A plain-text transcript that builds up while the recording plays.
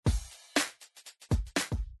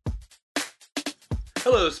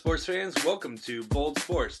Hello, sports fans. Welcome to Bold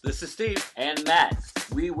Sports. This is Steve. And Matt.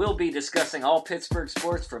 We will be discussing all Pittsburgh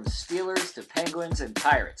sports from Steelers to Penguins and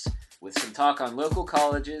Pirates, with some talk on local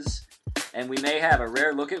colleges, and we may have a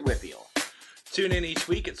rare look at Whitfield. Tune in each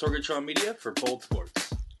week at Sorgatron Media for Bold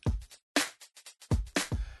Sports.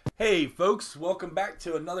 Hey, folks. Welcome back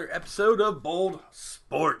to another episode of Bold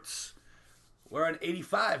Sports. We're on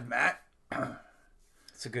 85, Matt.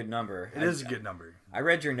 It's a good number. It is a good number. I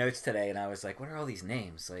read your notes today, and I was like, what are all these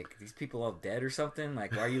names? Like, these people all dead or something?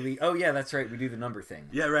 Like, why are you... Oh, yeah, that's right. We do the number thing.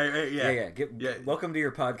 Yeah, right, yeah. Welcome to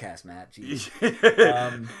your podcast, Matt. Jeez.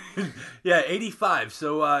 Yeah, 85.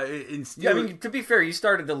 So, I mean, to be fair, you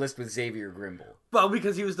started the list with Xavier Grimble. Well,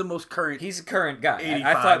 because he was the most current. He's a current guy. 85.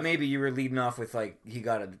 I thought maybe you were leading off with, like, he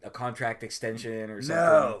got a contract extension or something.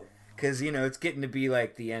 No. Because, you know, it's getting to be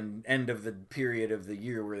like the end of the period of the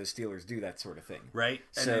year where the Steelers do that sort of thing. Right.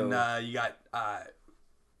 And then you got,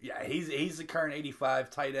 he's the current 85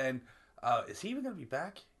 tight end. Is he even going to be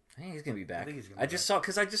back? I think he's going to be back. I think he's going to be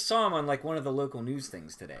back. I just saw him on like one of the local news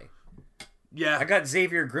things today. Yeah. I got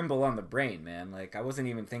Xavier Grimble on the brain, man. Like, I wasn't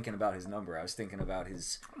even thinking about his number. I was thinking about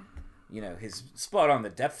his, you know, his spot on the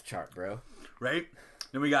depth chart, bro. Right.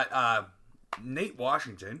 Then we got Nate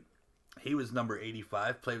Washington. He was number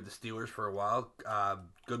 85, played with the Steelers for a while.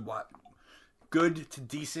 Good to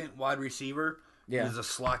decent wide receiver. Yeah. He was a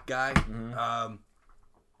slot guy. Mm-hmm.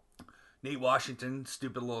 Nate Washington,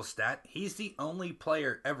 stupid little stat. He's the only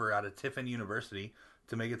player ever out of Tiffin University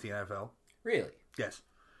to make it to the NFL. Really? Yes.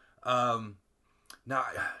 Now,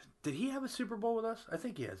 did he have a Super Bowl with us? I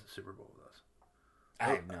think he has a Super Bowl with us.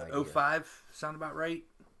 I have no idea. 05 sound about right?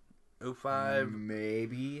 05?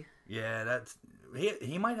 Maybe. Yeah, that's...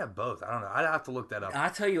 He might have both. I don't know. I'd have to look that up. I'll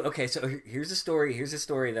tell you. Okay, so here's a story. Here's a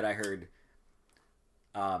story that I heard.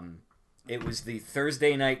 It was the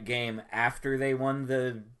Thursday night game after they won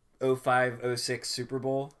the 05-06 Super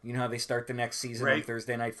Bowl. You know how they start the next season on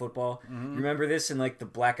Thursday Night Football? Mm-hmm. You remember this? And like the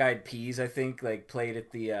Black Eyed Peas, I think, like played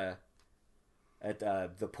at the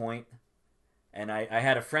Point. And I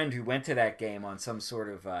had a friend who went to that game on some sort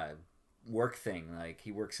of work thing. Like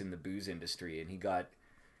he works in the booze industry, and he got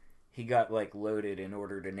like loaded and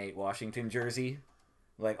ordered a Nate Washington jersey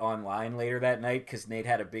like online later that night because Nate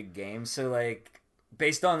had a big game. So like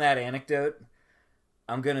based on that anecdote,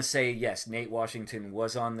 I'm going to say yes, Nate Washington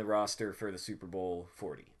was on the roster for the Super Bowl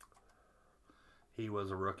 40. He was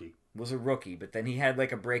a rookie. But then he had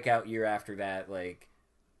like a breakout year after that, like,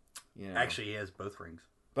 you know. Actually, he has both rings.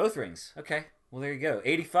 Both rings. Okay. Well, there you go.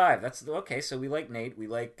 85. That's okay. So we like Nate. We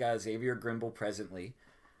like Xavier Grimble presently.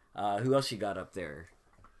 Who else you got up there?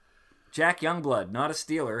 Jack Youngblood, not a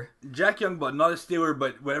Steeler. Jack Youngblood, not a Steeler,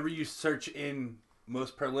 but whenever you search in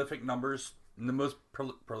most prolific numbers, the most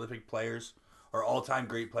prolific players or all-time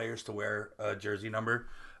great players to wear a jersey number,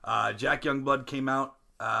 Jack Youngblood came out.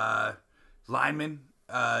 Lineman,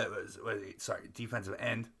 defensive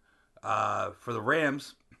end for the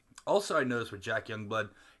Rams. Also, I noticed with Jack Youngblood,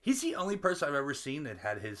 he's the only person I've ever seen that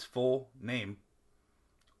had his full name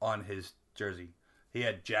on his jersey. He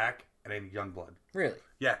had Jack and then Youngblood. Really?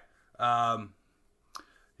 Yeah.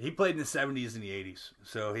 He played in the 70s and the 80s,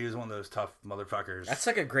 so he was one of those tough motherfuckers. That's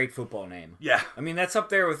like a great football name. Yeah. I mean, that's up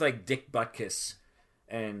there with like Dick Butkus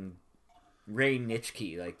and Ray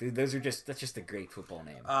Nitschke. Like that's just a great football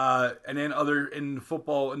name. And then in the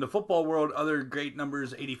football world, other great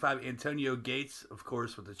numbers: 85, Antonio Gates, of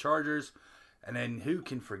course, with the Chargers, and then who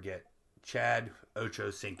can forget Chad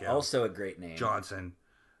Ochocinco, also a great name. Johnson.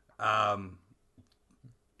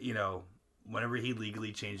 You know, whenever he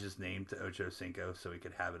legally changed his name to Ochocinco so he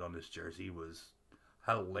could have it on his jersey was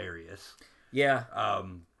hilarious. Yeah.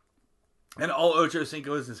 And all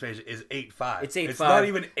Ochocinco is in Spanish is 8'5". It's 8'5". It's not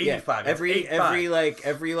even 85. Yeah.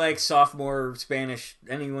 Every sophomore Spanish,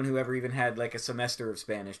 anyone who ever even had like a semester of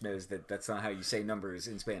Spanish knows that that's not how you say numbers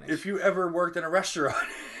in Spanish. If you ever worked in a restaurant.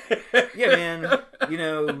 Yeah, man. You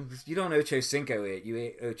know, you don't Ochocinco it.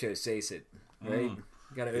 You Ocho Seis it, right?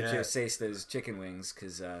 You got to Ocho Seis those chicken wings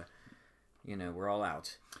because, you know, we're all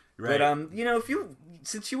out. Right. But, you know,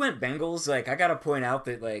 since you went Bengals, like, I got to point out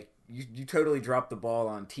that, like, you totally dropped the ball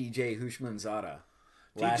on TJ Houshmandzadeh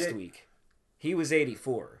last week. He was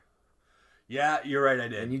 84. Yeah, you're right, I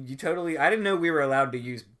did. And you totally... I didn't know we were allowed to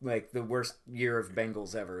use, like, the worst year of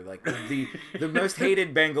Bengals ever. Like, the most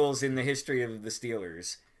hated Bengals in the history of the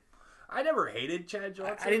Steelers. I never hated Chad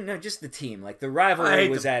Johnson. I didn't know, just the team. Like, the rivalry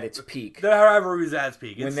was at its peak. The rivalry was at its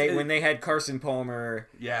peak. When they had Carson Palmer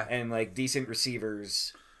yeah. and, like, decent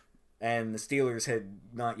receivers... And the Steelers had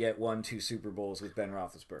not yet won 2 Super Bowls with Ben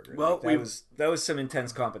Roethlisberger. Well, like, that was some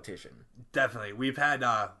intense competition. Definitely. We've had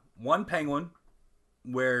one Penguin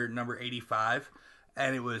wear number 85,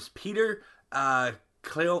 and it was Peter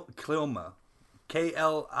Klima,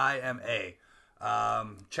 Klima,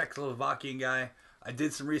 Czechoslovakian guy. I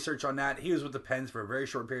did some research on that. He was with the Pens for a very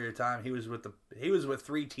short period of time. He was with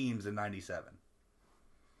 3 teams in '97.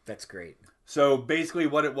 That's great. So basically,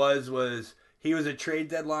 what it was he was a trade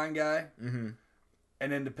deadline guy, Mm-hmm.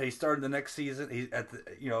 and then he started the next season. He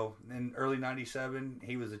in early '97,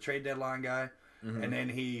 he was a trade deadline guy, and then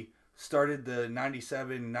he started the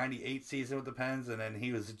 '97-'98 season with the Pens, and then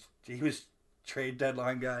he was trade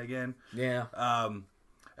deadline guy again. Yeah.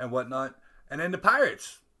 And whatnot, and then the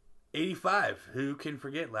Pirates, '85. Who can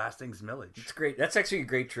forget Lastings Millage? It's great. That's actually a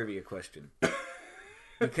great trivia question.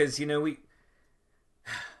 Because,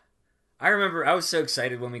 I remember I was so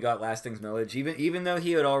excited when we got Lastings Millage, even though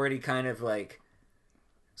he had already kind of like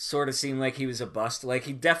sort of seemed like he was a bust. Like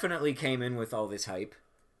he definitely came in with all this hype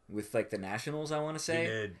with like the Nationals, I want to say. He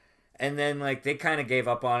did. And then like they kind of gave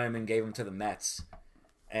up on him and gave him to the Mets.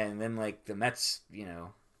 And then like the Mets,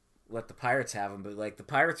 let the Pirates have him, but like the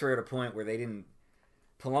Pirates were at a point where they didn't.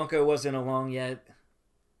 Polanco wasn't along yet.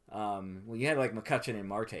 You had like McCutchen and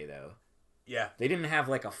Marte though. Yeah, They didn't have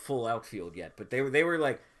like a full outfield yet, but they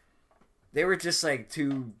were just like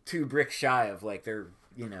two bricks shy of like their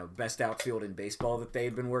best outfield in baseball that they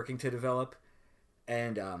had been working to develop.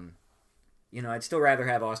 And I'd still rather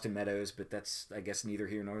have Austin Meadows, but that's I guess neither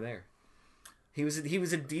here nor there. He was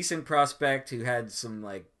a decent prospect who had some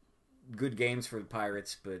like good games for the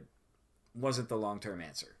Pirates, but wasn't the long-term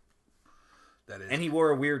answer. that is. And he wore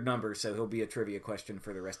a weird number, so he'll be a trivia question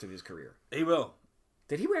for the rest of his career. He will.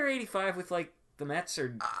 Did he wear 85 with like the Mets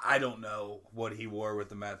or? I don't know what he wore with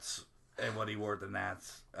the Mets and what he wore with the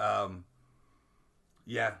Nats.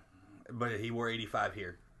 Yeah, but he wore 85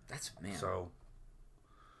 here. That's man. So,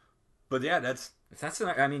 but yeah, that's. If that's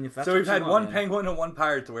so So we've had one man. Penguin and one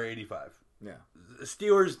Pirate to wear 85. Yeah. The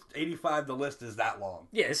Steelers 85. The list is that long.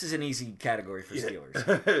 Yeah, this is an easy category for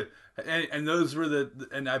Steelers. and those were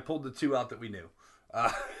and I pulled the 2 out that we knew.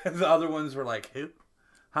 The other ones were like who?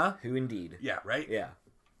 Huh? Who indeed? Yeah, right. Yeah.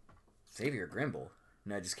 Xavier Grimble.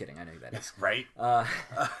 No, just kidding. I know who that is. Right.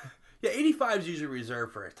 Yeah, 85 is usually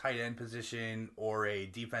reserved for a tight end position or a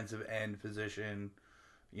defensive end position,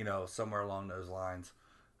 somewhere along those lines.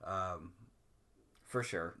 For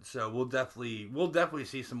sure. So we'll definitely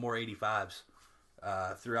see some more 85s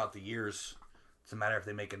throughout the years. It's a matter if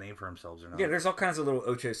they make a name for themselves or not. Yeah, there's all kinds of little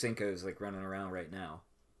Ocho Cincos like running around right now.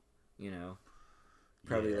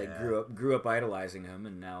 Probably like grew up idolizing him,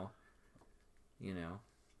 and now,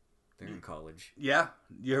 they're in college. Yeah,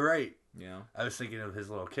 you're right. Yeah. I was thinking of his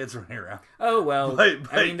little kids running around. Oh well,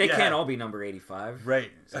 But, I mean they yeah. can't all be number 85,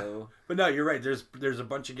 Right. So, But no, you're right. There's a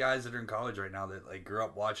bunch of guys that are in college right now that like grew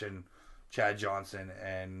up watching Chad Johnson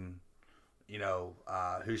and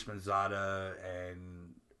Hushman Zada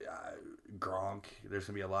and Gronk. There's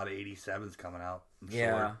gonna be a lot of 87s coming out. I'm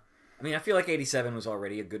yeah. sure. I mean, I feel like 87 was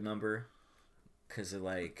already a good number because of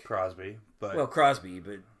like Crosby, but Crosby,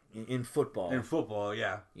 but in football,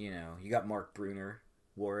 yeah. you got Mark Bruner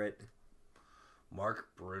wore it. Mark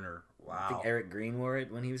Bruner, I wow, think Eric Green wore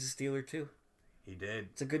it when he was a Steeler too. he did.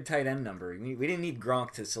 It's a good tight end number. We didn't need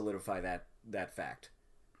Gronk to solidify that fact,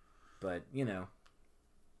 but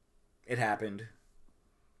it happened.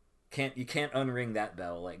 You can't unring that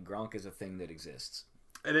bell. Like Gronk is a thing that exists.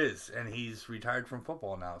 It is, and he's retired from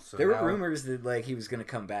football now. So There were rumors that like he was going to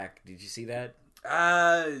come back. Did you see that?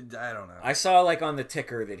 I don't know. I saw like on the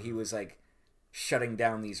ticker that he was like shutting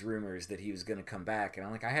down these rumors that he was going to come back, and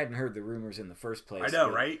I'm like, I hadn't heard the rumors in the first place. I know,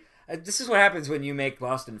 but right? This is what happens when you make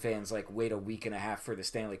Boston fans like wait a week and a half for the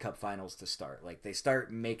Stanley Cup Finals to start. Like they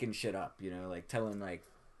start making shit up, like telling like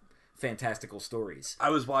fantastical stories.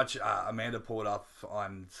 I was watching Amanda pull it off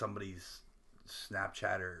on somebody's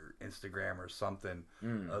Snapchat or Instagram or something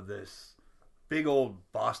of this big old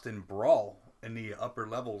Boston brawl in the upper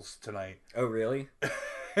levels tonight. Oh, really?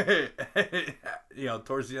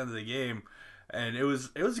 Towards the end of the game, and it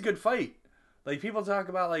was a good fight. Like people talk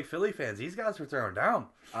about like Philly fans, these guys were throwing down.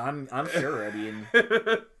 I'm sure. I mean,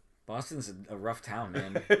 Boston's a rough town,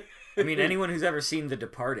 man. I mean, anyone who's ever seen The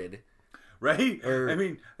Departed, right? Or, I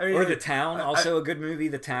mean, or The Town, also a good movie,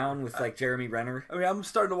 The Town with like Jeremy Renner. I mean, I'm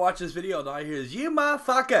starting to watch this video and all I hear is "you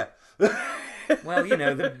motherfucker." Well,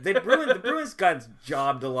 the Bruins got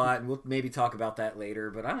jobbed a lot, and we'll maybe talk about that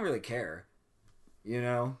later. But I don't really care.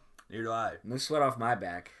 Neither do I. No sweat off my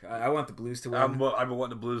back. I want the Blues to win. I've been wanting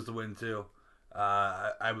the Blues to win too.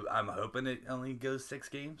 I'm hoping it only goes 6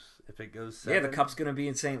 games. If it goes 7, yeah, the Cup's gonna be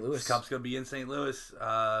in St. Louis. The Cup's gonna be in St. Louis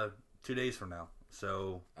 2 days from now.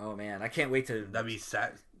 So oh man, I can't wait to. That'd be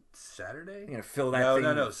Saturday. You know, fill that thing.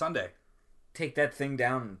 No, Sunday. Take that thing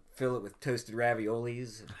down and fill it with toasted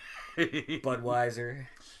raviolis, and Budweiser.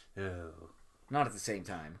 Ew. Not at the same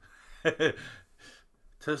time.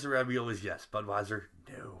 Toasted raviolis, yes. Budweiser,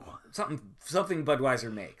 no. Something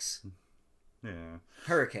Budweiser makes. Yeah.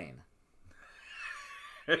 Hurricane.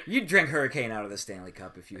 You'd drink Hurricane out of the Stanley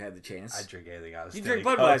Cup if you had the chance. I'd drink anything out of You Stanley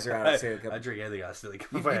drink Cup. Budweiser out of Stanley Cup. I'd drink anything out of Stanley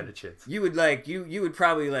Cup if I had a chance. You would you would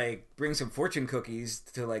probably bring some fortune cookies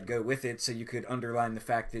to go with it, so you could underline the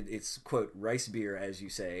fact that it's quote rice beer, as you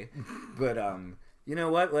say. But you know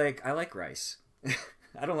what? I like rice.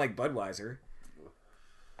 I don't like Budweiser.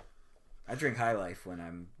 I drink High Life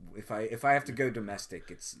when if I have to go domestic,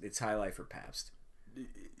 it's High Life or Pabst.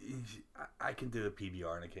 I can do a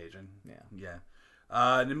PBR on occasion. Yeah.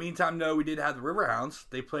 In the meantime, though, we did have the Riverhounds.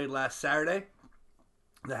 They played last Saturday.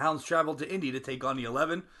 The Hounds traveled to Indy to take on the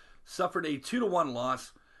 11, suffered a 2-1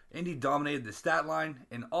 loss. Indy dominated the stat line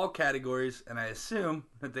in all categories, and I assume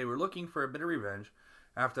that they were looking for a bit of revenge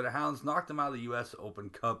after the Hounds knocked them out of the U.S. Open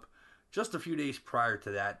Cup just a few days prior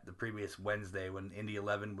to that, the previous Wednesday, when Indy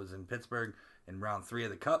 11 was in Pittsburgh in round 3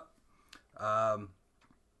 of the Cup.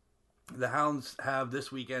 The Hounds have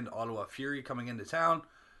this weekend Ottawa Fury coming into town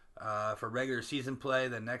for regular season play.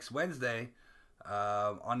 Then next Wednesday,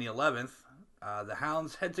 on the 11th, the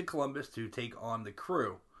Hounds head to Columbus to take on the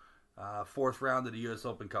Crew, 4th round of the U.S.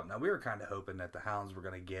 Open Cup. Now, we were kind of hoping that the Hounds were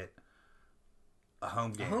going to get a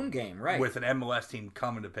home game. A home game, right. With an MLS team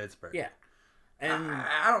coming to Pittsburgh. Yeah. And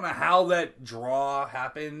I don't know how that draw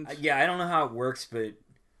happened. Yeah, I don't know how it works, but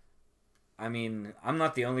I mean, I'm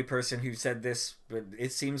not the only person who said this, but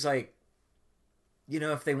it seems like,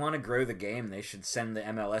 if they want to grow the game, they should send the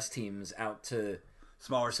MLS teams out to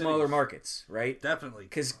smaller markets, right? Definitely.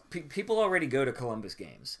 Because people already go to Columbus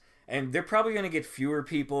games, and they're probably going to get fewer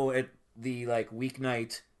people at the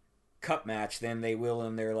weeknight cup match than they will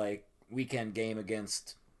in their weekend game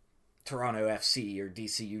against Toronto FC or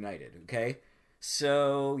DC United, okay?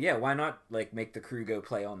 So, yeah, why not make the Crew go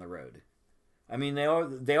play on the road? I mean, they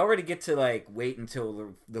already get to wait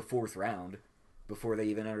until the 4th round before they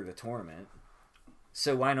even enter the tournament.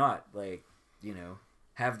 So why not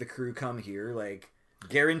have the Crew come here,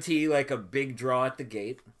 guarantee a big draw at the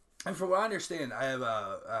gate. And from what I understand,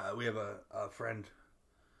 we have a friend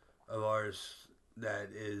of ours that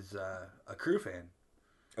is a Crew fan.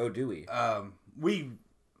 Oh, do we?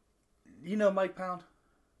 Mike Pound?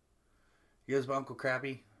 He goes by Uncle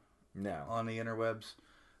Crappy. No. On the interwebs.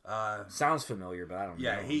 Sounds familiar, but I don't know.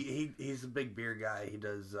 Yeah, he's a big beer guy. He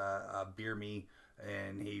does Beer Me,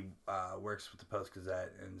 and he works with the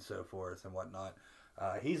Post-Gazette and so forth and whatnot.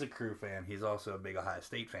 He's a Crew fan. He's also a big Ohio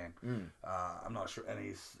State fan. I'm not sure, and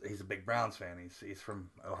he's a big Browns fan. He's from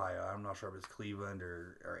Ohio. I'm not sure if it's Cleveland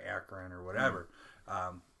or Akron or whatever.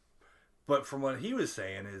 But from what he was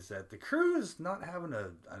saying is that the Crew is not having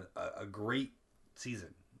a great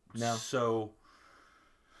season. No. So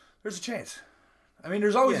there's a chance. I mean,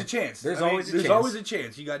 there's always a chance. There's always a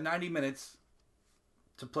chance. You got 90 minutes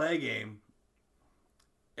to play a game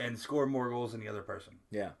and score more goals than the other person.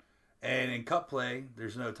 Yeah. And in cup play,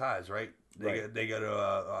 there's no ties, right? They go to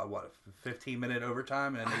a 15-minute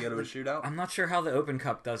overtime, and then they go to a shootout? I'm not sure how the Open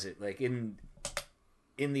Cup does it.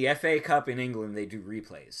 In the FA Cup in England, they do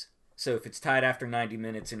replays. So if it's tied after 90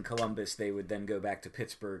 minutes in Columbus, they would then go back to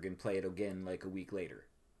Pittsburgh and play it again a week later.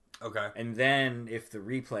 Okay. And then if the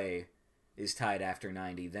replay is tied after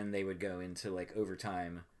 90, then they would go into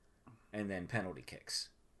overtime and then penalty kicks.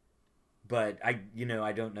 But I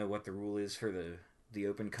don't know what the rule is for the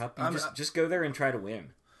Open Cup. You just go there and try to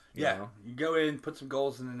win. You know? You go in, put some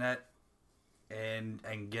goals in the net, and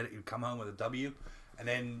you come home with a W, and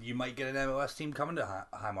then you might get an MLS team coming to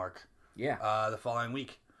Highmark. Yeah. The following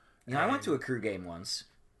week. I went to a Crew game once.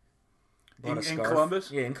 In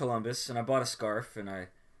Columbus? Yeah, in Columbus, and I bought a scarf, and I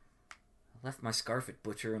left my scarf at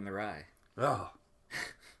Butcher in the Rye. Oh.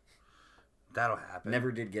 That'll happen.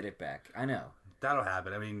 Never did get it back. I know. That'll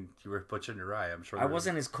happen. I mean, you were Butcher in the Rye, I'm sure. I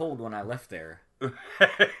wasn't as cold when I left there.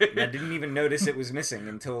 I didn't even notice it was missing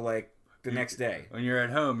until the next day. When you're at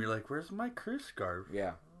home, you're like, "Where's my Crew scarf?"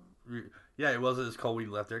 Yeah. Yeah, it wasn't as cold when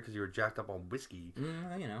you left there because you were jacked up on whiskey.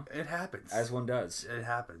 It happens. As one does. It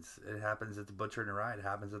happens. It happens at the Butcher and the Rye. It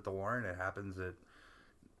happens at the Warren. It happens at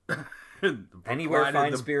anywhere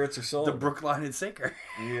fine spirits are sold. The Brookline and Sinker.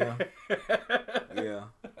 Yeah. Yeah.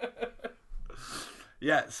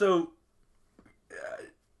 Yeah. So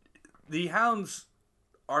the Hounds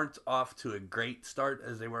aren't off to a great start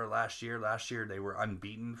as they were last year. Last year they were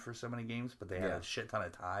unbeaten for so many games, but they had a shit ton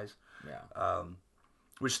of ties. Yeah.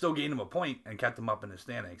 Which still gained them a point and kept them up in the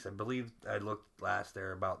standings. I believe I looked last,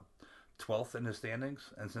 they're about 12th in the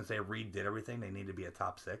standings, and since they redid everything, they need to be a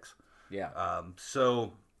top 6. Yeah.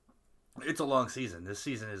 So it's a long season. This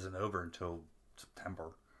season isn't over until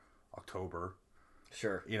September, October.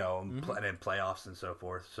 Sure. You know, and then playoffs and so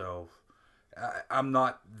forth. So I'm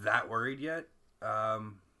not that worried yet.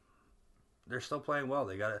 They're still playing well.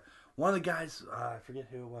 They got one of the guys. I forget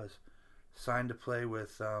who it was. Signed to play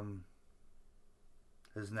with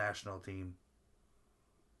his national team.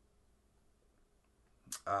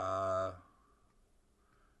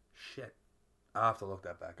 Shit. I'll have to look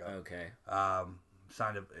that back up. Okay.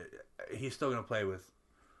 Signed up. He's still gonna play with.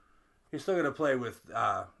 He's still gonna play with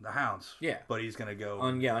the Hounds. Yeah. But he's gonna go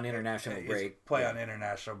on international break. Play on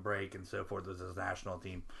international break and so forth with his national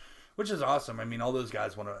team, which is awesome. I mean, all those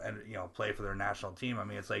guys want to play for their national team. I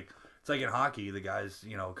mean, it's like in hockey. The guys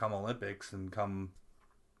come Olympics and come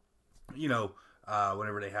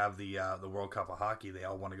whenever they have the World Cup of hockey, they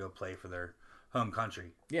all want to go play for their home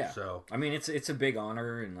country. Yeah. So I mean, it's a big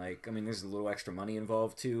honor, and there's a little extra money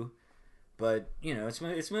involved too, but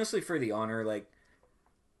it's mostly for the honor.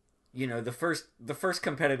 The first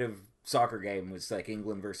competitive soccer game was like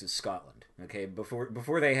England versus Scotland. Okay,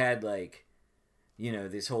 before they had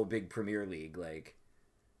this whole big Premier League,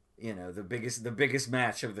 the biggest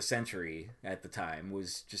match of the century at the time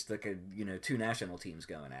was just two national teams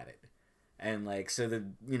going at it. And so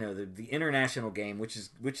the international game, which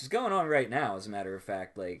is going on right now, as a matter of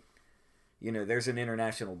fact, there's an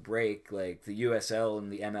international break. The USL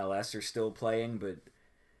and the MLS are still playing, but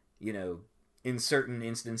in certain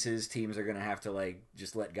instances, teams are gonna have to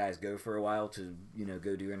just let guys go for a while to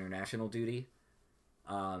go do international duty.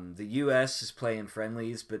 The US is playing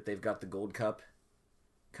friendlies, but they've got the Gold Cup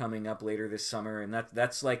coming up later this summer, and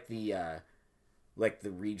that's the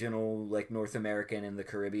regional, North American and the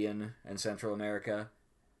Caribbean and Central America,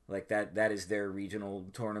 that is their regional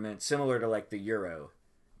tournament, similar to the Euro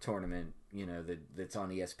tournament, that's on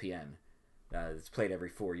ESPN. It's played every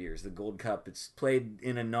 4 years. The Gold Cup, it's played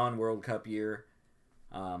in a non-World Cup year.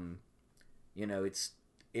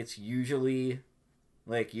 It's usually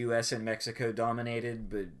U.S. and Mexico dominated,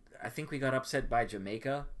 but I think we got upset by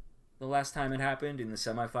Jamaica the last time it happened in the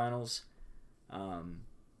semifinals. And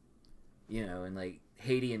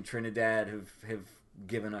Haiti and Trinidad have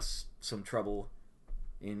given us some trouble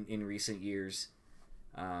in recent years.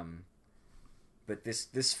 But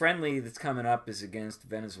this friendly that's coming up is against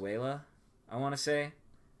Venezuela, I want to say.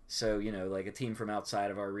 So, a team from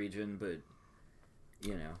outside of our region, but,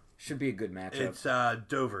 should be a good matchup. It's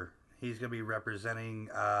Dover. He's going to be representing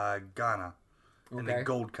Ghana in the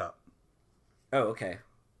Gold Cup. Oh, okay.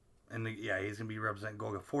 And he's going to be representing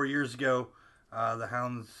Gold Cup. 4 years ago, the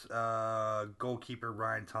Hounds goalkeeper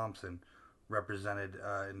Ryan Thompson represented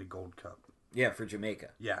in the Gold Cup. Yeah, for Jamaica.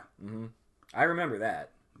 Yeah. Mm-hmm. I remember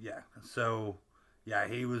that. Yeah. So,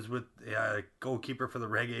 he was with goalkeeper for the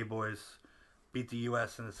Reggae Boys. Beat the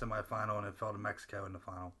U.S. in the semifinal and it fell to Mexico in the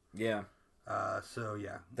final. Yeah.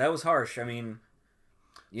 Yeah. That was harsh. I mean,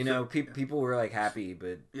 people were happy,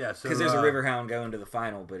 but yeah, because there's a Riverhound going to the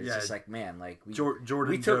final, but it's just Jordan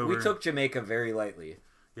we Dover. took Jamaica very lightly.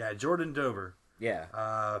 Yeah, Jordan Dover.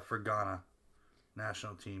 Yeah. For Ghana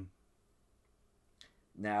national team.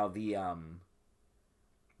 Now the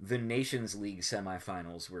Nations League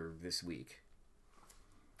semifinals were this week.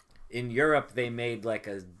 In Europe, they made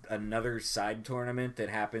another side tournament that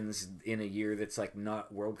happens in a year that's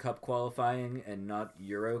not World Cup qualifying and not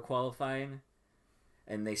Euro qualifying,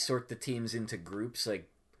 and they sort the teams into groups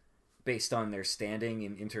based on their standing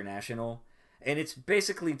in international, and it's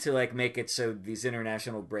basically to make it so these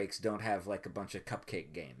international breaks don't have a bunch of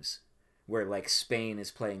cupcake games, where Spain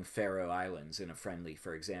is playing Faroe Islands in a friendly,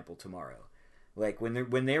 for example, tomorrow.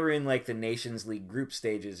 When they were in the Nations League group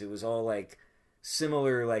stages, it was all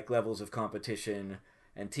similar levels of competition,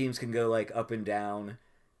 and teams can go up and down,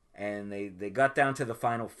 and they got down to the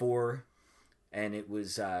final four, and it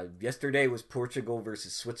was yesterday was Portugal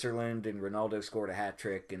versus Switzerland, and Ronaldo scored a hat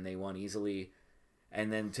trick and they won easily.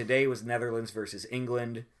 And then today was Netherlands versus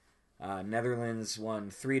England. Netherlands won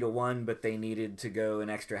 3-1, but they needed to go an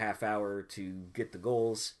extra half hour to get the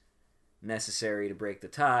goals necessary to break the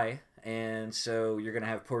tie, and so you're gonna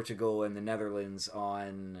have Portugal and the Netherlands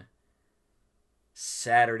on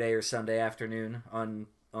Saturday or Sunday afternoon on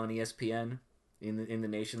ESPN in the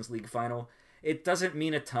Nations League final. It doesn't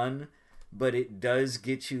mean a ton, but it does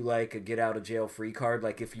get you a get out of jail free card.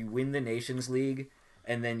 If you win the Nations League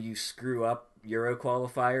and then you screw up Euro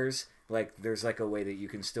qualifiers, there's a way that you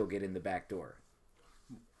can still get in the back door.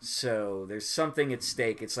 So there's something at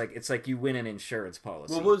stake. It's like you win an insurance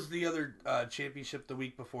policy. What was the other championship the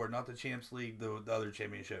week before? Not the Champs League, the other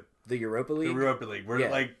championship. The Europa League? The Europa League. Where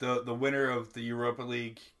the winner of the Europa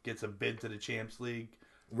League gets a bid to the Champs League.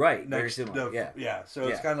 Right. Very similar. Yeah. So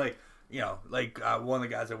it's kind of one of the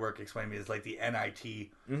guys at work explained to me is the NIT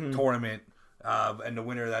tournament, and the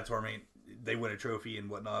winner of that tournament they win a trophy and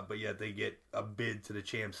whatnot, but yet they get a bid to the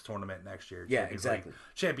Champs tournament next year. Yeah, Champions exactly. League,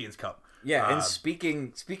 Champions Cup. Yeah, and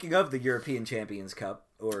speaking of the European Champions Cup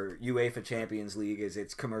or UEFA Champions League, as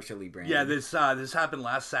it's commercially branded. Yeah, this happened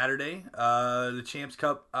last Saturday. The Champs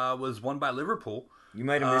Cup was won by Liverpool. You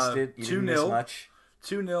might have missed it. You didn't miss much.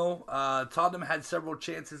 2-0. Tottenham had several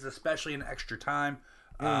chances, especially in extra time.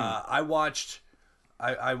 I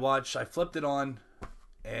flipped it on,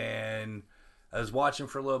 and I was watching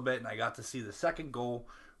for a little bit, and I got to see the second goal,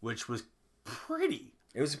 which was pretty.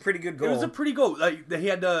 It was a pretty good goal. It was a pretty goal. Like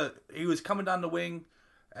he was coming down the wing,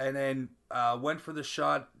 and then went for the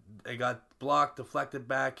shot. It got blocked, deflected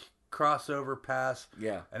back, crossover pass.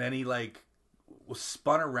 Yeah, and then he was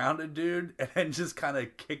spun around a dude, and then just kind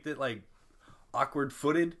of kicked it awkward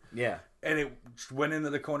footed. Yeah. And it went into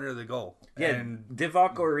the corner of the goal. Yeah, and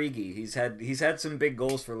Divock Origi, he's had some big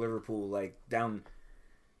goals for Liverpool, like down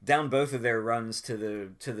both of their runs to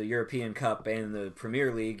the European Cup and the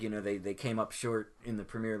Premier League. You know, they came up short in the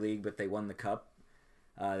Premier League, but they won the cup.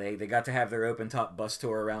 They got to have their open top bus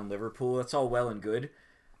tour around Liverpool. That's all well and good.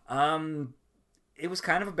 It was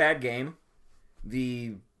kind of a bad game.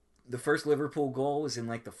 The first Liverpool goal was in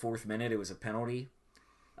the 4th minute. It was a penalty.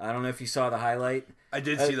 I don't know if you saw the highlight. I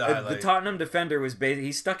did see the highlight. The Tottenham defender was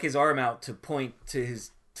he stuck his arm out to point to his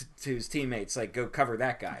teammates, go cover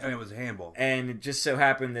that guy. And it was a handball. And it just so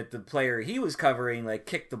happened that the player he was covering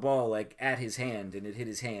kicked the ball at his hand, and it hit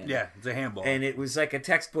his hand. Yeah, it's a handball. And it was a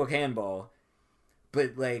textbook handball,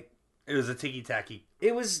 but it was a ticky tacky.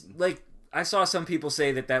 It was I saw some people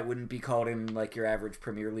say that wouldn't be called in your average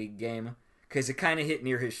Premier League game because it kind of hit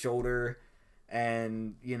near his shoulder.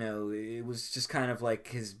 And, it was just kind of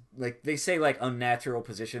his, they say unnatural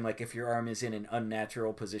position. If your arm is in an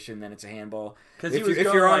unnatural position, then it's a handball. If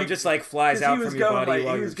your arm just flies out from your body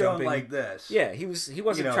while you're jumping. Like this. Yeah, he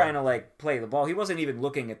wasn't trying to play the ball. He wasn't even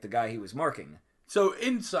looking at the guy he was marking. So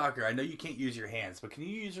in soccer, I know you can't use your hands, but can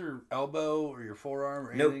you use your elbow or your forearm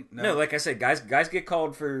or anything? No, like I said, guys get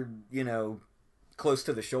called for, close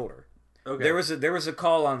to the shoulder. Okay. There was a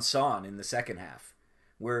call on Son in the second half.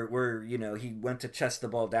 Where he went to chest the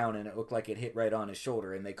ball down and it looked like it hit right on his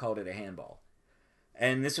shoulder and they called it a handball.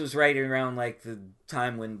 And this was right around the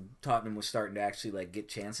time when Tottenham was starting to actually get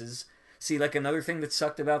chances. See, another thing that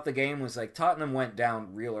sucked about the game was Tottenham went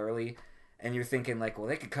down real early and you're thinking well,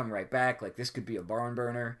 they could come right back, this could be a barn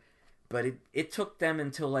burner. But it took them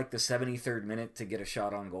until the 73rd minute to get a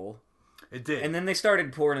shot on goal. It did. And then they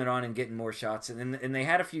started pouring it on and getting more shots and they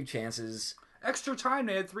had a few chances. Extra time,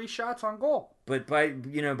 they had 3 shots on goal. But by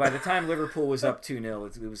the time Liverpool was up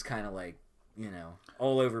 2-0, it was kind of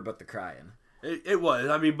all over but the crying. It was.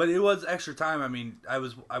 I mean, but it was extra time. I mean, I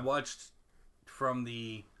watched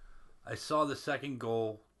I saw the second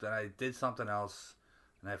goal, then I did something else,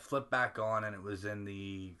 and I flipped back on, and it was in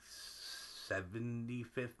the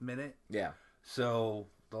 75th minute. Yeah. So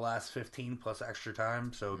the last 15 plus extra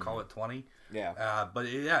time, so call it 20. Yeah.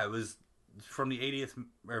 It was from the 80th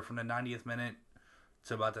or from the 90th minute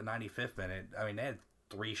to about the 95th minute. I mean, they had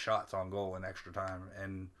 3 shots on goal in extra time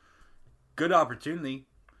and good opportunity.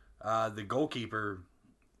 The goalkeeper,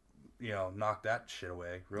 knocked that shit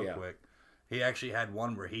away real quick. He actually had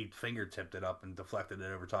one where he fingertipped it up and deflected it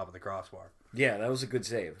over top of the crossbar. Yeah, that was a good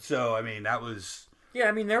save. So, I mean, that was... Yeah,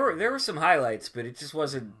 I mean, there were some highlights, but it just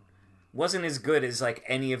wasn't as good as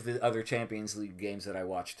any of the other Champions League games that I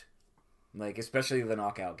watched. Especially the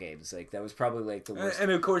knockout games. That was probably the worst.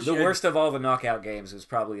 And of course, worst of all the knockout games was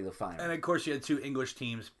probably the final. And of course, you had 2 English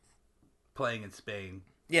teams playing in Spain.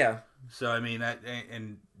 Yeah. So I mean,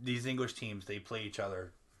 and these English teams, they play each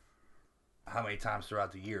other how many times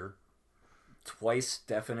throughout the year? Twice,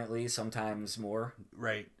 definitely. Sometimes more.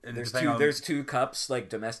 Right. And there's 2 cups,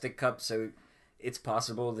 domestic cups. So it's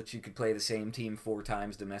possible that you could play the same team 4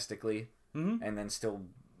 times domestically, and then still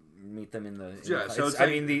meet them in the it's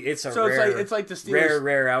like the Steelers,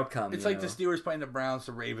 rare outcome. It's the Steelers playing the Browns,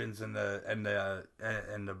 the Ravens, and the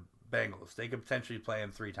Bengals. They could potentially play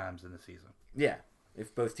them 3 times in the season. Yeah,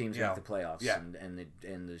 if both teams make the playoffs, yeah. and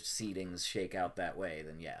the seedings shake out that way,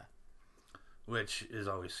 then yeah. Which is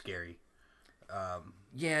always scary.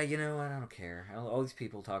 Yeah, I don't care. All these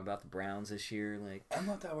people talk about the Browns this year. I'm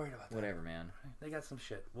not that worried about that. Whatever, man. They got some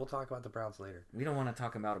shit. We'll talk about the Browns later. We don't want to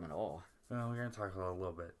talk about them at all. Well, we're going to talk about it a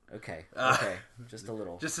little bit. Okay. Just a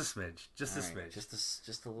little. Just a smidge. Just all a right. smidge.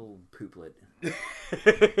 Just a little pooplet.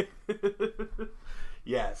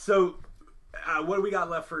 Yeah. So, what do we got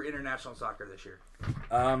left for international soccer this year?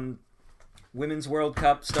 Women's World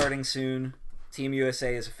Cup starting soon. Team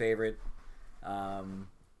USA is a favorite. The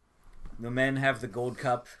men have the Gold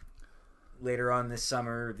Cup later on this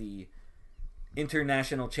summer. The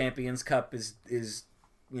International Champions Cup is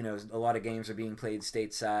a lot of games are being played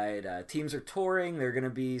stateside. Teams are touring. There are going to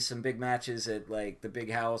be some big matches at like the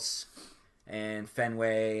Big House and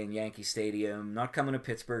Fenway and Yankee Stadium. Not coming to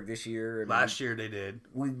Pittsburgh this year. Last year they did.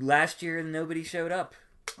 Last year nobody showed up.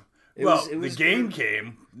 The game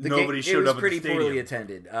came. Nobody showed up at the stadium. It was pretty poorly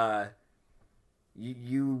attended.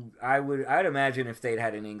 I'd imagine if they'd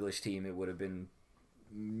had an English team, it would have been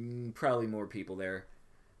probably more people there.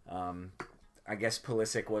 I guess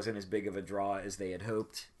Pulisic wasn't as big of a draw as they had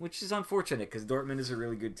hoped, which is unfortunate because Dortmund is a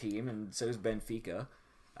really good team, and so is Benfica.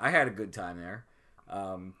 I had a good time there,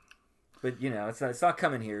 but it's not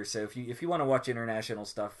coming here. So if you want to watch international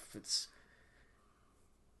stuff, it's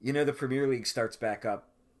the Premier League starts back up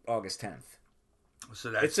August 10th.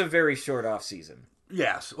 So it's a very short off season.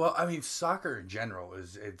 Yes, well, I mean, soccer in general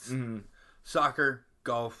it's soccer,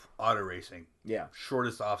 golf, auto racing. Yeah,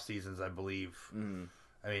 shortest off seasons, I believe. Mm-hmm.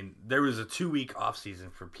 I mean, there was a 2-week off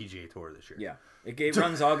season for PGA Tour this year. Yeah, it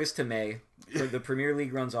runs August to May. The Premier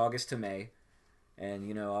League runs August to May,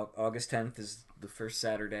 and August 10th is the first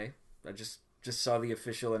Saturday. I just saw the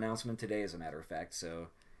official announcement today, as a matter of fact. So,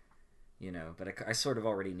 but I sort of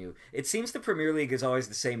already knew. It seems the Premier League is always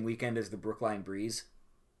the same weekend as the Brookline Breeze.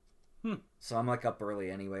 So I'm like up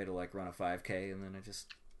early anyway to like run a 5K, and then I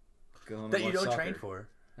just go home. That and watch you don't soccer. Train for.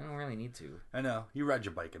 I don't really need to. I know. You ride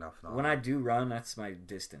your bike enough. When I do run, that's my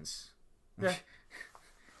distance. Yeah.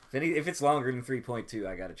 If it's longer than 3.2,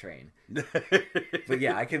 I gotta train. But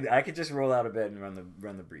yeah, I could just roll out of bed and run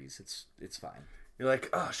the breeze. It's fine. You're like,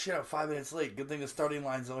 oh shit, I'm 5 minutes late. Good thing the starting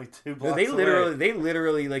line's only 2 blocks away. They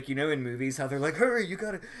literally like in movies how they're like, hurry, you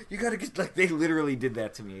gotta get like they literally did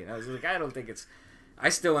that to me. And I was like, I don't think it's. I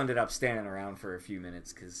still ended up standing around for a few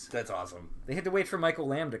minutes because that's awesome. They had to wait for Michael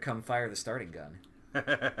Lamb to come fire the starting gun.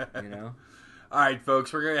 All right,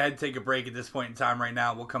 folks, we're going to go ahead and take a break at this point in time right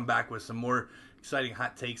now. We'll come back with some more exciting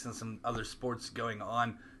hot takes and some other sports going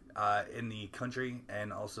on in the country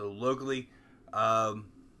and also locally.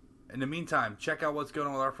 In the meantime, check out what's going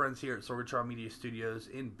on with our friends here at Sorgatron Media Studios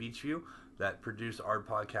in Beachview that produce our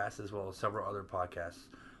podcast as well as several other podcasts.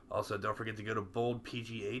 Also, don't forget to go to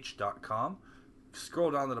boldpgh.com.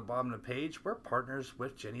 Scroll down to the bottom of the page. We're partners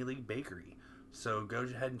with Jenny Lee Bakery. So go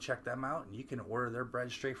ahead and check them out, and you can order their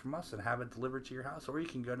bread straight from us and have it delivered to your house, or you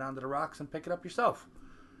can go down to the Rocks and pick it up yourself.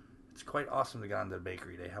 It's quite awesome to go down to the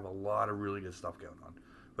bakery. They have a lot of really good stuff going on.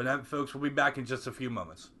 But folks, we'll be back in just a few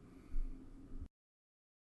moments.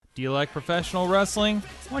 Do you like professional wrestling?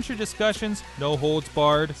 Want your discussions no holds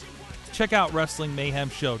barred? Check out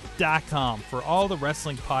WrestlingMayhemShow.com for all the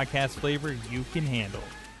wrestling podcast flavor you can handle.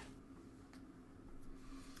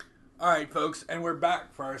 All right, folks, and we're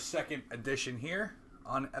back for our second edition here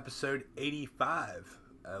on episode 85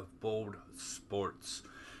 of Bold Sports.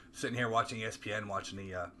 Sitting here watching ESPN, watching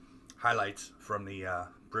the highlights from the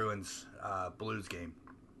Bruins Blues game.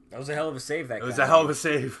 That was a hell of a save. It was a hell of a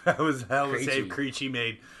save. That was a hell of a save Krejci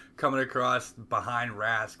made. Coming across behind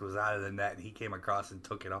Rask was out of the net, and he came across and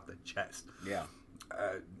took it off the chest. Yeah.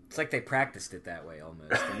 It's like they practiced it that way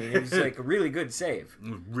almost. I mean, it was like a really good save.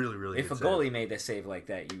 Really, really if good a goalie made a save like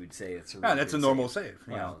that, you would say it's a really that's good a normal save.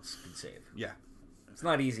 Well, it's a good save. Yeah. It's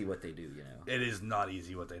not easy what they do, It is not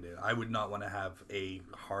easy what they do. I would not want to have a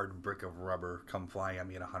hard brick of rubber come flying at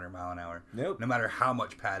me at 100 mile an hour. Nope. No matter how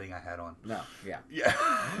much padding I had on. No, yeah. Yeah.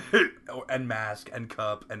 And mask and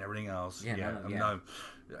cup and everything else.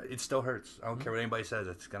 It still hurts. I don't care what anybody says.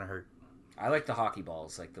 It's going to hurt. I like the hockey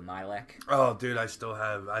balls, like the Milek. Oh, dude, I still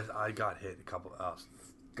have. I got hit a couple.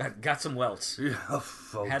 Got some welts.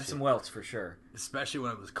 Had some welts for sure. Especially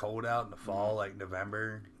when it was cold out in the fall, like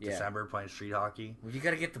November, December, playing street hockey. Well, you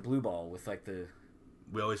got to get the blue ball with like the.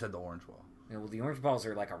 We always had the orange ball. Well, the orange balls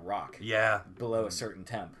are like a rock. Yeah. Below a certain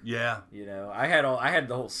temp. Yeah. I had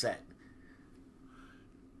the whole set.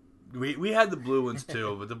 We had the blue ones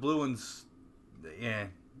too, but the blue ones, here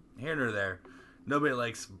nor there. Nobody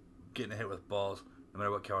likes getting hit with balls, no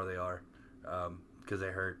matter what color they are, because they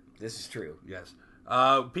hurt. This is true. Yes.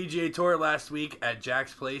 PGA Tour last week at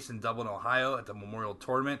Jack's Place in Dublin, Ohio at the Memorial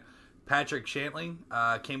Tournament. Patrick Chantling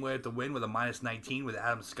came away with the win with a -19 with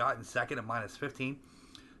Adam Scott in second at -15.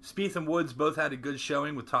 Spieth and Woods both had a good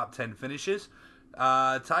showing with top 10 finishes.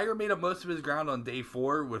 Tiger made up most of his ground on day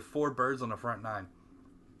 4 with 4 birds on the front 9.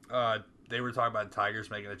 They were talking about Tigers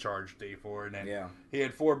making a charge day 4, and then he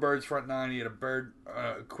had 4 birds front 9. He had a bird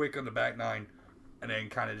quick on the back 9, and then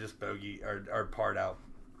kind of just bogey or parred out.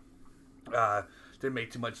 Didn't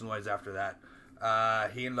make too much noise after that.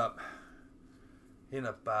 He ended up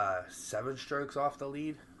 7 strokes off the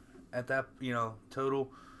lead at that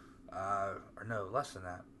total, or no, less than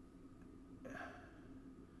that.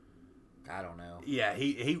 I don't know. Yeah,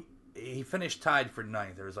 he finished tied for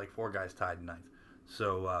 9th. There was like 4 guys tied in 9th.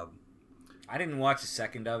 So I didn't watch a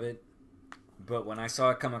second of it, but when I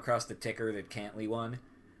saw it come across the ticker that Cantley won,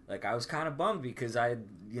 like I was kind of bummed because I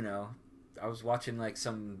was watching like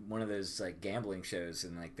one of those like gambling shows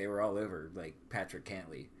and like they were all over like Patrick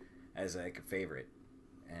Cantley as like a favorite,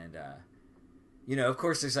 and of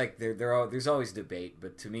course there's like there's always debate,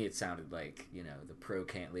 but to me it sounded like the pro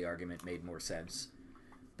Cantley argument made more sense,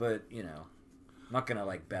 but I'm not gonna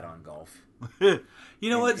like bet on golf. You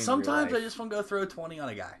know what? in Sometimes real I life. just want to go throw 20 on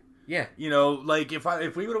a guy. Yeah, Like if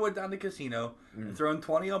we would have went down to the casino and thrown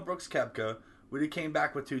 20 on Brooks Koepka, we'd have came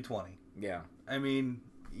back with 220. yeah. I mean,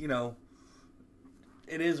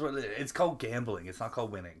 it is what it is. It's called gambling. It's not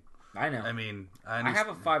called winning. I know. I mean, I have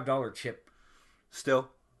a $5 chip still.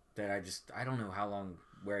 that I don't know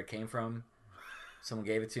where it came from. Someone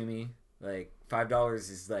gave it to me. Like $5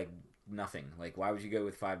 is like nothing. Like why would you go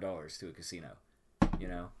with $5 to a casino?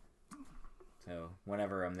 So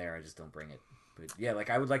whenever I'm there, I just don't bring it. But yeah, like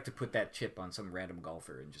I would like to put that chip on some random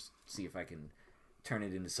golfer and just see if I can turn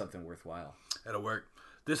it into something worthwhile. That'll work.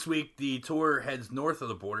 This week, the tour heads north of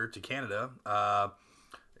the border to Canada.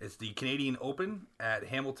 It's the Canadian Open at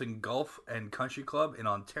Hamilton Golf and Country Club in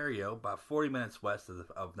Ontario, about 40 minutes west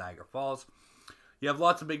of Niagara Falls. You have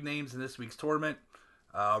lots of big names in this week's tournament.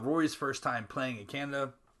 Rory's first time playing in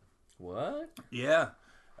Canada. What? Yeah.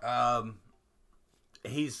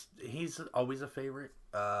 He's always a favorite.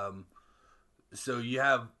 So you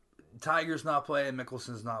have Tiger's not playing,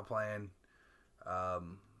 Mickelson's not playing,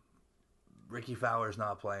 Ricky Fowler's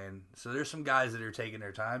not playing. So there's some guys that are taking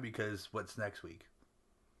their time because what's next week?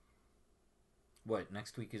 What,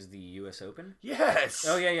 next week is the U.S. Open? Yes!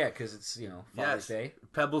 Oh, yeah, because it's, Father's Yes. Day.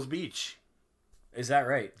 Pebbles Beach. Is that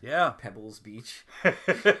right? Yeah. Pebbles Beach?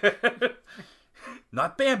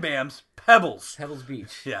 Not Bam Bams, Pebbles. Pebbles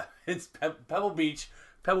Beach. Yeah, it's Pebble Beach.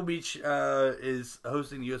 Pebble Beach is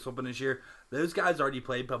hosting the U.S. Open this year. Those guys already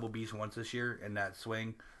played Pebble Beach once this year in that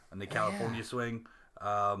swing, in the California swing.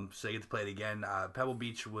 So they get to play it again. Pebble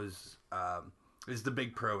Beach is the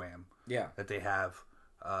big pro-am that they have.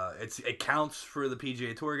 It counts for the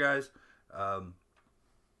PGA Tour guys.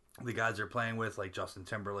 The guys they're playing with, like Justin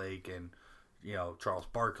Timberlake and Charles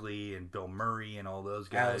Barkley and Bill Murray and all those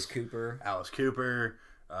guys. Alice Cooper.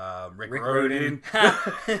 Rick Rodin.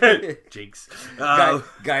 Jinx.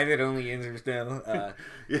 Guy that only enters now.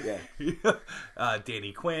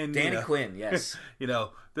 Danny Quinn. Quinn, yes.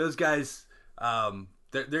 Those guys.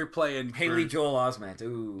 They're playing. Haley Joel Osment.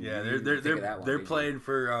 Ooh. Yeah, they're playing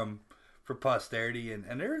for posterity, and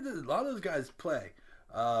a lot of those guys play.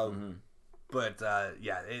 But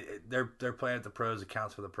they're playing at the pros. It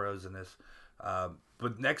counts for the pros in this.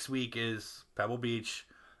 But next week is Pebble Beach,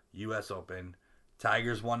 U.S. Open.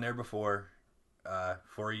 Tiger's won there before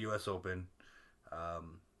for a U.S. Open.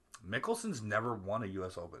 Mickelson's never won a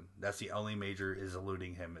U.S. Open. That's the only major is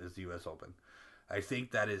eluding him is the U.S. Open. I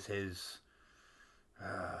think that is his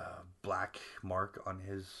black mark on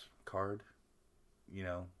his card.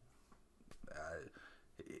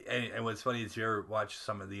 And what's funny is if you ever watch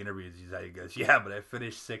some of the interviews, he goes, "Yeah, but I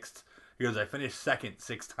finished sixth." He goes, "I finished second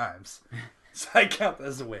 6 times, so I count that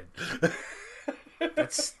as a win."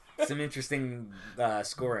 That's some interesting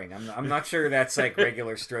scoring. I'm not sure that's like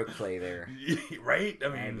regular stroke play there, right? I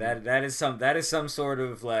mean, and that is some sort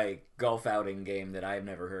of like golf outing game that I've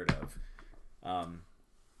never heard of.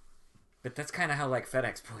 But that's kind of how like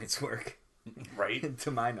FedEx points work, right?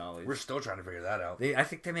 To my knowledge, we're still trying to figure that out. I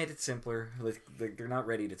think they made it simpler. They're not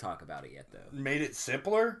ready to talk about it yet, though. Made it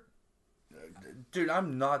simpler, dude.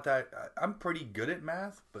 I'm pretty good at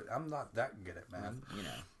math, but I'm not that good at math.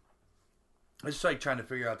 It's just like trying to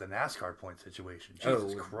figure out the NASCAR point situation.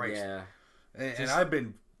 Jesus Christ. Yeah. And I've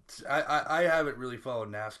been... I haven't really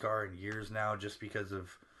followed NASCAR in years now just because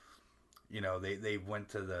of... They went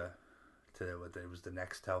to it was the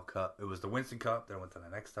Nextel Cup. It was the Winston Cup. Then went to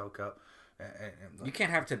the Nextel Cup. And you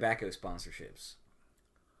can't have tobacco sponsorships.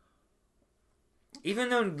 Even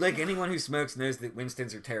though, like, anyone who smokes knows that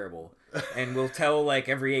Winstons are terrible. And will tell, like,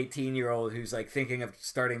 every 18-year-old who's, like, thinking of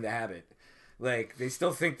starting the habit... Like, they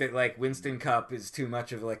still think that, like, Winston Cup is too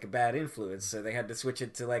much of, like, a bad influence, so they had to switch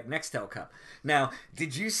it to, like, Nextel Cup. Now,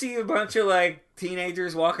 did you see a bunch of, like,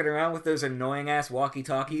 teenagers walking around with those annoying-ass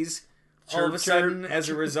walkie-talkies all of a sudden as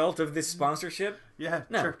a result of this sponsorship? Yeah,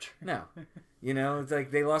 no. It's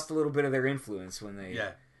like they lost a little bit of their influence when they...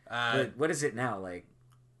 Yeah. But what is it now? Like,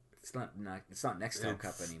 it's not Nextel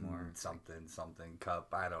Cup anymore. Something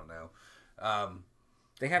Cup. I don't know.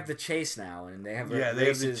 They have the chase now, and they have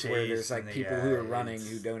races where there's like people who are running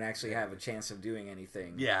who don't actually have a chance of doing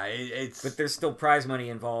anything. Yeah, it's... But there's still prize money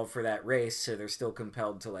involved for that race, so they're still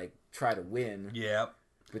compelled to like try to win. Yeah.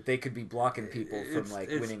 But they could be blocking people from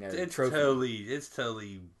winning a trophy. It's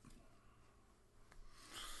totally.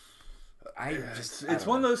 It's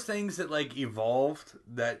one of those things that evolved.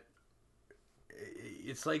 That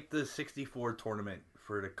it's like the '64 tournament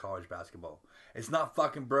for the college basketball. It's not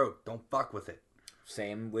fucking broke. Don't fuck with it.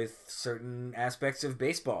 Same with certain aspects of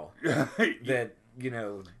baseball that we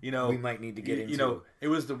might need to get into. It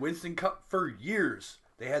was the Winston Cup for years.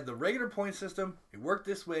 They had the regular point system. It worked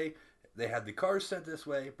this way. They had the cars set this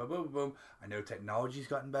way. Boom, boom, boom. I know technology's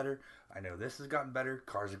gotten better. I know this has gotten better.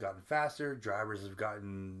 Cars have gotten faster. Drivers have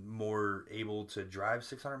gotten more able to drive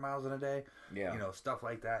 600 miles in a day. Yeah. Stuff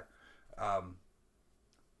like that.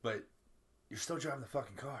 But you're still driving the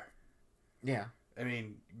fucking car. Yeah. I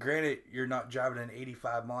mean, granted, you're not driving an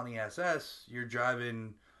 85 Monty SS. You're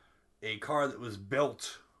driving a car that was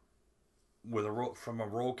built with from a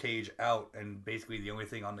roll cage out, and basically the only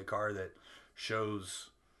thing on the car that shows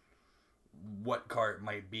what car it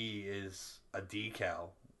might be is a decal.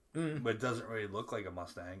 But it doesn't really look like a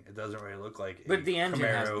Mustang. It doesn't really look like But the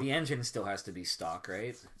engine still has to be stock,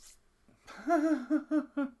 right?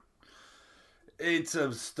 It's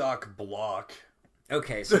a stock block.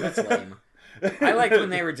 Okay, so that's lame. I liked when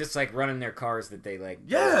they were just running their cars that they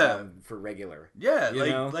for regular. Yeah,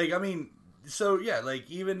 I mean, so yeah,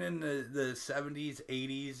 even in the 70s,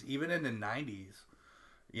 80s, even in the 90s,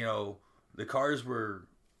 the cars were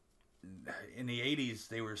in the 80s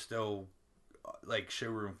they were still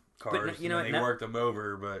showroom cars. But, they worked them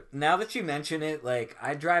over. But now that you mention it,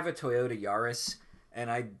 I drive a Toyota Yaris,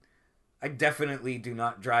 and I definitely do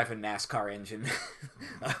not drive a NASCAR engine.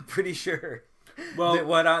 I'm pretty sure. Well,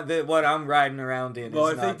 that what I'm riding around in. Well,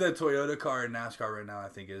 I think the Toyota car in NASCAR right now, I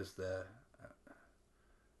think, is the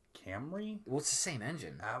Camry. Well, it's the same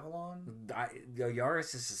engine. Avalon. The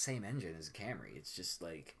Yaris is the same engine as a Camry. It's just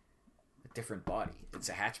a different body. It's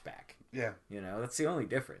a hatchback. Yeah. That's the only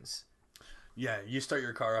difference. Yeah, you start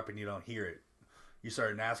your car up and you don't hear it. You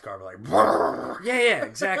start a NASCAR, Yeah,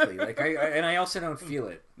 exactly. I also don't feel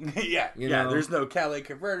it. Yeah, there's no catalytic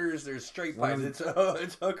converters. There's straight pipes.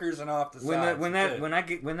 It's hookers and off the sides. When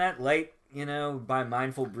that light, by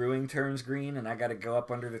Mindful Brewing turns green, and I got to go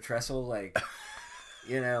up under the trestle,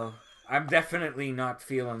 I'm definitely not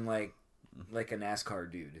feeling like a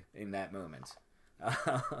NASCAR dude in that moment.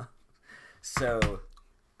 So,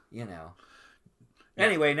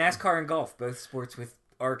 Anyway, NASCAR and golf, both sports with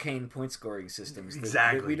arcane point scoring systems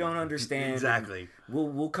that we don't understand. Exactly.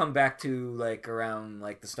 We'll come back to around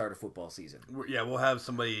the start of football season. Yeah, we'll have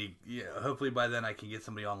somebody. Yeah, hopefully by then I can get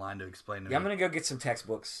somebody online to explain to me. I'm gonna go get some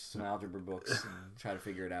textbooks, some algebra books, and try to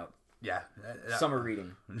figure it out. Yeah, summer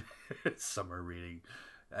reading. Summer reading.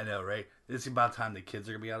 I know, right? It's about time the kids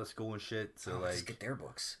are gonna be out of school and shit. So just get their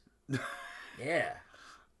books. Yeah.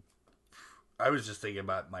 I was just thinking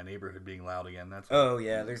about my neighborhood being loud again.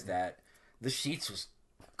 There's that. The Sheets was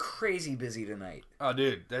crazy busy tonight. Oh,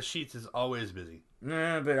 dude, that Sheets is always busy.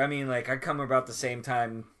 Nah, but I mean, I come about the same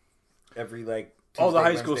time every Tuesday, all the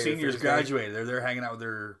high school seniors graduated. They're there hanging out with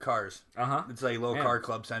their cars. It's little car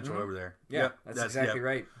club central over there. Yeah, that's exactly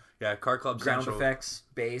right. Yeah, car club central. Ground effects,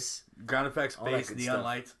 bass, neon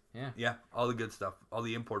lights. Yeah, all the good stuff. All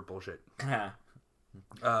the import bullshit.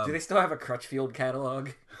 Do they still have a Crutchfield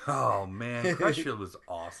catalog? Oh man, Crutchfield was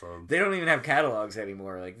awesome. They don't even have catalogs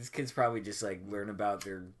anymore. These kids probably just learn about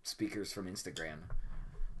their speakers from Instagram.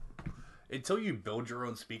 Until you build your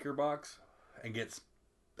own speaker box and get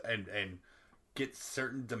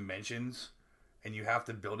certain dimensions, and you have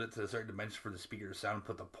to build it to a certain dimension for the speaker to sound and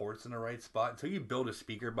put the ports in the right spot. Until you build a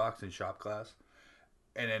speaker box in shop class,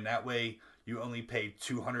 and then that way you only pay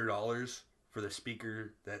 $200 for the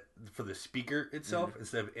speaker itself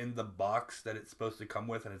instead of in the box that it's supposed to come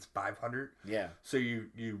with, and it's $500. Yeah. So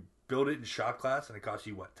you build it in shop class, and it costs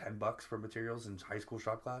you $10 for materials in high school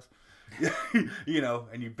shop class. And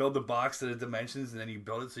you build the box to the dimensions, and then you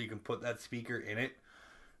build it so you can put that speaker in it.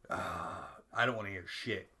 I don't want to hear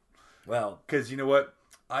shit. Well, because you know what?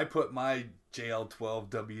 I put my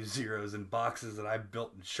JL12W0s in boxes that I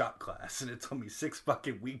built in shop class, and it took me 6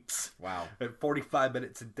 fucking weeks. Wow. At 45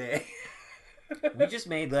 minutes a day. We just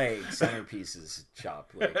made centerpieces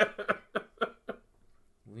shop.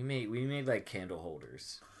 We made candle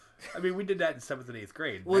holders. I mean, we did that in 7th and 8th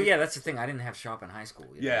grade. Well, yeah, that's the thing. I didn't have shop in high school.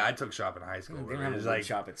 Yeah, I took shop in high school. Didn't have a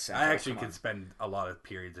shop at Central. I actually could spend a lot of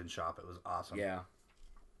periods in shop. It was awesome. Yeah.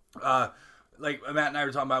 Matt and I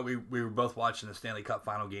were talking about, we were both watching the Stanley Cup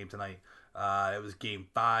final game tonight. It was Game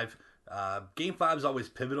 5. Game 5 is always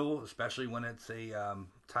pivotal, especially when it's a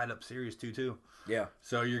tied up series 2-2. Yeah.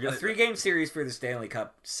 So you're gonna a 3-game series for the Stanley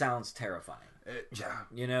Cup sounds terrifying.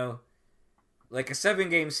 Yeah. Like a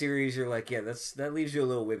 7-game series, you're like, yeah, that leaves you a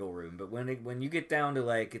little wiggle room. But when you get down to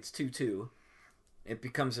like it's 2-2, it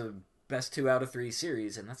becomes a best 2 out of 3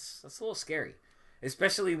 series, and that's a little scary,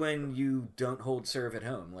 especially when you don't hold serve at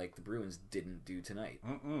home like the Bruins didn't do tonight.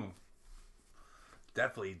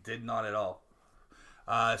 Definitely did not at all.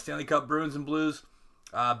 Stanley Cup Bruins and Blues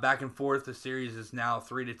back and forth. The series is now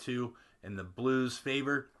 3-2 in the Blues'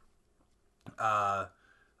 favor.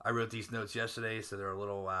 I wrote these notes yesterday, so they're a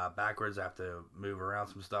little backwards. I have to move around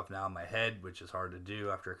some stuff now in my head, which is hard to do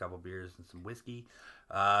after a couple beers and some whiskey.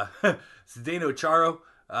 Zdeno Chara,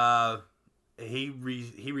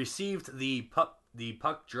 he received the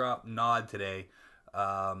puck drop nod today.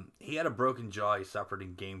 He had a broken jaw he suffered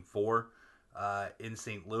in Game 4 in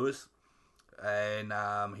St. Louis, and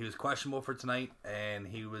he was questionable for tonight, and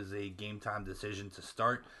he was a game-time decision to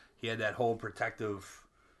start. He had that whole protective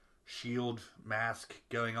shield mask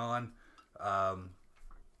going on.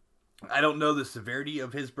 I don't know the severity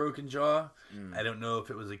of his broken jaw. I don't know if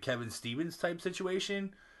it was a Kevin Stevens type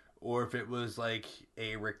situation or if it was like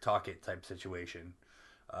a Rick Tocchet type situation.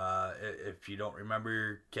 If you don't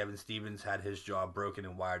remember, Kevin Stevens had his jaw broken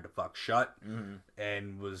and wired the fuck shut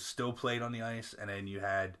and was still played on the ice. And then you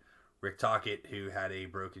had Rick Tocchet, who had a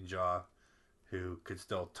broken jaw, who could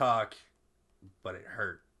still talk, but it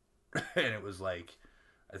hurt. And it was like,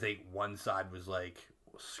 I think one side was like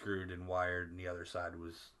screwed and wired, and the other side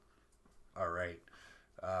was all right.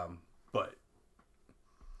 But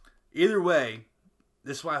either way,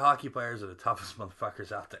 this is why hockey players are the toughest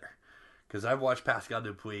motherfuckers out there. Because I've watched Pascal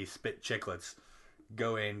Dupuis spit chiclets,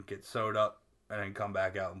 go in, get sewed up, and then come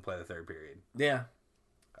back out and play the third period. Yeah.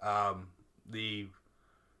 The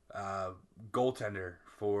goaltender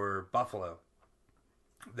for Buffalo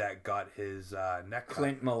that got his neck cut.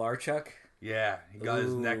 Clint Malarchuk. Yeah, he got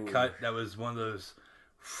his neck cut. That was one of those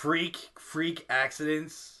freak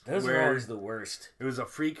accidents. Those are always the worst. It was a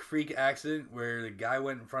freak accident where the guy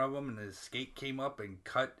went in front of him and his skate came up and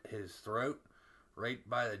cut his throat right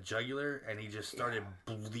by the jugular, and he just started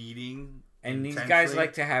bleeding. And intensely. these guys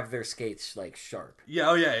like to have their skates like sharp. Yeah,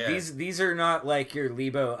 oh yeah. These are not like your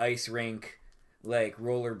Lebo ice rink, like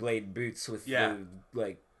rollerblade boots with the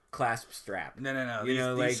like clasp strap. No. You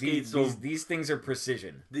know, like these things are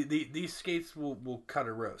precision. These skates will cut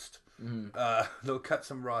a roast. They'll cut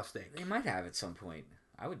some raw steak. They might have at some point.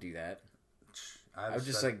 I would do that. I would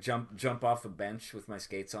just like jump off a bench with my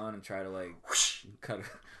skates on and try to like whoosh, cut it.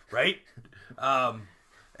 Right? And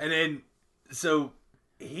then so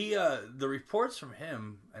he the reports from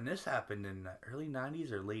him, and this happened in the early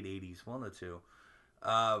 90s or late 80s, one of the two.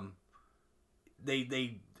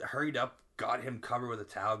 They hurried up, got him covered with a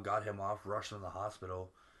towel, got him off, rushed him to the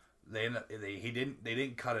hospital. They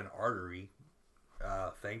didn't cut an artery,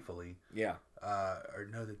 thankfully. Yeah. Or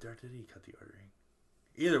no, did he cut the artery?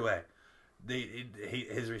 Either way,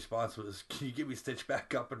 his response was, "Can you get me stitched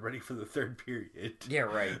back up and ready for the third period?" Yeah,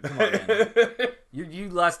 right. Come on, man. You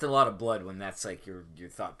lost a lot of blood when that's like your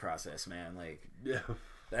thought process, man. Like,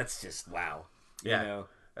 that's just wow. Yeah. You know?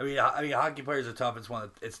 I mean, hockey players are tough.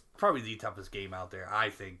 It's probably the toughest game out there, I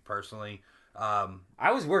think, personally.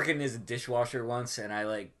 I was working as a dishwasher once, and I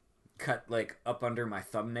like cut like up under my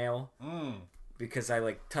thumbnail because I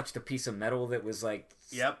like touched a piece of metal that was like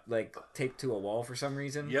like taped to a wall for some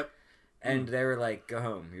reason. Yep. And they were like, "Go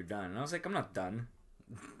home, you're done." And I was like, "I'm not done."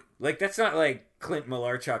 Like that's not like Clint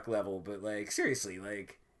Malarchuk level, but like seriously,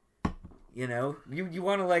 like. You know, you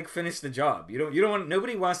want to like finish the job. You don't want,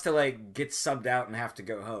 nobody wants to like get subbed out and have to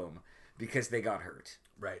go home because they got hurt.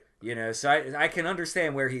 Right. You know, so I can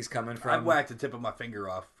understand where he's coming from. I whacked the tip of my finger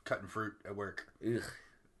off cutting fruit at work. Ugh.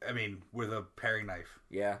 I mean, with a paring knife.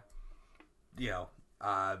 Yeah. You know,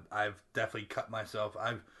 I've definitely cut myself.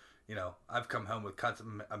 I've come home with cuts.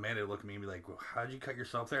 Amanda looked at me and be like, well, "How'd you cut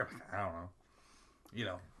yourself there?" I'm like, I don't know. You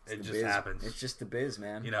know. It just happens. It's just the biz,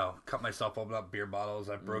 man. You know, cut myself open up beer bottles.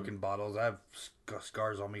 I've broken bottles. I have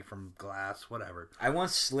scars on me from glass, whatever. I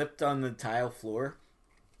once slipped on the tile floor,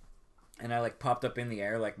 and I like popped up in the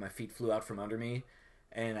air, like my feet flew out from under me,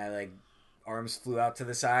 and I like arms flew out to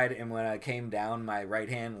the side. And when I came down, my right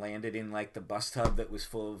hand landed in like the bus tub that was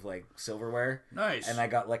full of like silverware. Nice. And I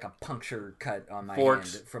got like a puncture cut on my hand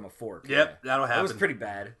from a fork. Yep, that'll happen. It was pretty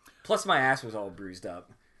bad. Plus, my ass was all bruised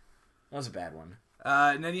up. That was a bad one.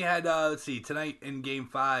 And then you had, let's see, tonight in Game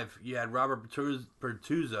 5, you had Robert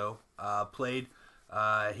Bertuzzo played.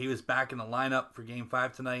 He was back in the lineup for Game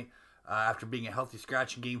 5 tonight after being a healthy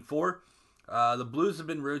scratch in Game 4. The Blues have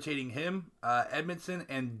been rotating him, Edmondson,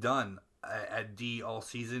 and Dunn at D all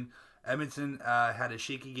season. Edmondson had a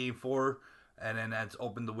shaky Game 4, and then that's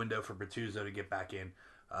opened the window for Bertuzzo to get back in.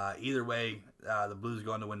 Either way, the Blues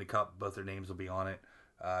go on to win the Cup. Both their names will be on it.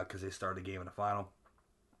 because they started the game in the final.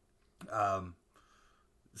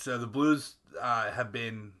 So the Blues have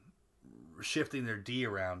been shifting their D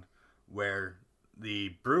around, where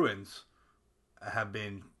the Bruins have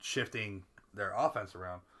been shifting their offense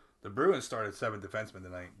around. The Bruins started 7 defensemen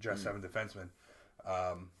tonight, just 7 defensemen.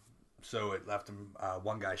 So it left them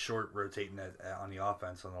one guy short, rotating on the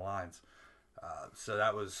offense on the lines. So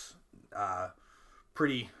that was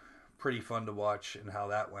pretty fun to watch and how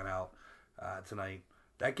that went out tonight.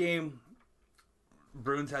 That game,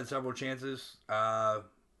 Bruins had several chances.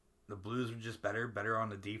 The Blues were just better on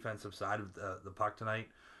the defensive side of the puck tonight.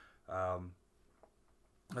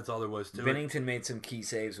 That's all there was to it. Bennington made some key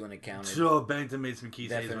saves when it counted. So Bennington made some key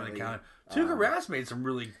saves when it counted. Tuukka Rask made some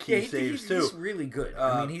really key saves too. He's really good.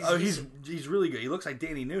 I mean, he's really good. He looks like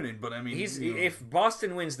Danny Noonan, but I mean, if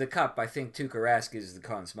Boston wins the cup, I think Tuukka Rask is the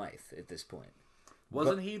Conn Smythe at this point.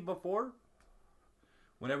 Wasn't he before?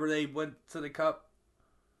 Whenever they went to the cup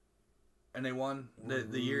and they won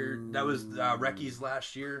the year that was Recchi's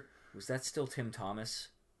last year. Was that still Tim Thomas?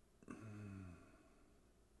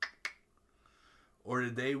 Or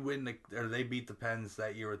did they or they beat the Pens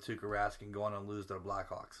that year with Tuukka Rask and go on and lose to the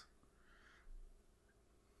Blackhawks?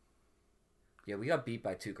 Yeah, we got beat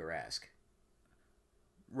by Tuukka Rask.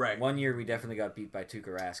 Right. One year we definitely got beat by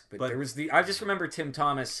Tuukka Rask, but there was I just remember Tim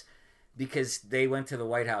Thomas because they went to the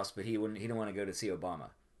White House, but he didn't want to go to see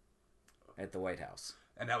Obama at the White House.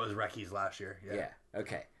 And that was Recchi's last year. Yeah.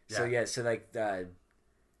 Okay. Yeah. So like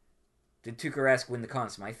did Tuukka Rask win the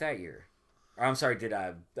Conn Smythe that year? Or, I'm sorry,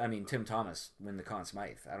 Tim Thomas win the Conn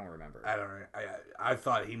Smythe? I don't remember. I don't know. I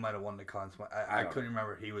thought he might have won the Conn Smythe. I couldn't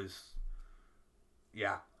remember. He was...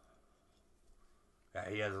 Yeah. Yeah,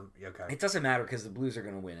 he hasn't... Okay. It doesn't matter because the Blues are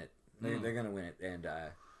going to win it. They're going to win it. And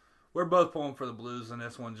we're both pulling for the Blues in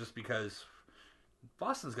this one just because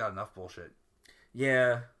Boston's got enough bullshit.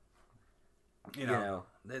 Yeah. You know.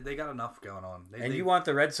 They got enough going on. You want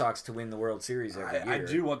the Red Sox to win the World Series every year. I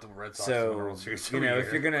do want the Red Sox to win the World Series every year.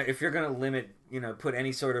 if you're gonna limit, put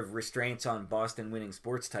any sort of restraints on Boston winning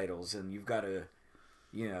sports titles, and you've got to,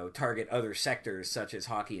 target other sectors such as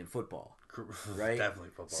hockey and football, right? Definitely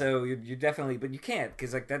football. So you're definitely, but you can't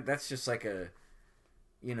because like that's just like a,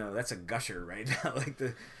 that's a gusher right now.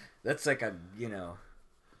 That's like a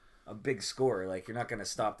a big score. Like you're not gonna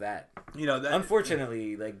stop that.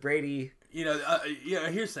 Unfortunately, like Brady. Here's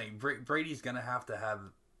the thing. Brady's gonna have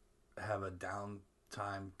a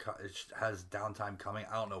downtime. Has downtime coming.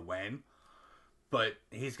 I don't know when, but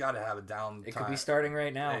he's got to have a downtime. It could be starting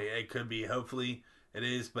right now. It could be. Hopefully, it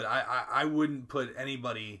is. But I wouldn't put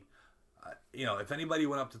anybody. If anybody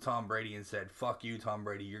went up to Tom Brady and said, "Fuck you, Tom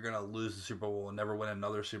Brady, you're gonna lose the Super Bowl and never win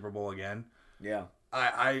another Super Bowl again." Yeah.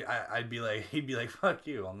 I'd be like, he'd be like, "Fuck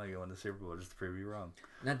you, I'm not gonna win the Super Bowl just to prove you wrong."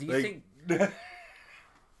 Now, do you think?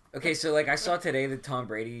 Okay, so I saw today that Tom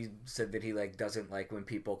Brady said that he doesn't like when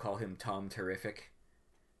people call him Tom Terrific,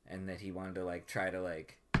 and that he wanted to try to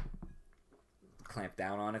clamp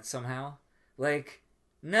down on it somehow. No,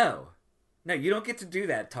 you don't get to do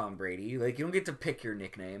that, Tom Brady. You don't get to pick your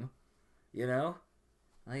nickname. It's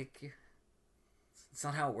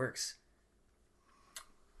not how it works.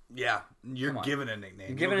 Yeah, you're given a nickname.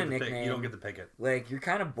 You're given a nickname. You don't get to pick it. You're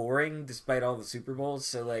kind of boring despite all the Super Bowls,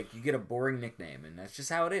 so you get a boring nickname, and that's just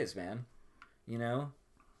how it is, man.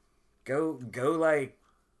 Go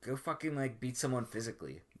fucking beat someone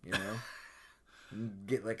physically,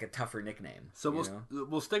 get a tougher nickname. So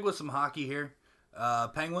we'll stick with some hockey here.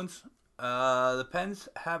 Penguins. The Pens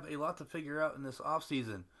have a lot to figure out in this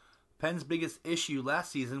offseason. Pens' biggest issue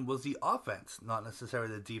last season was the offense, not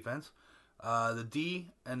necessarily the defense. The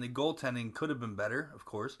D and the goaltending could have been better, of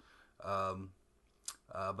course,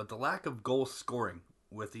 but the lack of goal scoring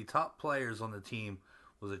with the top players on the team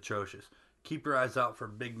was atrocious. Keep your eyes out for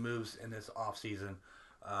big moves in this offseason.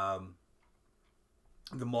 The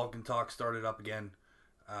Malkin talk started up again.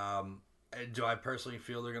 Do I personally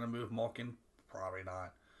feel they're going to move Malkin? Probably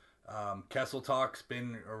not. Kessel talk's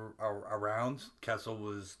been around.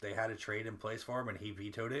 They had a trade in place for him, and he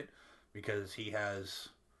vetoed it because he has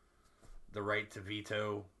the right to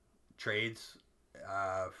veto trades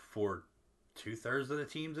for 2/3 of the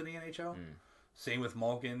teams in the NHL. Same with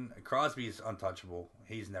Malkin. Crosby's untouchable.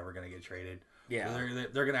 He's never going to get traded. Yeah,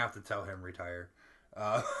 they're going to have to tell him retire.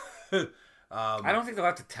 I don't think they'll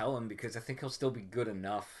have to tell him because I think he'll still be good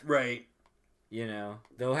enough. Right. He'll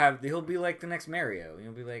be like the next Mario.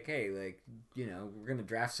 He'll be like, hey, we're gonna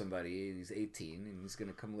draft somebody. He's 18 and he's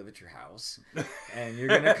gonna come live at your house, and you're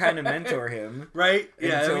gonna kind of mentor him, right?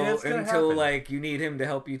 Yeah, until you need him to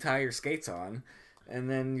help you tie your skates on, and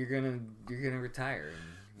then you're gonna retire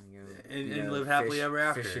and live happily ever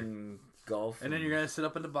after. Fish and golf. And then you're going to sit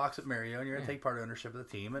up in the box at Mario, and you're going to take part ownership of the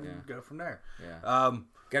team and go from there. Yeah.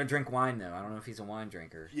 Gotta drink wine, though. I don't know if he's a wine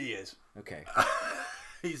drinker. He is. Okay.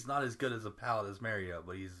 He's not as good as a palate as Mario,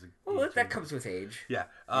 but he's that comes with age. Yeah.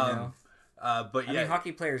 You know? But I mean,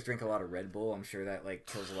 hockey players drink a lot of Red Bull. I'm sure that like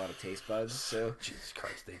kills a lot of taste buds. So Jesus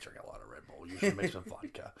Christ, they drink a lot of Red Bull. You should make some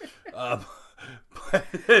vodka.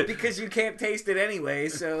 Because you can't taste it anyway.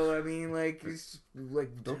 So I mean, like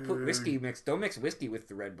don't put don't mix whiskey with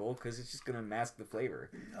the Red Bull because it's just gonna mask the flavor.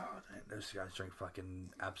 No, those guys drink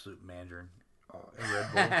fucking Absolute Mandarin and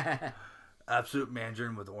Red Bull. Absolute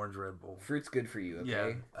Mandarin with orange Red Bull. Fruit's good for you. Okay,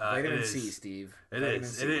 yeah, vitamin C, Steve. It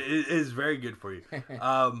is very good for you.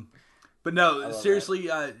 But no, seriously,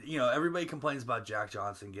 everybody complains about Jack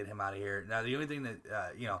Johnson. Get him out of here. Now, the only thing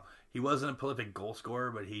that, he wasn't a prolific goal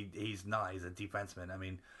scorer, but he's not. He's a defenseman. I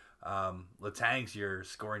mean, Letang's your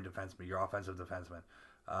scoring defenseman, your offensive defenseman.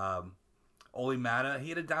 Ole Mata, he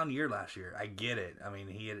had a down year last year. I get it. I mean,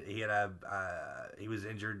 he was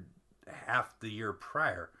injured half the year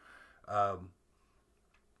prior.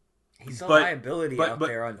 He's a liability out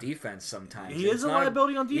there on defense sometimes. He is a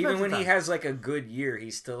liability on defense. Even when he has like a good year, he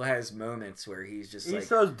still has moments where he's just he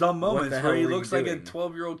still has dumb moments where he looks like a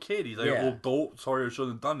 12-year-old kid. He's like, "Oh, sorry, I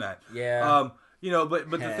shouldn't have done that." Yeah. But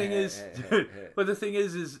the thing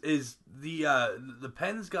is, the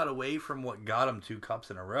Pens got away from what got them 2 cups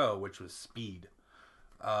in a row, which was speed.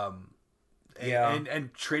 And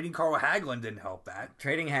trading Carl Hagelin didn't help that.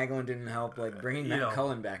 Trading Hagelin didn't help. Like bringing Matt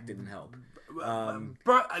Cullen back didn't help.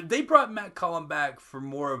 They brought Matt Cullen back for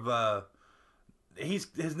more of a. His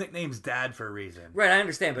nickname's Dad for a reason, right? I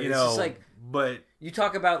understand, but it's just like. But you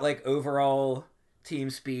talk about like overall team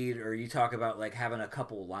speed, or you talk about like having a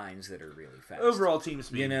couple lines that are really fast. Overall team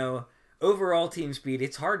speed, overall team speed.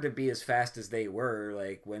 It's hard to be as fast as they were,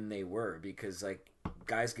 like when they were, because like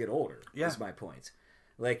guys get older. Yeah, is my point.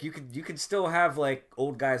 Like you could still have like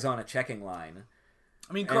old guys on a checking line.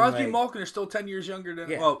 I mean, Crosby and Malkin are still 10 years younger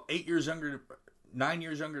than 8 years younger, 9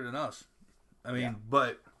 years younger than us. I mean,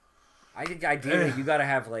 but I think ideally you got to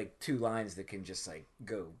have like 2 lines that can just like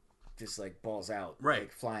go, just like balls out, right,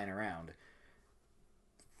 like flying around.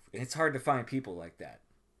 And it's hard to find people like that.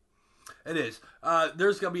 It is.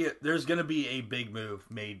 There's gonna be a big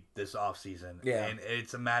move made this offseason. Yeah, and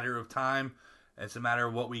it's a matter of time. It's a matter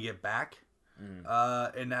of what we get back in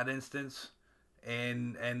that instance,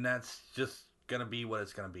 and that's just gonna be what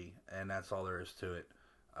it's gonna be, and that's all there is to it.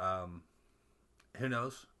 Who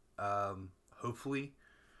knows? Hopefully,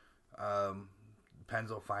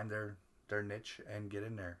 Pens will find their niche and get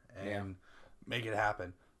in there and make it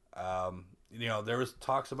happen. There was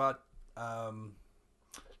talks about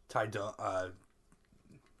Ty Domi.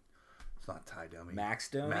 It's not Ty Domi. Max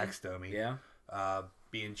Domi. Yeah.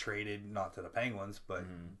 Being traded, not to the Penguins, but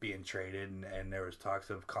being traded, and there was talks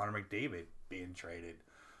of Connor McDavid being traded.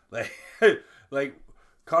 Like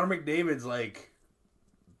Connor McDavid's like,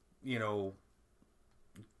 the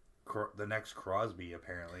next Crosby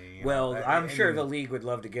apparently. Well, I'm sure the league would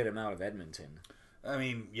love to get him out of Edmonton. I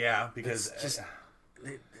mean, yeah, because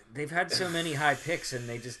they've had so many high picks, and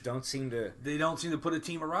they just don't seem to. They don't seem to put a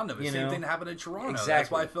team around them. The same thing happened in Toronto. Exactly.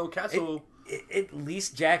 That's why Phil Kessel. At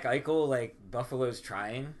least Jack Eichel, like Buffalo's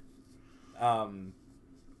trying, and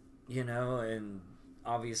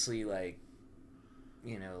obviously like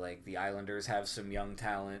the Islanders have some young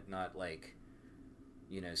talent, not like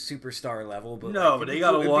superstar level, but but they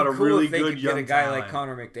got a lot of really good young get a guy talent. like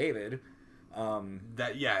Connor McDavid.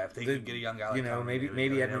 If they could get a young guy like Connor maybe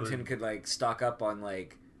McDavid, Edmonton could like stock up on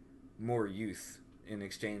like more youth in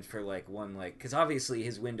exchange for like one, like, because obviously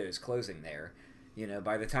his window is closing there.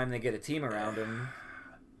 By the time they get a team around him,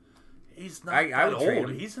 he's not that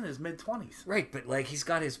old. He's in his mid-20s. Right, but like he's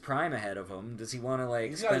got his prime ahead of him. Does he want to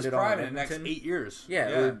like he's spend got his it prime on in the next 8 years?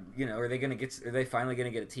 Yeah. Are they gonna get? Are they finally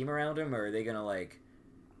gonna get a team around him, or are they gonna like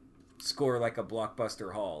score like a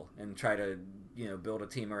blockbuster haul and try to build a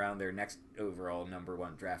team around their next overall number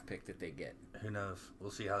 1 draft pick that they get? Who knows?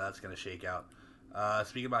 We'll see how that's gonna shake out.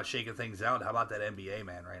 Speaking about shaking things out, how about that NBA,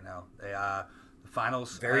 man? Right now, the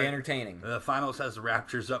finals very entertaining. The finals has the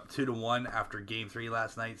Raptors up 2-1 after Game 3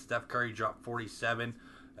 last night. Steph Curry dropped 47.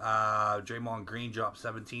 Draymond Green dropped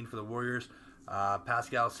 17 for the Warriors.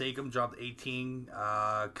 Pascal Siakam dropped 18.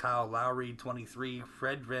 Kyle Lowry 23.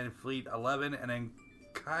 Fred VanVleet 11, and then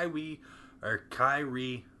Kawhi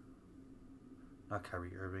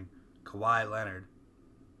Leonard.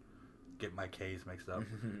 Get my K's mixed up.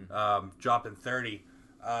 Dropping 30.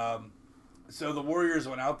 So the Warriors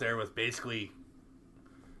went out there with basically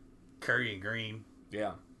Curry and Green.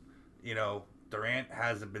 Yeah. Durant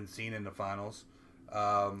hasn't been seen in the finals.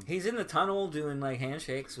 He's in the tunnel doing like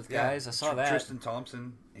handshakes with Yeah, guys. I saw that. Tristan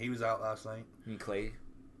Thompson, he was out last night. I mean, Clay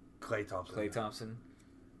Thompson. Clay Thompson.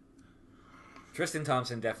 Tristan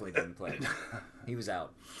Thompson definitely didn't play. He was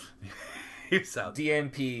out. He was out.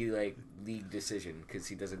 DNP like league decision because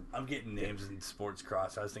he doesn't. I'm getting names in sports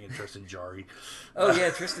cross. I was thinking Tristan Jari. Oh yeah,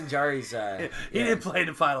 Tristan Jari's. He didn't play in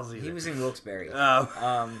the finals either. He was in Wilkes-Barre.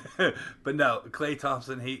 But no, Clay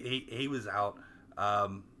Thompson. He was out.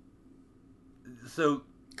 So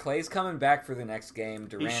Clay's coming back for the next game.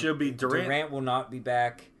 Durant, he should be. Durant will not be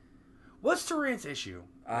back. What's Durant's issue?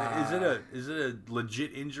 Is it a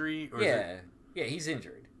legit injury? Or Yeah, he's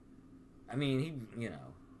injured. I mean,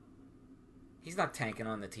 he's not tanking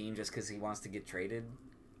on the team just because he wants to get traded.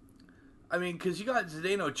 I mean, because you got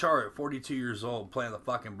Zdeno Chara at 42 years old playing the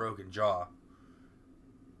fucking broken jaw.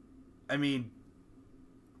 I mean,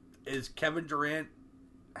 is Kevin Durant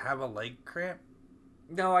have a leg cramp?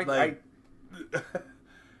 No, I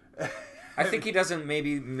think he doesn't.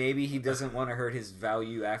 Maybe he doesn't want to hurt his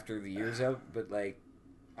value after the year's up. But like,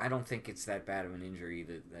 I don't think it's that bad of an injury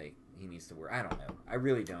that like he needs to work. I don't know. I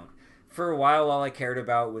really don't. For a while, all I cared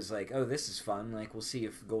about was like, oh, this is fun. Like, we'll see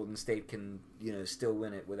if Golden State can still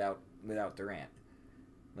win it without Durant.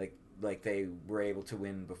 Like they were able to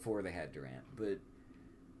win before they had Durant. But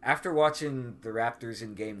after watching the Raptors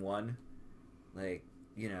in Game 1, like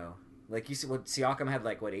you see what Siakam had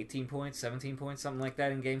 18 points, 17 points, something like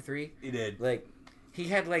that in Game 3. He did. Like he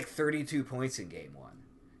had 32 points in Game 1.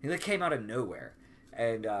 He came out of nowhere,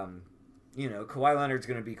 and Kawhi Leonard's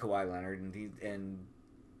gonna be Kawhi Leonard, and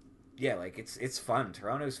yeah, it's fun.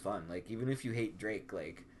 Toronto's fun. Like even if you hate Drake,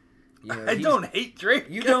 I don't hate Drake.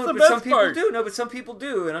 You That's don't, the but some best people part. do. No, but some people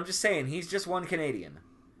do, and I'm just saying he's just one Canadian.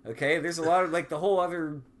 Okay, there's a lot of the whole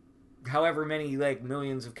other, however many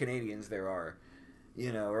millions of Canadians there are,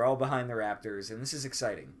 are all behind the Raptors, and this is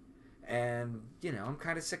exciting. And I'm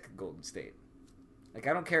kind of sick of Golden State. I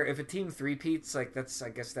don't care if a team three-peats. I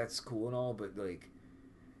guess that's cool and all, but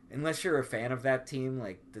unless you're a fan of that team,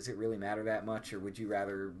 does it really matter that much, or would you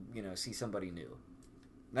rather see somebody new?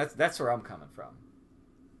 That's where I'm coming from.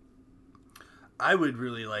 I would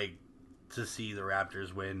really like to see the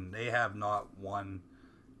Raptors win. They have not won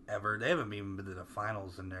ever. They haven't even been to the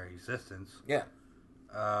finals in their existence. Yeah.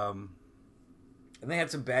 And they had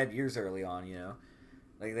some bad years early on,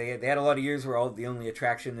 they had a lot of years where the only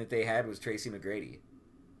attraction that they had was Tracy McGrady.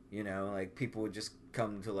 People would just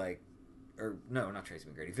come to or no, not Tracy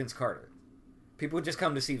McGrady, Vince Carter. People would just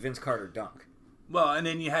come to see Vince Carter dunk. Well, and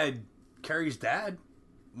then you had Kerry's dad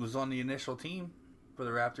was on the initial team for the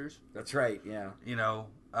Raptors. That's right, yeah.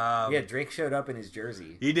 Yeah, Drake showed up in his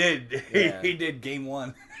jersey. He did. Yeah. He did Game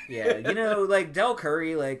 1. Yeah, Del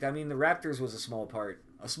Curry, the Raptors was a small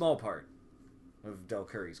part of Del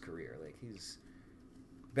Curry's career. He's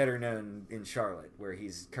better known in Charlotte, where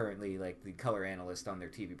he's currently the color analyst on their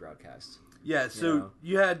TV broadcasts. Yeah, so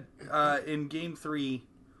you had in Game 3,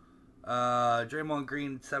 Draymond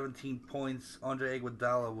Green 17 points, Andre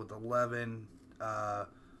Iguodala with 11,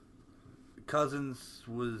 Cousins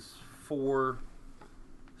was 4,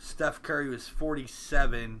 Steph Curry was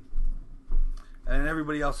 47, and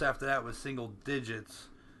everybody else after that was single digits.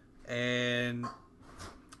 And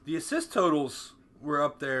the assist totals were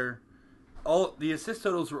up there. All the assist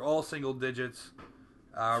totals were all single digits.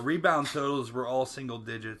 Rebound totals were all single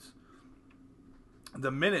digits. The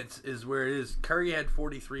minutes is where it is. Curry had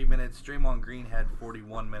 43 minutes. Draymond Green had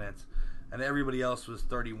 41 minutes. And everybody else was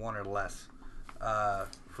 31 or less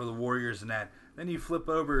for the Warriors and that. Then you flip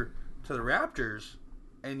over to the Raptors,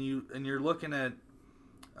 and you're looking at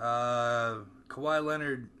Kawhi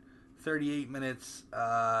Leonard 38 minutes,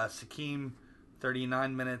 Hakeem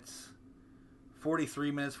 39 minutes,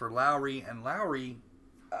 43 minutes for Lowry, and Lowry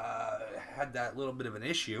had that little bit of an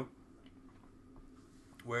issue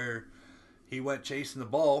where he went chasing the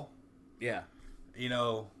ball. Yeah.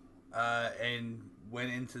 And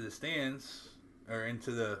went into the stands or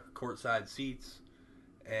into the courtside seats,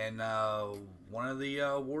 and one of the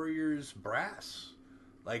Warriors brass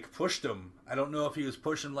pushed him. I don't know if he was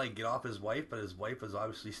pushing get off his wife, but his wife was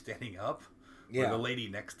obviously standing up. Yeah. Or the lady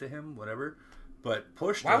next to him, whatever. But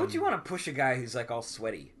pushed Why him. would you want to push a guy who's all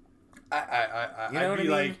sweaty? I'd be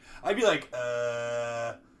like,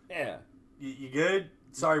 yeah. You good?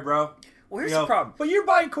 Sorry, bro. Well, here's the problem. But you're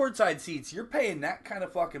buying courtside seats. You're paying that kind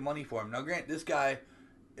of fucking money for him. Now, grant this guy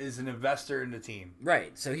is an investor in the team.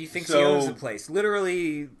 Right. So he thinks he So- owns the place.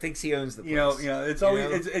 Literally thinks he owns the place. You know, it's You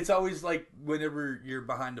always know? it's always like whenever you're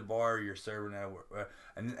behind the bar, you're serving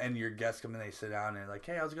and your guests come in, they sit down and they're like,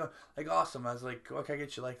 "Hey, how's it going?" Like, awesome. I was like, "What can I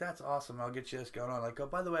get you?" Like, that's awesome. I'll get you this going on. Like, oh,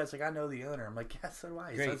 by the way, I was like, I know the owner. I'm like, yeah, so do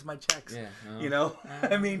I. He Great. sends my checks. Yeah. You know,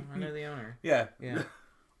 I mean, I know the owner. yeah, Yeah.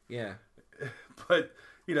 Yeah. but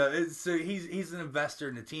you know, so he's an investor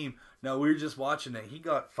in the team. No, we were just watching it. He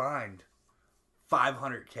got fined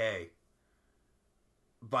 $500K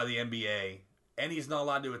by the NBA, and he's not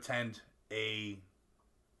allowed to attend a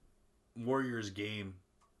Warriors game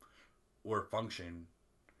or function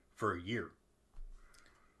for a year.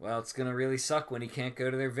 Well, it's going to really suck when he can't go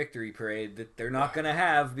to their victory parade that they're not going to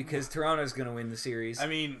have because Toronto's going to win the series. I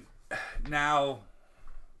mean, now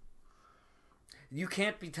You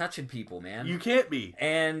can't be touching people, man. you can't be.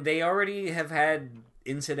 And they already have had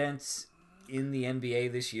incidents in the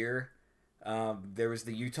NBA this year. There was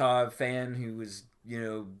the Utah fan who was,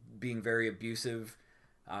 being very abusive.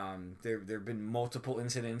 There have been multiple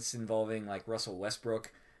incidents involving like Russell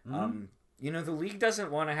Westbrook. The league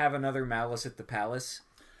doesn't want to have another Malice at the Palace,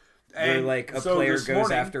 where And like a so player this goes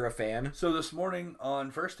morning- after a fan. So this morning on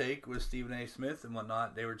First Take with Stephen A. Smith and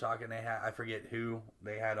whatnot, they were talking. They had, I forget who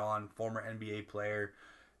they had on, former NBA player.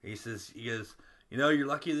 He goes, you're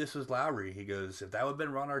lucky this was Lowry. He goes, if that would have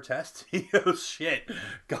been Ron Artest, he goes, shit,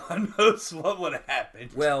 God knows what would have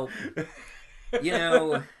happened. Well,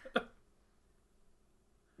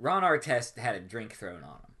 Ron Artest had a drink thrown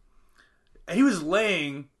on him. He was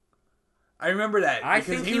laying. I remember that. I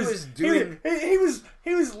because think he was doing-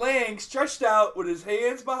 He was laying, stretched out with his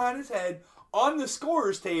hands behind his head on the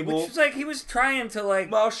scorer's table. Which was like he was trying to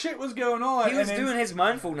like while shit was going on. he was and then- doing his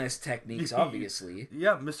mindfulness techniques, obviously.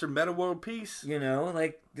 Yeah, Mr. Meta World Peace.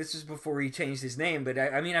 Like this was before he changed his name, but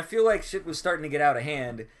I feel like shit was starting to get out of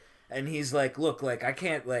hand, and he's like, look, like I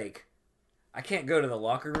can't go to the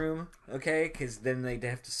locker room, okay, because then they'd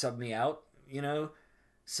have to sub me out,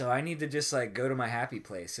 so I need to just like go to my happy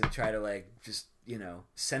place and try to like just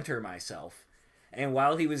center myself. And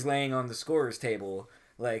while he was laying on the scorer's table,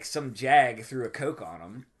 like some jag threw a Coke on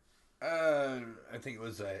him. I think it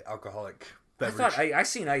was a alcoholic I beverage. thought I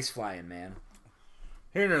seen ice flying, man.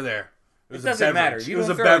 Here nor there. It was a doesn't matter. beverage. You It was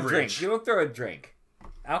don't a throw a beverage. drink. You don't throw a drink,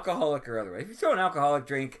 alcoholic or otherwise. If you throw an alcoholic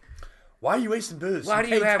drink, Why are you wasting booze? why do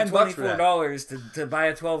you paid have $10 for that. $24 to buy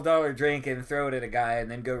a $12 drink and throw it at a guy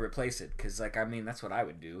and then go replace it? Because that's what I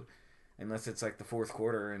would do, unless it's like the fourth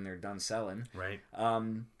quarter and they're done selling. Right.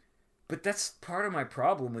 But that's part of my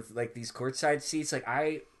problem with like these courtside seats. Like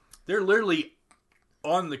They're literally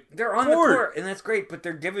on the they're on the court, and that's great. But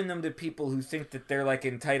they're giving them to people who think that they're like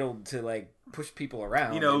entitled to like push people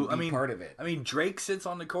around. And be part of it. I mean, Drake sits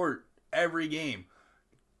on the court every game.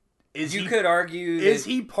 You could argue Is that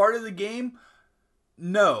he part of the game?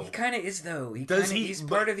 No. he kind of is though. He's but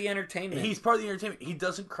part of the entertainment. He's part of the entertainment. He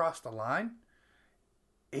doesn't cross the line.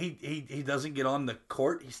 He doesn't get on the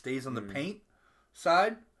court. He stays on the paint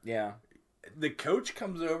side. Yeah. The coach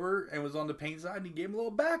comes over and was on the paint side and he gave him a little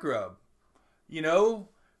back rub.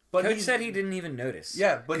 But Coach said he didn't even notice.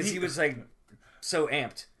 Yeah, but because he was like so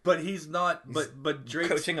amped. But he's not. But Drake's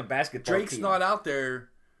Coaching a basketball Drake's team. not out there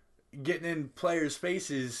getting in players'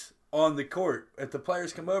 faces on the court. If the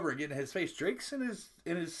players come over and get in his face, Drake's in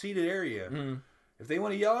his seated area. Mm-hmm. If they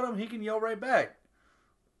want to yell at him, he can yell right back.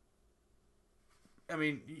 I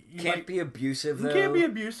mean, you Can't be abusive though. You can't be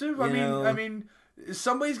abusive. You know. I mean,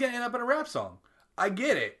 somebody's gonna end up in a rap song. I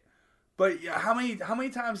get it, but how many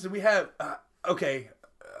times do we have?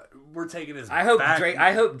 We're taking this. I hope back.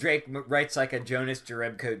 Drake writes like a Jonas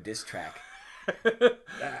Jerebko diss track.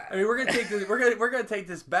 I mean, we're gonna take this. We're gonna take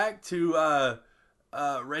this back to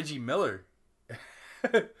Reggie Miller.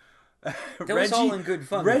 That was all in good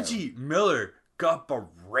fun. Reggie Miller got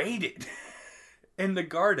berated in the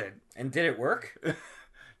Garden. And did it work?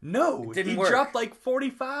 No, It didn't he work. dropped like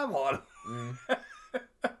 45 on him.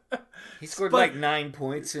 He scored But- like 9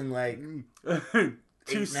 points in like 2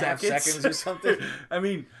 8.5 seconds or something. I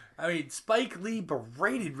mean, Spike Lee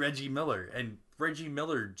berated Reggie Miller, and Reggie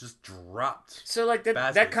Miller just dropped. So like that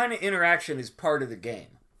Basket. kind of interaction is part of the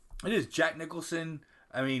game. It is Jack Nicholson.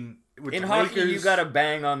 I mean, with In the hockey, Lakers, you got to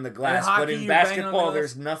bang on the glass, hockey, but in you bang on the basketball, glass.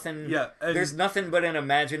 there's nothing. Yeah, and- there's nothing but an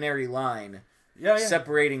imaginary line yeah.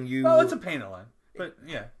 separating you. Well, it's a paint line, but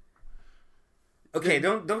yeah. Okay,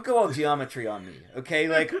 don't go all geometry on me. Okay,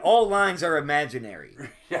 like all lines are imaginary.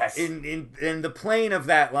 Yes. In the plane of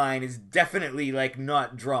that line is definitely like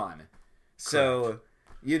not drawn. So,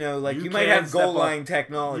 like you might can have step goal on- line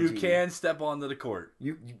technology. You can step onto the court.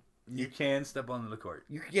 You can step onto the court.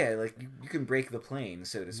 you can break the plane,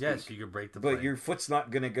 so to speak. Yes, you can break the But plane. your foot's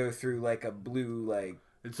not gonna go through like a blue like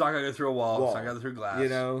It's not gonna go through a wall. It's not gonna go through glass. You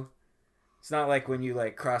know, it's not like when you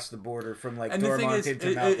like cross the border from like And the thing Dormont is,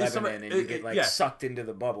 into Mount Lebanon and you get like sucked into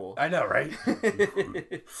the bubble. I know, right?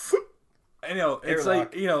 I know. It's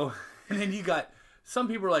Airlock. like, and then you got some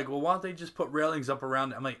people are like, well, why don't they just put railings up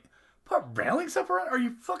around it? I'm like, put railings up around? Are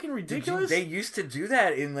you fucking ridiculous? They used to do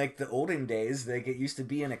that in like the olden days. Like it used to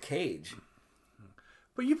be in a cage.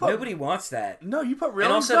 But you put Nobody wants that. No, you put railings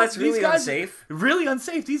And also, up. that's really These guys, unsafe. Really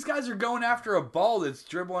unsafe. These guys are going after a ball that's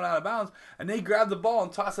dribbling out of bounds, and they grab the ball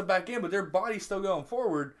and toss it back in, but their body's still going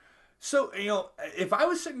forward. So, if I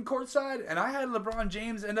was sitting courtside and I had LeBron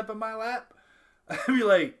James end up in my lap, I'd be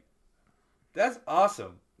like, that's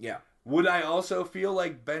awesome. Yeah. Would I also feel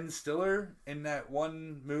like Ben Stiller in that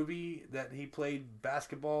one movie that he played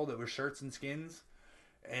basketball that was shirts and skins,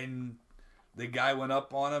 and the guy went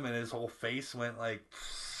up on him and his whole face went like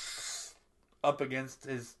up against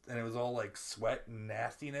his, and it was all like sweat and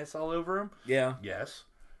nastiness all over him? Yeah. Yes.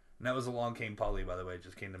 And that was Along Came Polly, by the way. It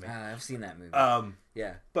just came to me. I've seen that movie.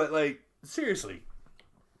 Yeah. But like, seriously.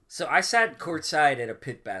 So I sat courtside at a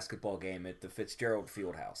Pitt basketball game at the Fitzgerald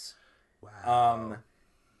Fieldhouse. Wow.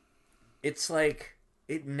 It's like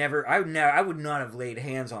I would not have laid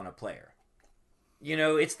hands on a player.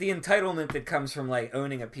 It's the entitlement that comes from like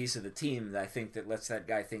owning a piece of the team that I think that lets that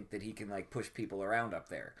guy think that he can like push people around up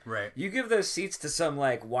there. Right. You give those seats to some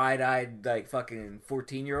like wide-eyed like fucking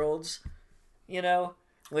 14-year-olds,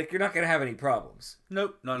 like you're not gonna have any problems.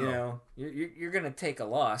 Nope. No. You're gonna take a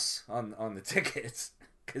loss on the tickets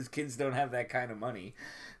because kids don't have that kind of money.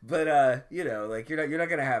 But like you're not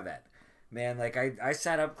gonna have that. Man, like I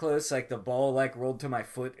sat up close, like the ball like rolled to my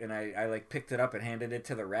foot, and I like picked it up and handed it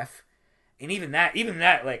to the ref. And even that,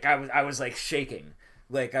 like I was like shaking,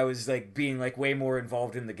 like I was like being like way more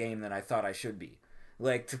involved in the game than I thought I should be.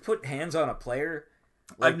 Like to put hands on a player,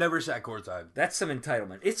 like, I've never sat courtside. That's some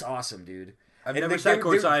entitlement. It's awesome, dude. I've never sat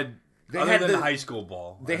courtside other than high school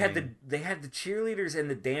ball. They had the cheerleaders and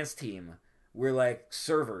the dance team were like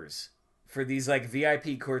servers for these like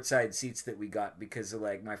VIP courtside seats that we got because of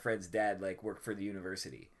like my friend's dad like worked for the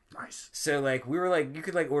university. Nice. So like we were like you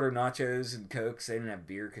could like order nachos and cokes. I didn't have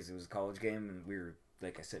beer because it was a college game and we were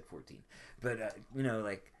like I said 14. But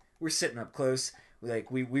like we're sitting up close.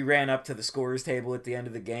 Like we ran up to the scorers table at the end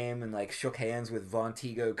of the game and like shook hands with Von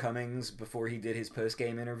Tego Cummings before he did his post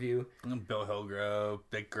game interview. Bill Hillgrove,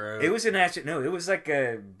 Dick Grove. It was it was like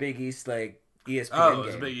a Big East like ESPN Oh, it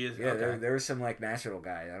was game. Big East. Yeah, okay. there was some like national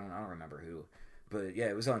guy. I don't remember who, but yeah,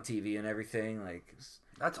 it was on TV and everything. Like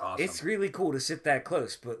that's awesome. It's really cool to sit that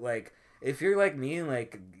close, but like if you're like me and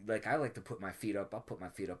like I like to put my feet up, I'll put my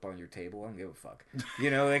feet up on your table. I don't give a fuck.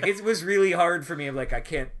 Like it was really hard for me. I'm like I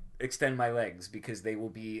can't extend my legs because they will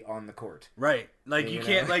be on the court. Right. Like you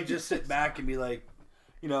can't like just sit back and be like,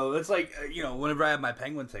 it's like whenever I had my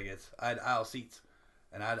Penguin tickets, I had aisle seats.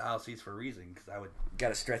 And I had aisle seats for a reason because I would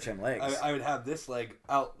gotta stretch them legs. I would have this leg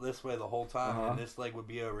out this way the whole time, and this leg would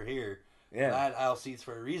be over here. Yeah, and I had aisle seats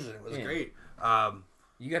for a reason. It was great.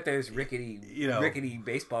 You got those rickety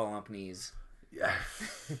baseball ump knees. Yeah,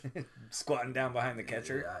 squatting down behind the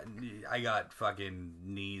catcher. Yeah, I got fucking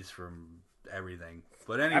knees from everything.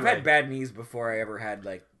 But anyway, I've had bad knees before I ever had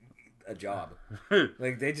like a job.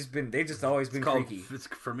 Like they just always been creaky.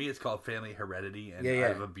 For me, it's called family heredity, and yeah.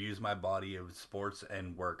 I've abused my body of sports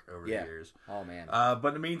and work over the years. Oh man. But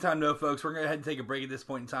in the meantime, no, folks, we're gonna go ahead and take a break at this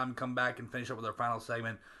point in time and come back and finish up with our final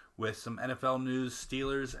segment with some NFL news,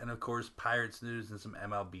 Steelers, and of course Pirates news and some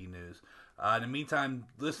MLB news. In the meantime,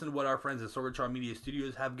 listen to what our friends at Sorgatron Media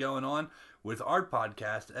Studios have going on with our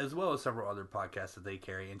podcast, as well as several other podcasts that they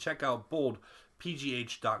carry, and check out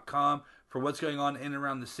boldpgh.com for what's going on in and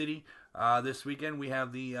around the city. This weekend we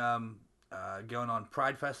have the going on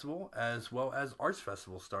Pride Festival as well as Arts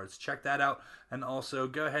Festival starts. Check that out, and also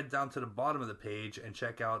go ahead down to the bottom of the page and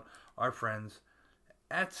check out our friends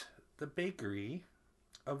at the Bakery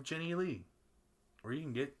of Jenny Lee, where you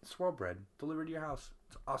can get swirl bread delivered to your house.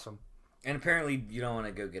 It's awesome. And apparently you don't want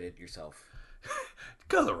to go get it yourself.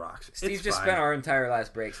 Go to the Rocks. Steve just spent our entire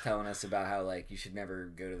last breaks telling us about how like you should never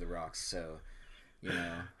go to the Rocks. So,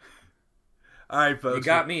 All right, folks. You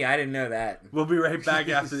got me. I didn't know that. We'll be right back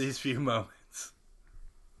after these few moments.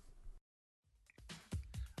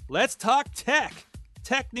 Let's talk tech.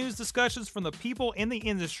 Tech news discussions from the people in the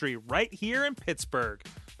industry right here in Pittsburgh.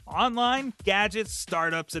 Online, gadgets,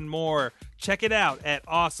 startups, and more. Check it out at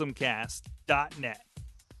awesomecast.net.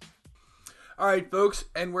 All right, folks,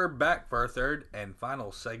 and we're back for our third and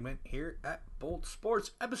final segment here at Bold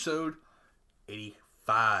Sports, episode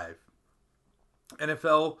 85.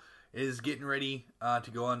 NFL is getting ready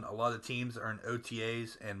to go on. A lot of the teams are in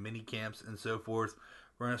OTAs and mini camps and so forth.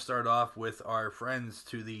 We're going to start off with our friends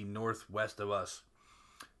to the northwest of us.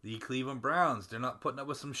 the Cleveland Browns. They're not putting up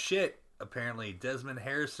with some shit, apparently. Desmond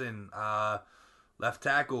Harrison, left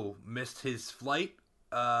tackle, missed his flight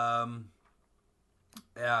for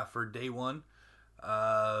day one.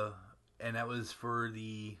 And that was for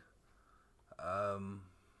the...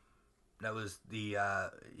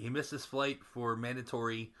 he missed his flight for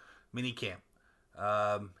mandatory minicamp.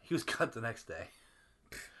 He was cut the next day.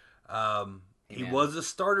 He was a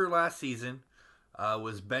starter last season.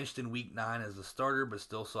 Was benched in week 9 as a starter, but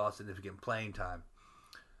still saw significant playing time.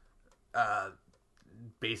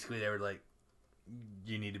 Basically, they were like,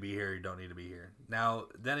 you need to be here, you don't need to be here. Now,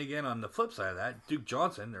 then again, on the flip side of that, Duke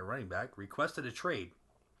Johnson, their running back, requested a trade.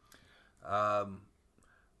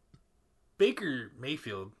 Baker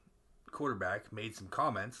Mayfield, quarterback, made some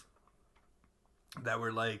comments that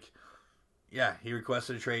were like, yeah, he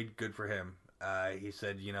requested a trade, good for him. He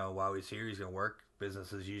said, while he's here, he's going to work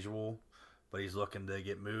business as usual, but he's looking to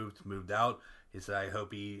get moved out. He said, I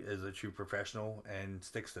hope he is a true professional and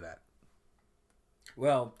sticks to that.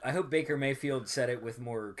 Well, I hope Baker Mayfield said it with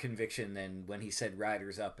more conviction than when he said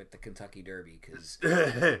 "Riders up" at the Kentucky Derby, because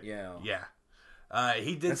yeah.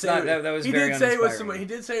 He did say that was very uninspiring. He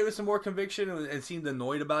did say it with some more conviction and seemed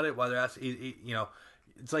annoyed about it. While they're asking,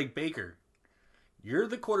 it's like, Baker, you're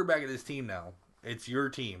the quarterback of this team now. It's your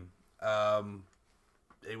team.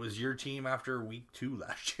 It was your team after week 2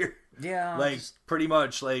 last year. Yeah, pretty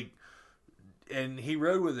much and he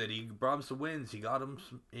rode with it. He brought him some wins. He got him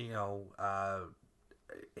some,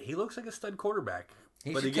 he looks like a stud quarterback.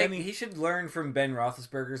 He should learn from Ben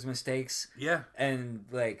Roethlisberger's mistakes. Yeah, and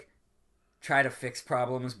try to fix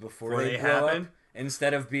problems before they blow happen. Up,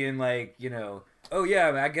 instead of being like, oh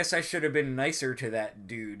yeah, I guess I should have been nicer to that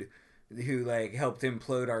dude who helped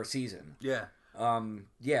implode our season. Yeah.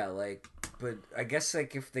 But I guess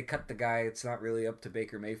if they cut the guy, it's not really up to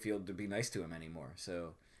Baker Mayfield to be nice to him anymore.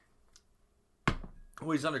 So.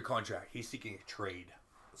 Well, he's under contract. He's seeking a trade.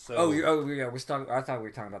 So. Yeah. I thought we were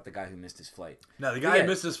talking about the guy who missed his flight. No, the guy who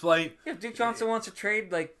missed his flight. If Duke Johnson wants a trade,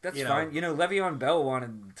 that's fine. Le'Veon Bell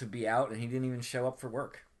wanted to be out, and he didn't even show up for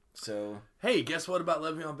work. So. Hey, guess what about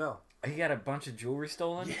Le'Veon Bell? He got a bunch of jewelry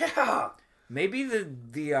stolen. Yeah. Maybe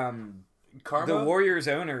the Karma? Warriors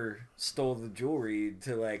owner stole the jewelry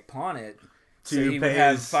to pawn it, so to he would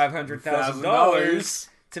have $500,000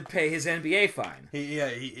 to pay his NBA fine.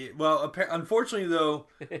 Unfortunately though,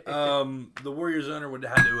 the Warriors owner would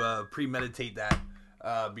have had to premeditate that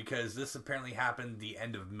because this apparently happened the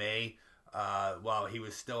end of May while he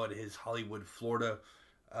was still at his Hollywood, Florida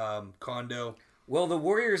condo. Well, the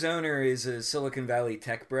Warriors owner is a Silicon Valley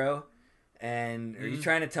tech bro. And are you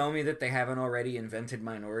trying to tell me that they haven't already invented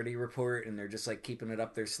Minority Report and they're just keeping it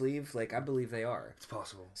up their sleeve? I believe they are. It's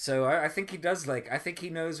possible. So I think he does. I think he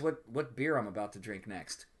knows what beer I'm about to drink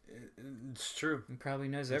next. It's true. He probably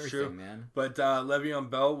knows everything, man. But Le'Veon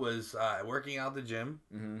Bell was working out the gym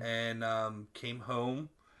and came home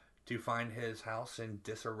to find his house in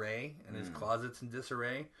disarray and his closets in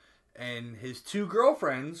disarray, and his 2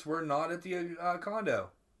 girlfriends were not at the condo.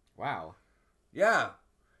 Wow. Yeah.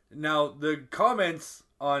 Now, the comments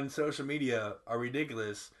on social media are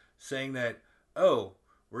ridiculous, saying that,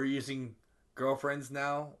 we're using girlfriends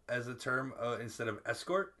now as a term instead of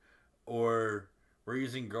escort, or we're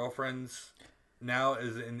using girlfriends now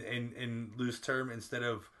as in loose term instead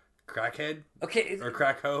of crackhead. Okay. Or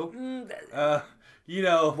crack hoe.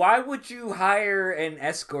 Why would you hire an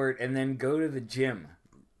escort and then go to the gym?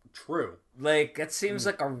 True. That seems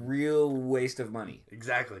like a real waste of money.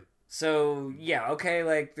 Exactly. So, yeah,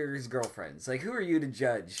 okay, there's girlfriends. Who are you to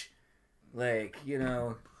judge? Everything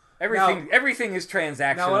is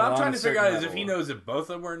transactional. Now, what I'm trying to figure out is if he knows if both of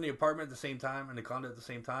them were in the apartment at the same time, in the condo at the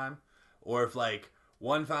same time, or if,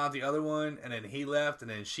 one found out the other one, and then he left, and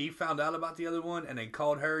then she found out about the other one, and then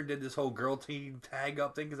called her and did this whole girl team tag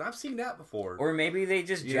up thing, because I've seen that before. Or maybe they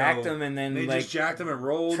just jacked him and then, just jacked him and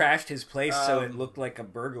rolled. Trashed his place so it looked like a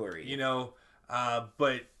burglary.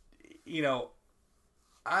 But,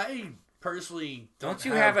 I personally don't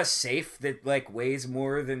you have a safe that weighs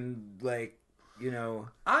more than I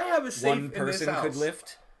have a safe one person in this house. could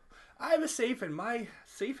lift? I have a safe in my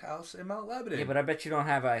safe house in Mount Lebanon. Yeah, but I bet you don't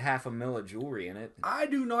have a $500,000 of jewelry in it. I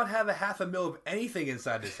do not have a $500,000 of anything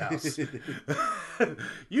inside this house.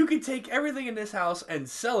 You can take everything in this house and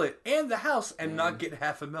sell it and the house and not get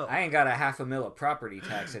 $500,000. I ain't got a $500,000 of property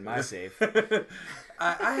tax in my safe. There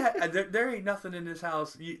ain't nothing in this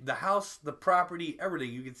house. The house, the property,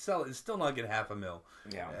 everything. You can sell it and still not get $500,000.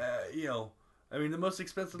 Yeah. The most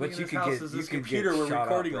expensive thing in this house is this computer we're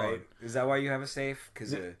recording up, right? on. Is that why you have a safe?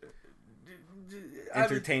 Because of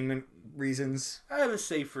entertainment reasons? I have a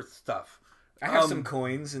safe for stuff. I have some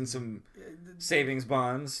coins and some savings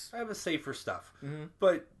bonds. I have a safe for stuff. Mm-hmm.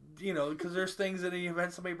 But, because there's things that in the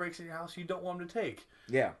event somebody breaks in your house, you don't want them to take.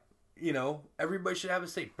 Yeah. Everybody should have a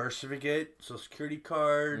safe birth certificate, social security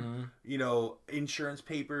card, insurance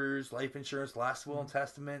papers, life insurance, last will and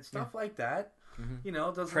testament, stuff like that. It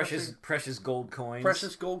doesn't precious gold coins.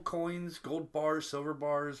 Precious gold coins, gold bars, silver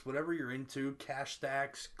bars, whatever you're into, cash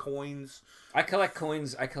stacks, coins. I collect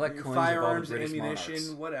coins. Firearms, firearms, of all the British ammunition, monarchs.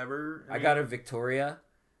 whatever. I got a Victoria,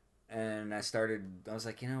 and I was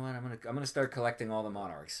like, you know what? I'm gonna start collecting all the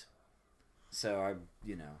monarchs. So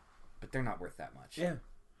but they're not worth that much. Yeah.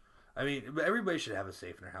 I mean, but everybody should have a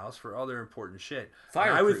safe in their house for all their important shit.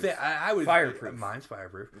 Fireproof. I would think I would Fireproof. Mine's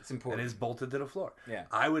fireproof. It's important. And is bolted to the floor. Yeah.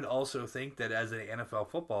 I would also think that as an NFL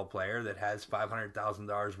football player that has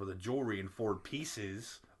 $500,000 worth of jewelry and 4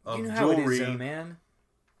 pieces of you know how jewelry, it is, though, man.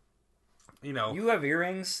 You have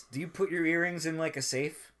earrings. Do you put your earrings in like a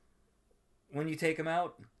safe when you take them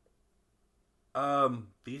out?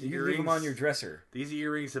 These You earrings leave them on your dresser. These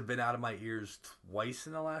earrings have been out of my ears twice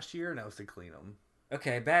in the last year, and I was to clean them.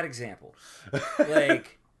 Okay, bad example.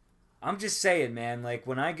 Like, I'm just saying, man. Like,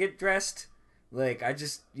 when I get dressed, like, I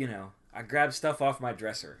just, I grab stuff off my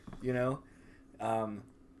dresser. I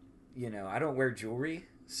don't wear jewelry,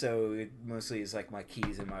 so it mostly is like my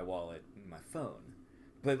keys and my wallet and my phone.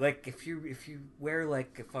 But like, if you wear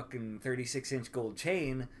like a fucking 36-inch gold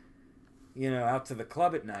chain, out to the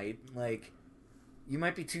club at night, like, you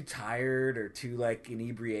might be too tired or too like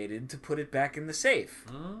inebriated to put it back in the safe.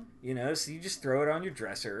 So you just throw it on your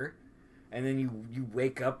dresser, and then you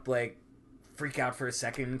wake up like freak out for a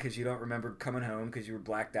second because you don't remember coming home because you were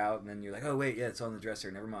blacked out, and then you're like, oh wait, yeah, it's on the dresser,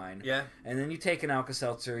 never mind. Yeah. And then you take an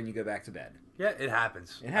Alka-Seltzer and you go back to bed. Yeah, it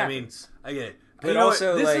happens. It happens. I mean, I get it. But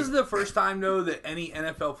also, this like, is the first time though that any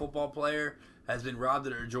NFL football player has been robbed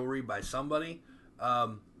of their jewelry by somebody. I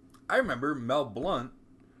remember Mel Blount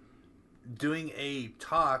doing a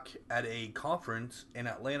talk at a conference in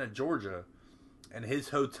Atlanta, Georgia, and his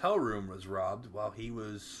hotel room was robbed while he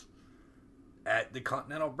was at the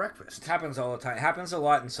Continental Breakfast. It happens all the time. It happens a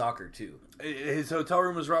lot in soccer too. His hotel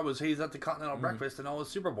room was robbed. He's at the Continental Breakfast, and all his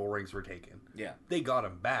Super Bowl rings were taken. Yeah, they got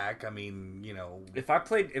him back. I mean, if I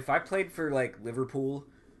played for like Liverpool,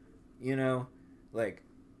 like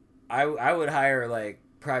I would hire like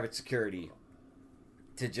private security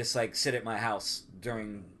to just like sit at my house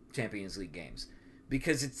during Champions League games,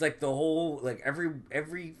 because it's like the whole like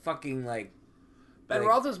every fucking like Ben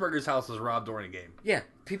Roethlisberger's house was robbed during a game. Yeah,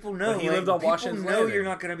 people know. He lived on Washington's People know Landing. you're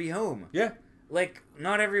not going to be home. Yeah, like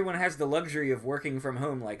not everyone has the luxury of working from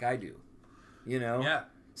home like I do. Yeah.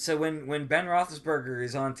 So when Ben Roethlisberger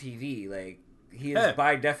is on TV, like he is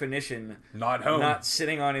by definition not home, not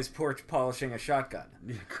sitting on his porch polishing a shotgun.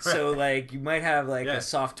 So like you might have like a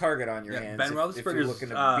soft target on your hands. Ben Roethlisberger's looking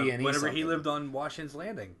to be whenever he lived on Washington's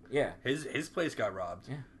Landing. Yeah, his place got robbed.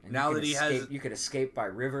 Yeah. And now that you could escape by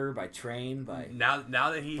river, by train, by now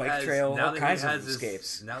that he bike has trail, now all that kinds he has of this,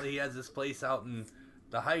 escapes. Now that he has this place out in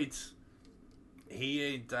the Heights, he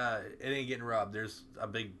ain't it ain't getting robbed. There's a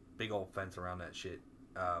big old fence around that shit.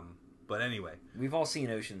 But anyway, we've all seen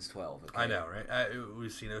Ocean's 12. Okay? I know, right?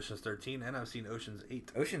 We've seen Ocean's 13, and I've seen Ocean's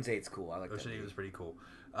 8. Ocean's 8's cool. I like Ocean's that 8 was pretty cool.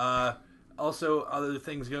 Also, other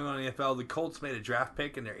things going on in the NFL. The Colts made a draft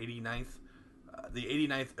pick in their 89th. The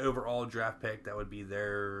 89th overall draft pick. That would be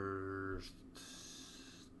their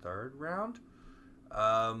third round.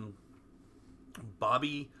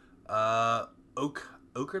 Bobby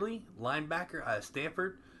Oakerly, linebacker out of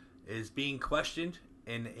Stanford, is being questioned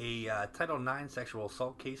in a Title IX sexual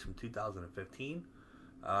assault case from 2015.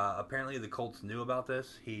 Apparently, the Colts knew about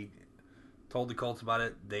this. He told the Colts about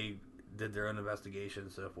it. They did their own investigation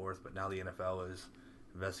and so forth, but now the NFL is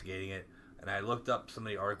investigating it. And I looked up some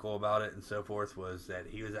of the article about it and so forth, was that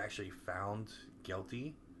he was actually found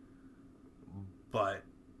guilty, but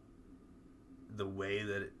the way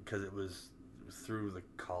that because it was through the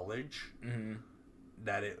college,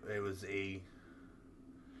 that it was a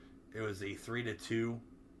 3-2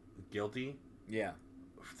 guilty. Yeah.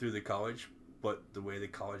 Through the college, but the way the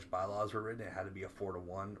college bylaws were written, it had to be a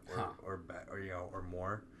 4-1 or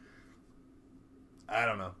more. I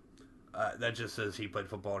don't know. That just says he played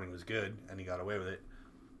football and he was good and he got away with it.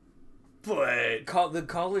 But the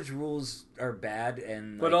college rules are bad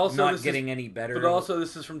and but also not getting any better. But also,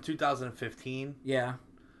 this is from 2015. Yeah.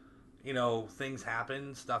 Things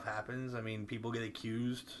happen, stuff happens. I mean, people get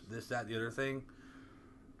accused, this, that, the other thing.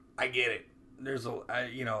 I get it.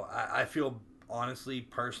 I feel, honestly,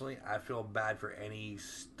 personally, I feel bad for any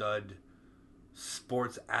stud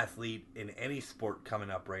sports athlete in any sport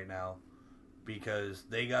coming up right now, because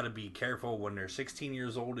they got to be careful when they're 16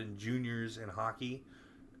 years old and juniors in hockey,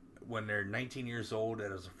 when they're 19 years old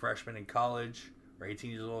as a freshman in college, or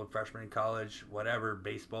 18 years old, freshman in college, whatever,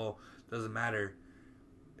 baseball, doesn't matter.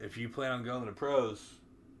 If you plan on going to the pros,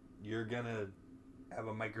 you're going to have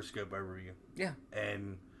a microscope over you. Yeah.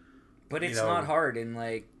 But You it's know- not hard, and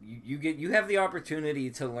like you have the opportunity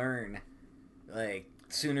to learn like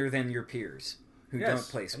sooner than your peers who Yes, don't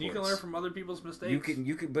play sports. and you can learn from other people's mistakes. You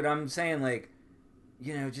can, but I'm saying like,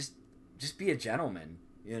 just be a gentleman,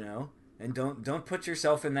 and don't put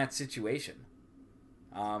yourself in that situation.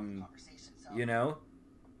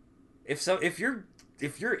 If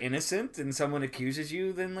you're innocent and someone accuses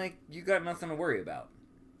you, then like you got nothing to worry about.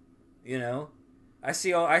 I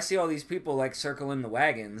see all these people like circling the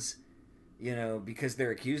wagons, because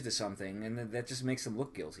they're accused of something, and that just makes them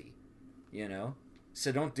look guilty,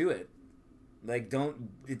 So don't do it. Like,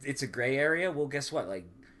 it's a gray area. Well, guess what? Like,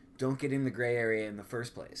 don't get in the gray area in the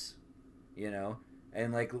first place,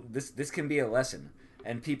 And like this can be a lesson.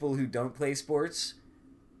 And people who don't play sports,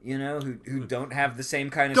 who don't have the same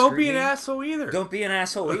kind of Don't scrutiny, be an asshole either. Don't be an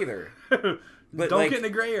asshole either. But don't like, get in the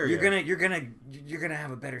gray area. You're gonna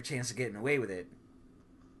have a better chance of getting away with it.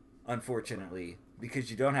 Unfortunately, because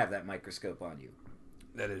you don't have that microscope on you.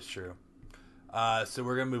 That is true. So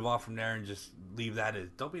we're gonna move on from there and just leave that as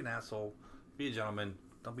don't be an asshole, be a gentleman,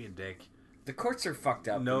 don't be a dick. The courts are fucked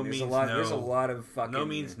up. No and means no. no. There's a lot of fucking. No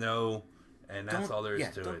means no, and that's all there is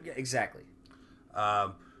to it. Yeah, exactly.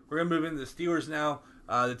 We're gonna move into the Steelers now.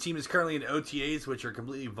 The team is currently in OTAs, which are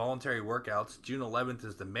completely voluntary workouts. June 11th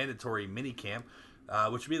is the mandatory mini camp,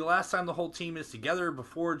 which will be the last time the whole team is together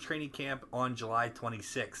before training camp on July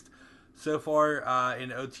 26th. So far in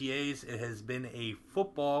OTAs, it has been a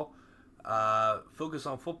football focus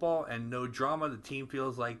on football and no drama. The team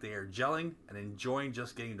feels like they are gelling and enjoying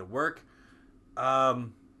just getting to work.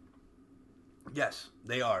 Yes,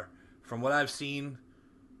 they are. From what I've seen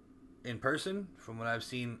in person, from what I've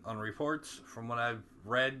seen on reports, from what I've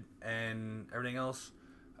read and everything else,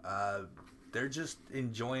 they're just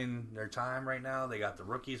enjoying their time right now. They got the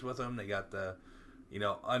rookies with them. They got the,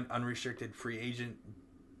 unrestricted free agents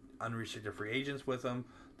with them.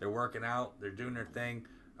 They're working out. They're doing their thing.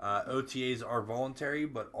 OTAs are voluntary,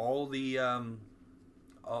 but all the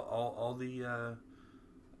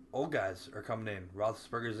old guys are coming in.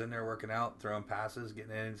 Roethlisberger's in there working out, throwing passes,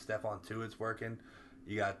 getting in. Stephon Tuitt's working.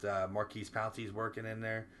 You got Marquise Pouncey's working in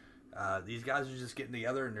there. These guys are just getting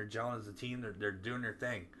together and they're gelling as a team. They're doing their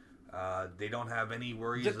thing. They don't have any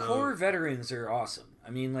worries. The core veterans are awesome. I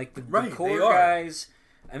mean, like the Right, core they are. guys.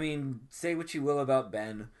 I mean, say what you will about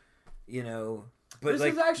Ben, but This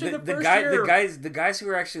like is actually the first guy, year- the guys who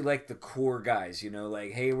are actually like the core guys,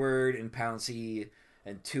 like Hayward and Pouncey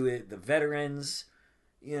and Tuitt, the veterans,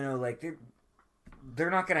 like they're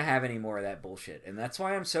not gonna have any more of that bullshit, and that's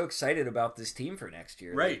why I'm so excited about this team for next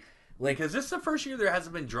year. Right. Like Because this is the first year there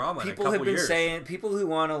hasn't been drama in a people couple have been years. saying, people who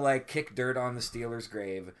want to like kick dirt on the Steelers'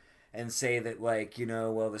 grave and say that like the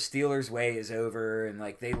Steelers' way is over and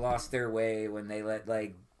like they lost their way when they let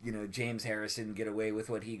like James Harrison get away with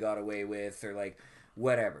what he got away with, or like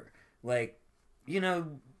whatever. Like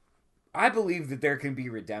I believe that there can be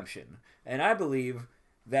redemption, and I believe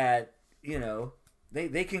that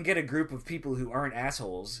they can get a group of people who aren't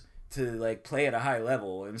assholes to like play at a high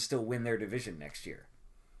level and still win their division next year.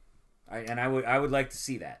 I would like to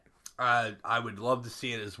see that. I would love to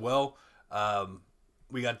see it as well.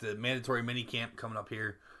 We got the mandatory mini camp coming up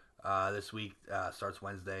here this week. Starts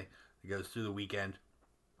Wednesday. It goes through the weekend.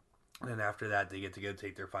 And then after that, they get to go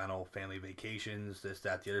take their final family vacations, this,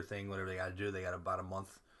 that, the other thing, whatever they got to do. They got about a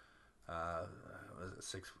month. Was it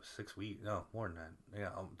 6 weeks? No, more than that. Yeah,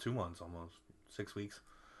 2 months almost. 6 weeks.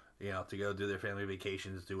 To go do their family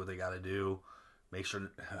vacations, do what they got to do. Make sure,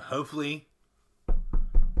 hopefully,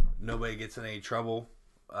 nobody gets in any trouble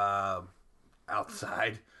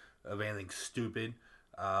outside of anything stupid.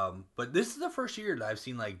 But this is the first year that I've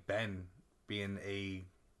seen like Ben being a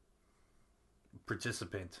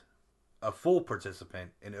participant, a full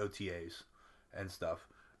participant in OTAs and stuff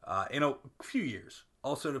in a few years.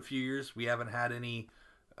 Also in a few years, we haven't had any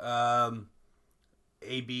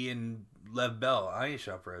AB and Lev Bell. I ain't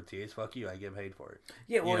shop for OTAs. Fuck you. I get paid for it.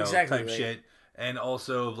 Yeah, well, exactly. Type like, shit. And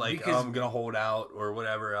also, like, Because- I'm going to hold out or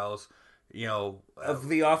whatever else. Of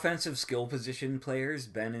the offensive skill position players,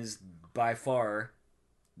 Ben is by far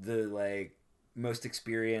the like most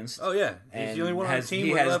experienced. Oh, yeah. He's the only one on the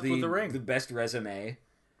team left with the ring. The best resume.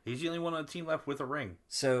 He's the only one on the team left with a ring.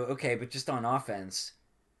 So, okay, but just on offense,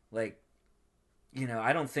 like,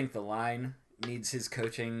 I don't think the line needs his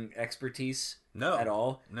coaching expertise No. at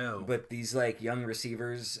all. No. But these, like, young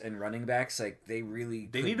receivers and running backs, like, they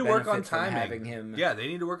They need to work on timing. having him Yeah, they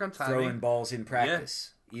need to work on timing. throwing balls in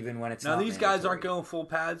practice. even when it's Now not these guys aren't mandatory. going full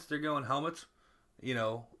pads; they're going helmets. You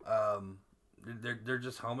know, they're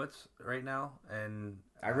just helmets right now. And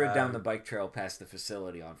I rode down the bike trail past the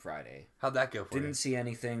facility on Friday. how'd that go for you? Didn't see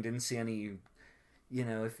anything. Didn't see any. You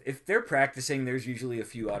know, if they're practicing, there's usually a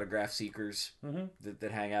few autograph seekers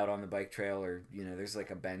that hang out on the bike trail, or you know, there's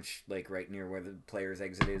like a bench like right near where the players'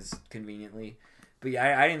 exit is conveniently. But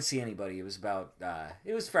yeah, I didn't see anybody. It was about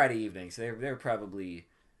it was Friday evening, so they're probably,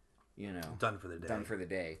 you know, Done for the day. done for the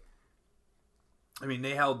day. I mean,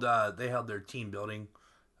 they held their team building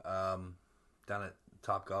down at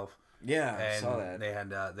Top Golf. Yeah, I And saw that.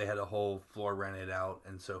 they had a whole floor rented out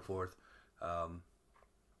and so forth.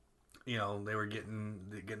 You know, they were getting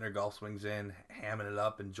their golf swings in, hamming it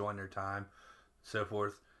up, enjoying their time, so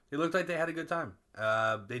forth. It looked like they had a good time.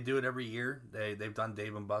 They do it every year. They've done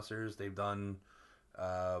Dave and Buster's. They've done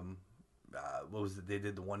what was it? They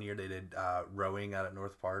did the one year they did rowing out at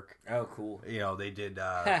North Park. Oh, cool. You know, they did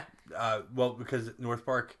well because North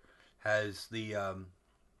Park has the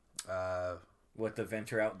What, the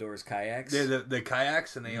Venture Outdoors kayaks? the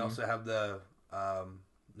kayaks, and they also have the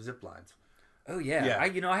zip lines. Oh yeah.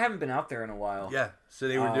 Yeah. I haven't been out there in a while. Yeah, so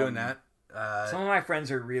they were doing that. Some of my friends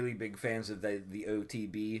are really big fans of the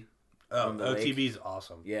OTB. on the lake. OTB's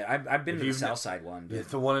awesome. Yeah, I've been If to the you've South Side one. But,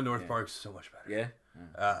 The one in North Park's so much better. yeah.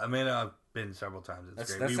 Amanda, I've been several times.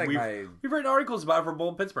 It's great. That's like we've written articles about it for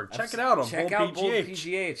Bold Pittsburgh. Check it out on Check Bold out PGH. Bold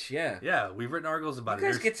PGH. Yeah. Yeah, we've written articles about You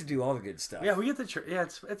it. guys get to do all the good stuff. Yeah, we get the yeah,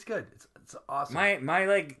 it's good. It's awesome. My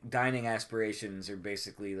like dining aspirations are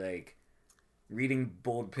basically like reading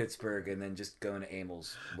Bold Pittsburgh and then just going to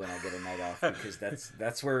Amels when I get a night off, because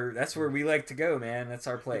that's where we like to go, man. That's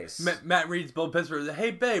our place. Matt reads Bold Pittsburgh.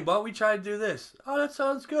 Hey, babe, why don't we try to do this? Oh, that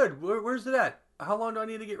sounds good. Where's it at? How long do I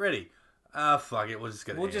need to get ready? Fuck it. We'll just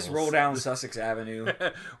go to We'll Amels. just roll down Sussex Avenue.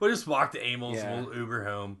 We'll just walk to Amels. Yeah. We'll Uber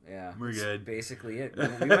home. Yeah, We're that's good. basically it.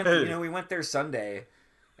 We went, we went there Sunday,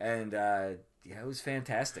 and yeah, it was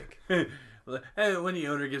fantastic. Hey, when the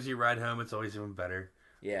owner gives you a ride home, it's always even better.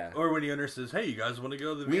 Yeah. Or when the owner says, "Hey, you guys want to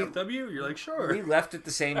go to the VFW?" You're like, "Sure." We left at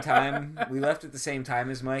the same time. We left at the same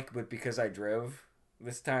time as Mike, but because I drove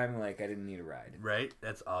this time, like I didn't need a ride. Right?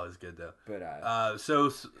 That's always good though. But So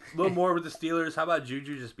a little more with the Steelers. How about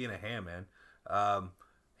Juju just being a ham, man?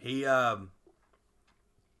 He got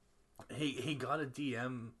a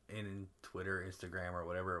DM in Twitter, Instagram, or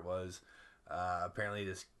whatever it was. Apparently,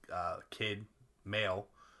 this kid, male,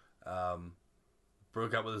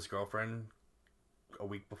 broke up with his girlfriend a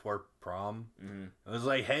week before prom. mm-hmm. It was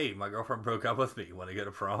like, "Hey, my girlfriend broke up with me. You want to go to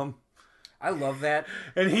prom?" I love that.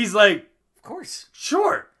 And he's like, Of course.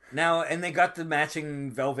 "Sure." Now, and they got the matching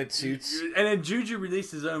velvet suits. And then Juju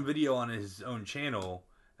released his own video on his own channel,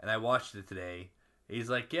 and I watched it today. He's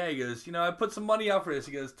like, yeah, he goes, I put some money out for this.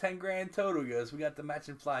 He goes, 10 grand total. He goes, we got the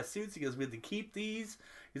matching fly suits. He goes, we had to keep these.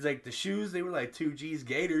 He's like, the shoes, they were like 2G's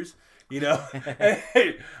Gators,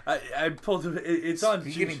 Hey, I pulled it's on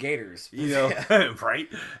Speaking Juju, of Gators. right?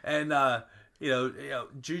 And,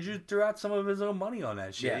 Juju threw out some of his own money on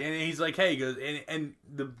that shit. Yeah. And he's like, hey, he goes, and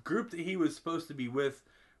the group that he was supposed to be with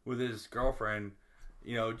his girlfriend,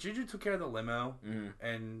 Juju took care of the limo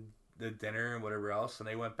and the dinner and whatever else, and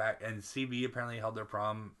they went back, and CB apparently held their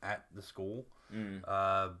prom at the school.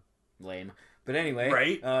 Lame. But anyway.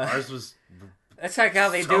 Right? Ours was... That's like how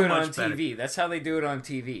they so do it on much better. TV. That's how they do it on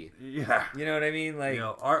TV. Yeah. You know what I mean? Like,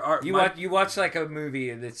 you watch like a movie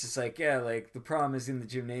and it's just like, yeah, like the prom is in the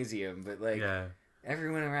gymnasium, but like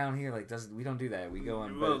everyone around here like we don't do that. We go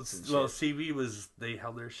on boats and shit. Well, CB they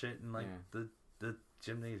held their shit in like the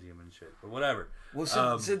gymnasium and shit, but whatever. Well,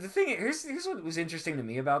 so the thing here's what was interesting to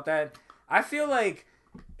me about that. I feel like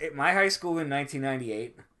at my high school in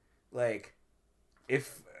 1998, like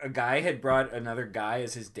if a guy had brought another guy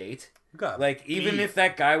as his date, like even if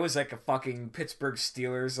that guy was like a fucking Pittsburgh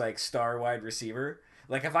Steelers like star wide receiver,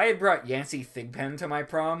 like if I had brought Yancey Thigpen to my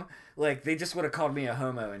prom, like they just would have called me a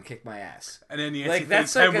homo and kicked my ass. And then Yancey like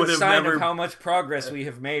that's Thigpen like would a have sign never... of how much progress we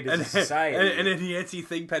have made as a society. And then Yancey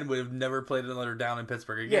Thigpen would have never played another down in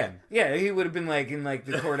Pittsburgh again. Yeah, he would have been like in like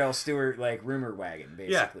the Cordell Stewart like rumor wagon,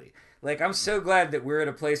 basically. Yeah. Like I'm so glad that we're at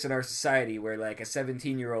a place in our society where like a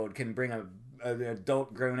 17-year-old can bring an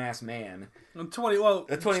adult grown ass man. A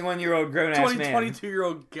 21-year-old grown ass man.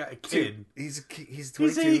 22-year-old kid. He's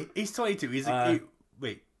 22. He's 22. He's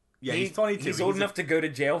he's 22. He's old enough to go to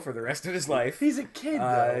jail for the rest of his life. He's a kid,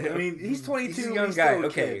 though. I mean, he's 22. He's a young guy.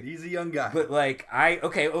 Okay, he's a young guy. But like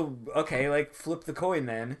like flip the coin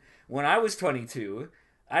then. When I was 22,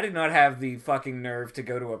 I did not have the fucking nerve to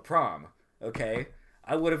go to a prom. Okay,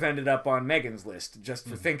 I would have ended up on Megan's list just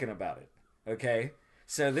for thinking about it. Okay,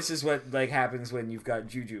 so this is what like happens when you've got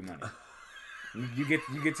Juju money. You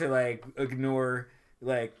get to like ignore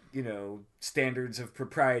like, you know, standards of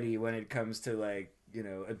propriety when it comes to, like, you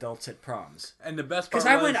know, adults at proms. And the best part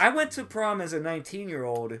Because I went to prom as a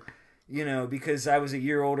 19-year-old, you know, because I was a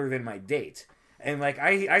year older than my date. And, like,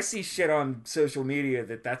 I see shit on social media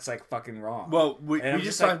that's, like, fucking wrong. Well, we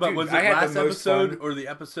just talked about, was it last episode or the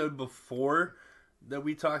episode before that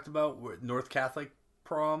we talked about North Catholic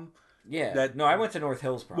prom? Yeah. No, I went to North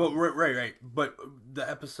Hills prom. Well, right. But the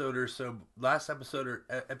episode or so, last episode or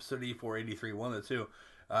episode 84, 83, one of the two,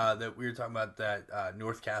 that we were talking about that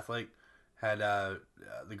North Catholic had,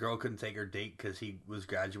 the girl couldn't take her date because he was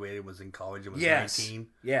graduated, was in college, and was 19.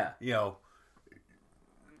 Yeah. You know,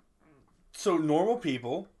 so normal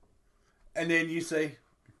people, and then you say,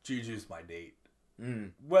 Juju's my date.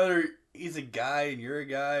 Whether he's a guy and you're a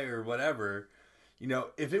guy or whatever, you know,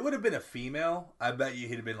 if it would have been a female, I bet you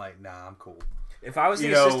he'd have been like, nah, I'm cool. If I was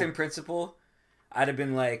the assistant principal, I'd have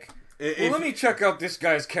been like, well, let me check out this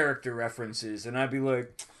guy's character references. And I'd be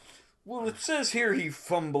like, well, it says here he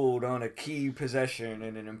fumbled on a key possession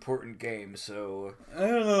in an important game, so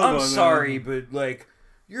I'm sorry, but, like,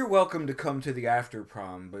 you're welcome to come to the after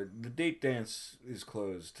prom, but the date dance is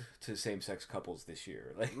closed to same-sex couples this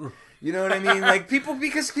year. Like, you know what I mean? Like,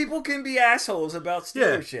 because people can be assholes about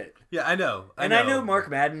Steelers shit. Yeah, I know. I know Mark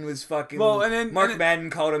Madden was fucking... Well, and then... Madden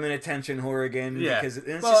called him an attention whore again. Yeah. Because,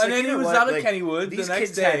 and then he was out of Kennywood the next day.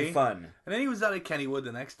 These kids had fun. And then he was out of Kennywood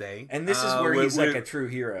the next day. And this is where he's like a true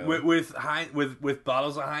hero. With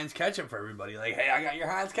bottles of Heinz ketchup for everybody. Like, hey, I got your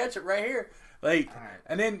Heinz ketchup right here. Like,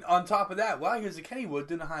 and then on top of that, while he was at Kennywood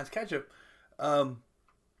doing the Heinz ketchup,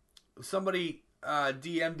 somebody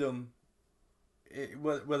DM'd him,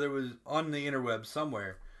 whether it was on the interweb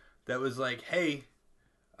somewhere, that was like, hey,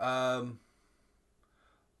 my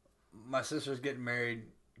sister's getting married.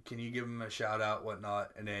 Can you give him a shout out,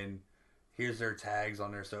 whatnot? And then here's their tags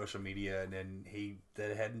on their social media. And then he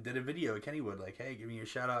did ahead and did a video at Kennywood, like, hey, give me a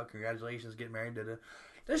shout out. Congratulations, getting married.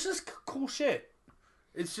 There's just cool shit.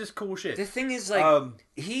 It's just cool shit. The thing is, like,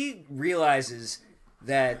 he realizes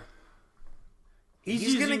that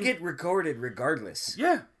he's going to get recorded regardless.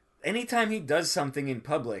 Yeah. Anytime he does something in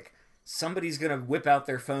public, somebody's going to whip out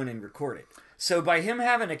their phone and record it. So by him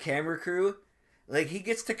having a camera crew, like, he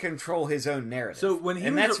gets to control his own narrative. So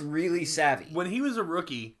that's really savvy. When he was a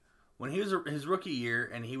rookie, his rookie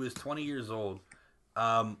year, and he was 20 years old,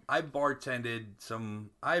 I've bartended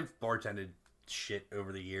shit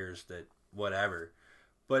over the years that whatever.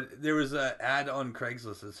 But there was an ad on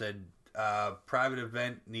Craigslist that said, private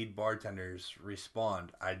event, need bartenders,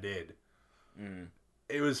 respond. I did.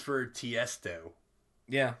 It was for Tiesto.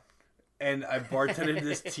 Yeah. And I bartended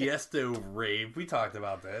this Tiesto rave. We talked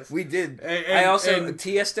about this. We did.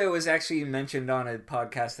 Tiesto was actually mentioned on a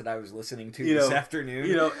podcast that I was listening to this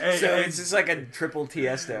afternoon. It's just like a triple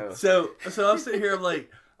Tiesto. So I'm sitting here, I'm like,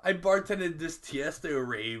 I bartended this Tiesto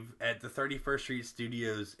rave at the 31st Street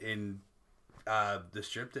Studios in the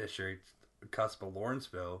Strip District, cusp of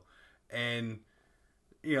Lawrenceville, and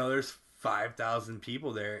there's 5,000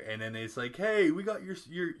 people there, and then it's like, hey, we got your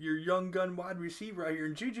young gun wide receiver right here,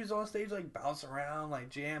 and Juju's on stage, like, bouncing around, like,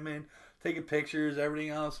 jamming, taking pictures,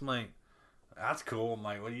 everything else. I'm like, that's cool. I'm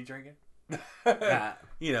like, what are you drinking?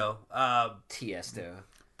 Tiesto.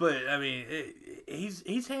 But I mean, he's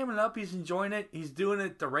hamming up, he's enjoying it, he's doing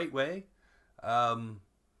it the right way.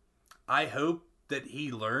 I hope that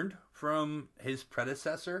he learned from his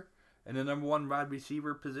predecessor in the number one wide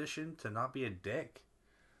receiver position to not be a dick.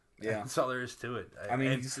 Yeah, that's all there is to it. I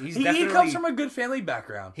mean, he comes from a good family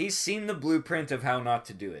background. He's seen the blueprint of how not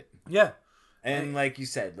to do it. Yeah, and like you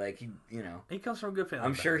said, like he comes from a good family.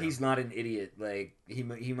 I'm sure he's not an idiot. Like he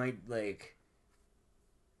might like,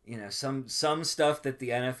 some stuff that the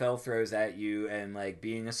NFL throws at you, and like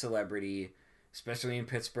being a celebrity, especially in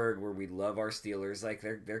Pittsburgh where we love our Steelers, like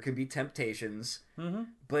there could be temptations. Mm-hmm.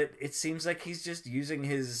 But it seems like he's just using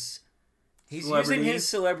his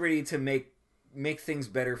celebrity to make things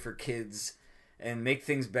better for kids and make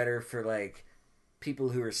things better for like people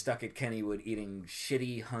who are stuck at Kennywood eating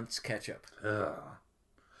shitty Hunt's ketchup. I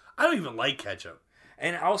don't even like ketchup.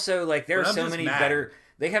 And also, like, there are so many better.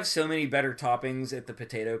 They have so many better toppings at the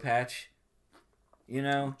Potato Patch.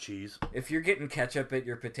 Cheese. If you're getting ketchup at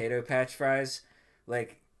your Potato Patch fries,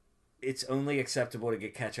 like, it's only acceptable to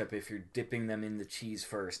get ketchup if you're dipping them in the cheese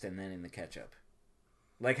first and then in the ketchup.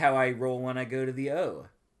 Like how I roll when I go to the O.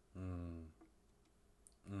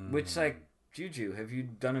 Which, like, Juju, have you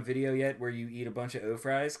done a video yet where you eat a bunch of O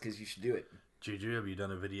fries? Because you should do it. Juju, have you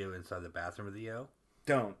done a video inside the bathroom of the O?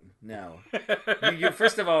 Don't. No.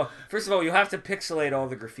 First of all, you'll have to pixelate all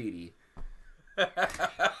the graffiti.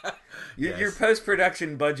 Your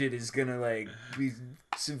post-production budget is gonna, like, be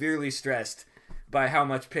severely stressed by how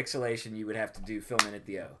much pixelation you would have to do filming at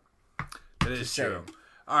the O. That is Just true. saying.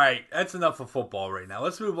 All right, that's enough of football right now.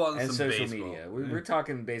 Let's move on to And some social baseball. media. We're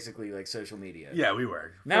talking basically like social media. Yeah, we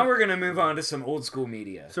were. Now we're gonna move on to some old school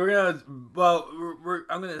media. So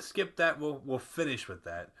I'm gonna skip that. We'll finish with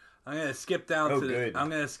that. I'm gonna skip down to. Good. I'm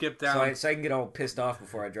gonna skip down. So I can get all pissed off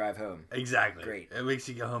before I drive home. Exactly. Great. It makes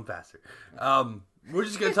you go home faster. We're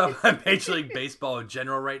just gonna talk about Major League Baseball in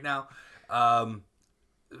general right now. A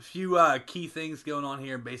few key things going on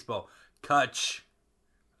here in baseball. Kutch.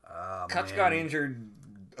 Kutch got injured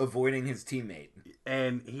avoiding his teammate.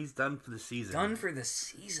 And he's done for the season. Done for the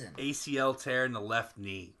season. ACL tear in the left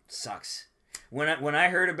knee. Sucks. When I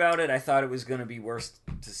heard about it, I thought it was going to be worse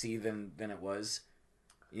to see than it was.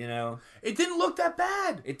 You know, it didn't look that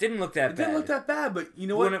bad. It didn't look that bad. But you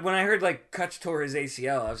know what? When I heard like Kutch tore his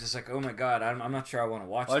ACL, I was just like, oh my god, I'm not sure I want to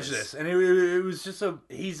watch this. And it was just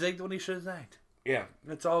he zigged when he should have zagged. Yeah,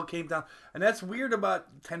 that's all it came down. And that's weird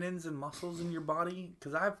about tendons and muscles in your body,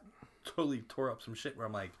 because I've totally tore up some shit where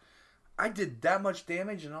I'm like, I did that much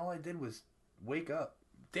damage and all I did was wake up.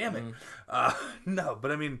 Damn it. No,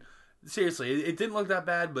 but I mean, seriously, it didn't look that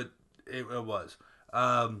bad, but it was.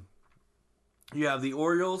 You have the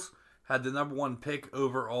Orioles had the number 1 pick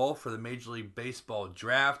overall for the Major League Baseball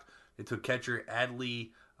draft. They took catcher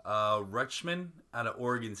Adley Rutschman out of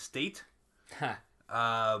Oregon State. Huh.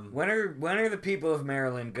 When are the people of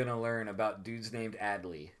Maryland gonna learn about dudes named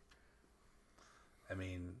Adley? I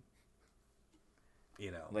mean,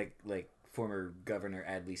 you know, like former Governor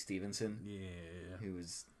Adley Stevenson, who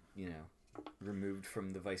was removed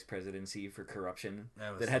from the vice presidency for corruption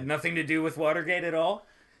that had nothing to do with Watergate at all.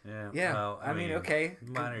 Yeah. Well, I mean, okay,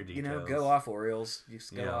 minor details. Go off Orioles. You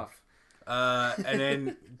just go off. And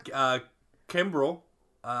then Kimbrel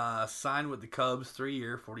signed with the Cubs,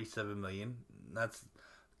 3-year, $47 million. That's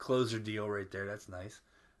closer deal right there. That's nice.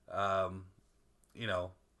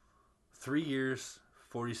 3 years,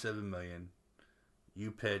 $47 million. You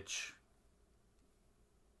pitch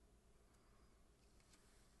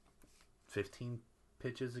 15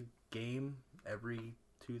 pitches a game every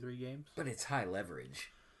 2-3 games. But it's high leverage.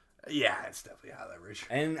 Yeah, it's definitely high leverage.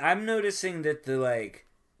 And I'm noticing that the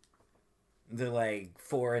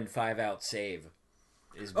 4 and 5 out save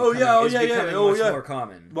is becoming much more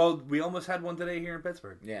common. Well, we almost had one today here in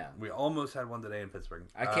Pittsburgh. Yeah. We almost had one today in Pittsburgh.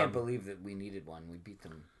 I can't believe that we needed one. We beat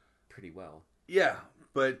them pretty well. Yeah,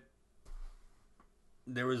 but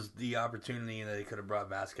there was the opportunity that they could have brought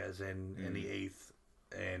Vasquez in the 8th,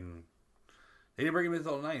 and they didn't bring him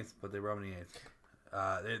until the 9th, but they brought him in the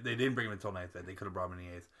 8th. They didn't bring him until 9th, but they could have brought him in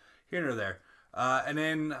the 8th. Here nor there. And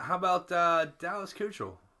then how about Dallas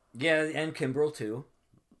Keuchel? Yeah, and Kimbrel too.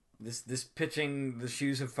 This pitching, the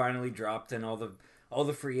shoes have finally dropped, and all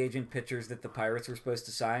the free agent pitchers that the Pirates were supposed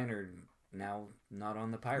to sign are now not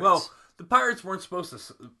on the Pirates. Well, the Pirates weren't supposed to.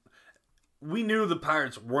 We knew the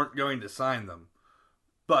Pirates weren't going to sign them,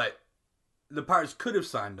 but the Pirates could have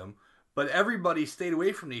signed them. But everybody stayed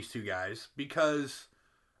away from these two guys because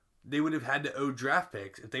they would have had to owe draft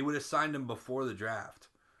picks if they would have signed them before the draft.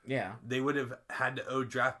 Yeah, they would have had to owe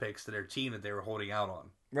draft picks to their team that they were holding out on.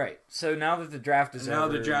 Right. So now that the draft is over, now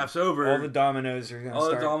the draft's over, all the dominoes are going to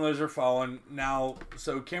start. All the dominoes are falling now.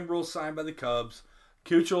 So Kimbrel's signed by the Cubs.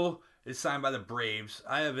 Keuchel is signed by the Braves.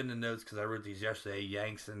 I have in the notes because I wrote these yesterday.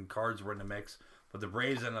 Yanks and Cards were in the mix, but the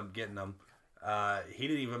Braves ended up getting them. He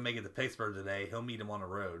didn't even make it to Pittsburgh today. He'll meet him on the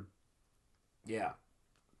road. Yeah.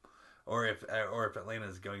 Or if Atlanta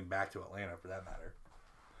is going back to Atlanta for that matter.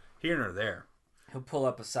 Here nor there. He'll pull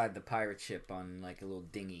up beside the pirate ship on like a little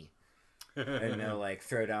dinghy. And they'll like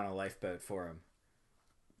throw down a lifeboat for him.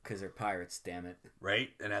 Because they're pirates, damn it. Right?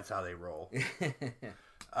 And that's how they roll.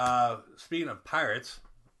 Speaking of pirates,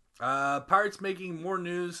 Pirates making more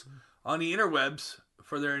news on the interwebs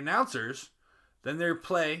for their announcers than their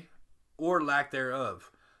play or lack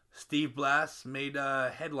thereof. Steve Blass made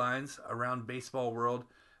headlines around baseball world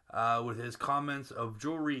with his comments of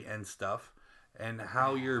jewelry and stuff, and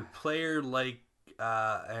how your player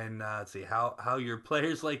how your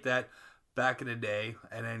players like that back in the day.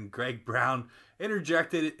 And then Greg Brown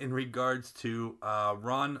interjected in regards to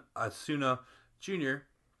Ron Asuna Jr.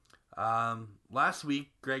 Last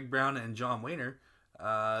week, Greg Brown and John Wehner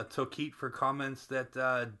took heat for comments that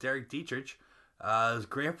Derek Dietrich, his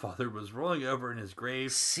grandfather, was rolling over in his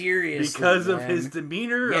grave. Seriously, because of his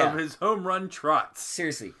demeanor of his home run trots.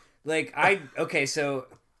 Seriously. So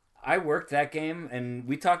I worked that game, and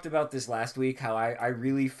we talked about this last week, how I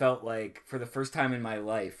really felt like, for the first time in my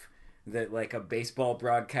life, that like a baseball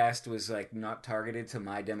broadcast was like not targeted to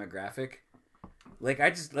my demographic.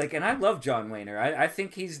 And I love John Wehner. I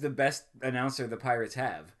think he's the best announcer the Pirates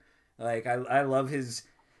have. Like, I love his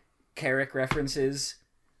Carrick references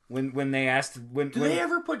when they asked when they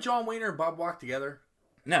ever put John Wayne or Bob Walk together?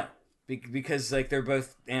 No, because like they're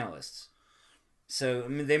both analysts. So I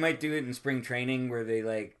mean, they might do it in spring training where they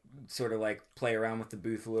like sort of like play around with the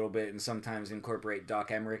booth a little bit and sometimes incorporate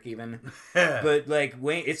Doc Emmerich even. But like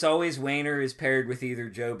Wayne, it's always Wayner is paired with either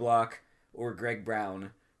Joe Block or Greg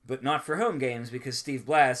Brown, but not for home games because Steve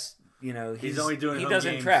Blass, you know, he's only doing he home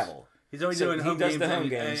doesn't games. travel. He's only doing home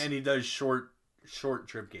games, and he does short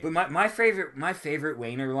trip games. But my favorite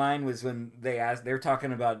Wayner line was when they're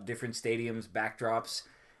talking about different stadiums backdrops.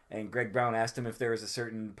 And Greg Brown asked him if there was a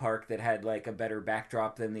certain park that had like a better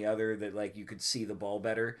backdrop than the other that like you could see the ball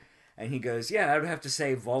better. And he goes, "Yeah, I would have to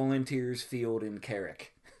say Volunteers Field in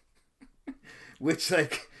Carrick." Which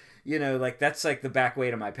like, you know, like that's like the back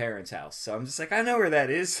way to my parents' house. So I'm just like, I know where that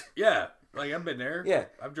is. Yeah. Like I've been there. Yeah.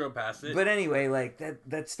 I've drove past it. But anyway, like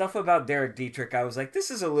that stuff about Derek Dietrich, I was like,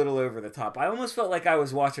 this is a little over the top. I almost felt like I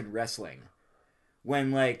was watching wrestling.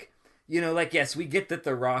 When like, you know, like yes, we get that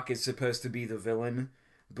The Rock is supposed to be the villain.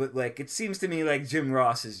 But, like, it seems to me like Jim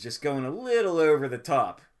Ross is just going a little over the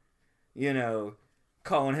top. You know,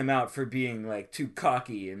 calling him out for being, like, too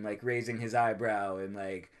cocky and, like, raising his eyebrow and,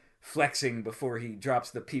 like, flexing before he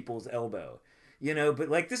drops the people's elbow. You know, but,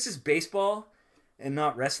 like, this is baseball and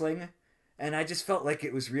not wrestling. And I just felt like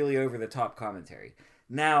it was really over the top commentary.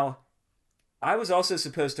 Now, I was also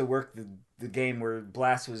supposed to work the game where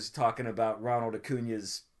Blass was talking about Ronald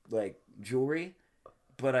Acuna's, like, jewelry.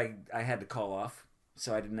 But I had to call off.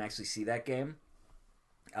 So I didn't actually see that game,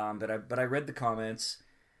 but I read the comments.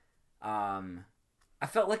 I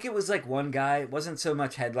felt like it was like one guy. It wasn't so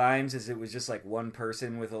much headlines as it was just like one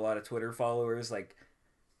person with a lot of Twitter followers like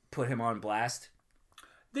put him on blast.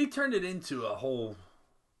 They turned it into a whole.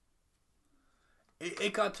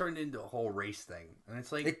 It got turned into a whole race thing, and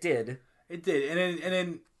it's like it did, and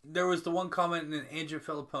then there was the one comment, and then Andrew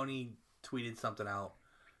Filipponi tweeted something out,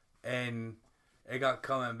 and it got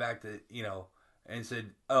coming back to and said,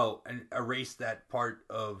 "Oh, and erase that part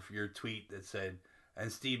of your tweet that said,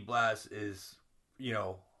 and Steve Blass is,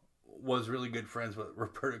 was really good friends with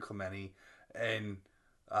Roberto Clemente and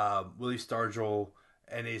Willie Stargell,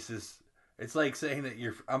 and it's like saying that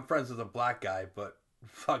I'm friends with a black guy, but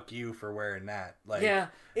fuck you for wearing that." Like, yeah,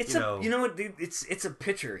 you know what, dude? It's a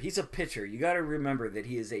pitcher. He's a pitcher. You got to remember that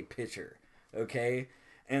he is a pitcher. Okay.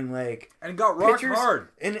 And got rocked hard.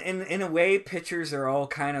 In a way, pitchers are all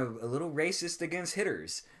kind of a little racist against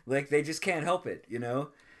hitters. Like they just can't help it, you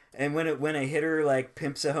know. And when a hitter like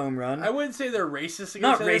pimps a home run, I wouldn't say they're racist.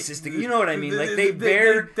 Not racist. You know what I mean? Like they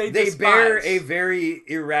bear a very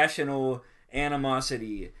irrational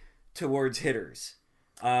animosity towards hitters.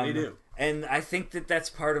 They do. And I think that that's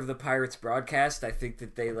part of the Pirates broadcast. I think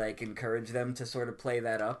that they like encourage them to sort of play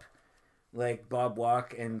that up. Like Bob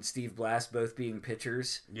Walk and Steve Blass both being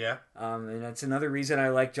pitchers. Yeah. And that's another reason I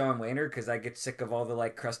like John Wayner, because I get sick of all the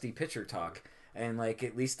like crusty pitcher talk. And like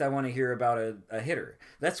at least I want to hear about a hitter.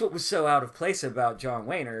 That's what was so out of place about John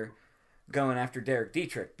Wayner going after Derek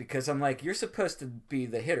Dietrich, because I'm like, you're supposed to be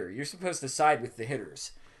the hitter. You're supposed to side with the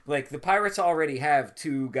hitters. Like the Pirates already have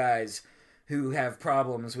two guys who have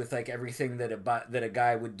problems with like everything that a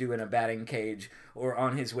guy would do in a batting cage or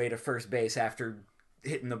on his way to first base after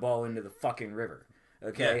hitting the ball into the fucking river.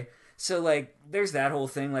 Okay? Yeah. So, like, there's that whole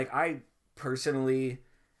thing. Like, I personally,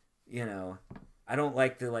 I don't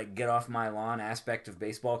like the, like, get off my lawn aspect of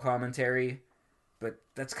baseball commentary, but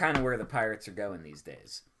that's kind of where the Pirates are going these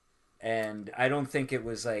days. And I don't think it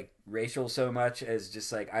was, like, racial so much as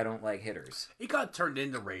just, like, I don't like hitters. It got turned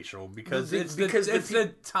into racial because it's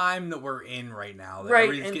the time that we're in right now. That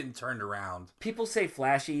everything's getting turned around. People say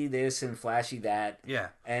flashy this and flashy that. Yeah.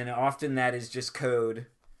 And often that is just code.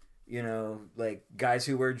 Like, guys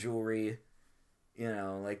who wear jewelry.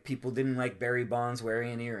 Like, people didn't like Barry Bonds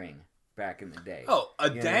wearing an earring back in the day. Oh, a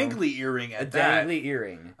dangly earring at that. A dangly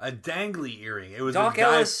earring. A dangly earring. It was Doc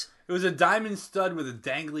Ellis... It was a diamond stud with a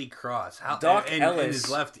dangly cross. Ellis, in his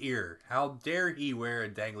left ear. How dare he wear a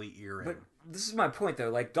dangly earring? But this is my point, though.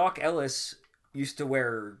 Like, Doc Ellis used to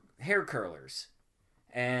wear hair curlers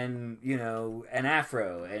and, an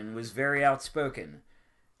afro and was very outspoken.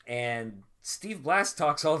 And Steve Blass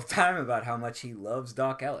talks all the time about how much he loves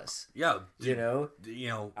Doc Ellis. Yeah.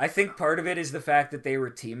 I think part of it is the fact that they were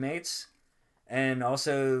teammates. And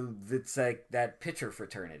also, it's like that pitcher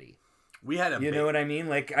fraternity. We had You know what I mean?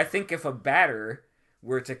 Like, I think if a batter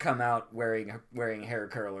were to come out wearing hair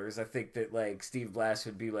curlers, I think that, like, Steve Blass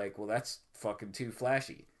would be like, well, that's fucking too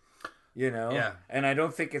flashy. Yeah. And I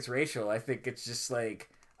don't think it's racial. I think it's just,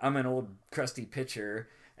 like, I'm an old, crusty pitcher,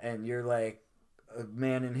 and you're, like, a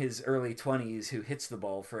man in his early 20s who hits the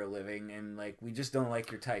ball for a living, and, like, we just don't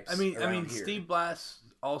like your types. I mean, Steve Blass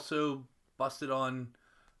also busted on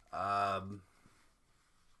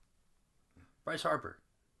Bryce Harper.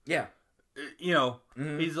 Yeah. You know,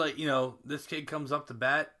 he's like, this kid comes up to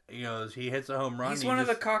bat. He hits a home run. He's one of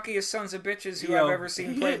the cockiest sons of bitches who you know, I've ever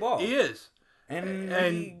seen play ball. He is. And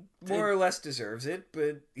he more or less deserves it,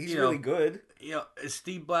 but he's really good.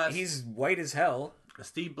 Steve Blass. He's white as hell.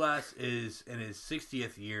 Steve Blass is in his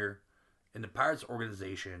 60th year in the Pirates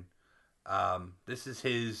organization. This is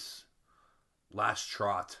his last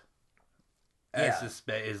trot.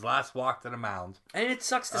 His last walk to the mound. And it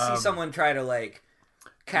sucks to see someone try to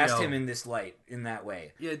cast him in this light in that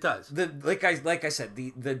way. Yeah, it does. Like I said,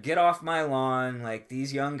 the get off my lawn,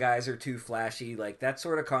 these young guys are too flashy, that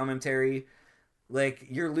sort of commentary,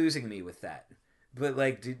 you're losing me with that. But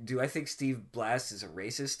do I think Steve Blass is a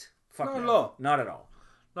racist? Fuck Not no. at all. Not at all.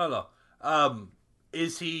 Not at all.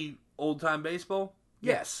 Is he old time baseball?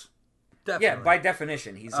 Yes. Definitely. Yeah, by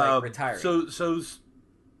definition, he's retiring. So's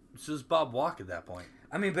Bob Walk at that point.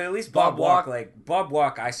 I mean, but at least Bob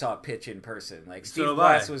Walk, I saw pitch in person. Steve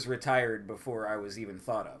Blass was retired before I was even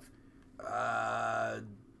thought of.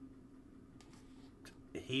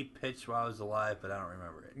 He pitched while I was alive, but I don't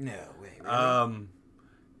remember it. No way. Really?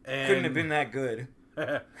 And, couldn't have been that good.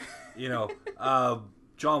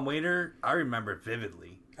 John Wayner, I remember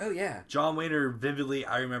vividly. Oh yeah, John Wayner vividly.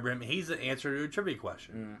 I remember him. He's the answer to a trivia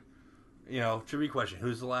question. Trivia question: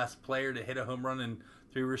 who's the last player to hit a home run in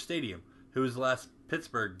Three River Stadium? Who was the last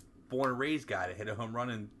Pittsburgh born and raised guy to hit a home run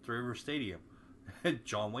in Three River Stadium?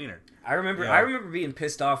 John Wayner. I remember being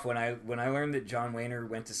pissed off when I learned that John Wayner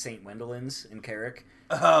went to St. Wendellin's in Carrick.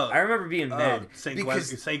 I remember being mad St.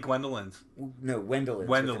 Gwendolyn's. No, Wendellin's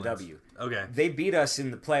with a W. Okay. They beat us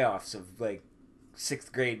in the playoffs of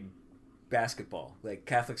 6th grade basketball.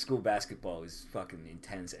 Catholic school basketball was fucking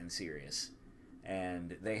intense and serious.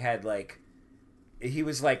 And they had he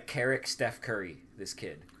was like Carrick Steph Curry, this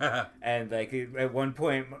kid. And at one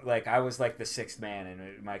point, I was the 6th man,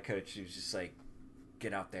 and my coach was just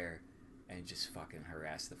get out there and just fucking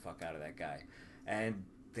harass the fuck out of that guy. And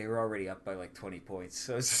they were already up by 20 points,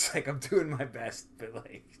 so it's just I'm doing my best, but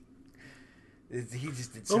he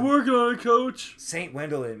just did. I'm working on it, Coach. St.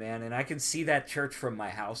 Wendelin, man, and I can see that church from my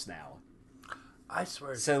house now. I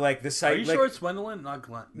swear. So the site. Are you sure it's Wendelin, not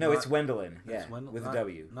Glen? No, it's Wendelin. Yeah, with a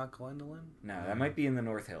W. Not Glendolyn. No, that might be in the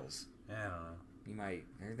North Hills. Yeah, I don't know. You might.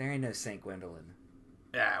 There ain't no St. Gwendolyn.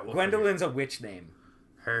 Yeah, Gwendolyn's a witch name.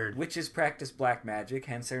 Heard. Witches practice black magic,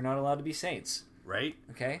 hence they're not allowed to be saints. Right.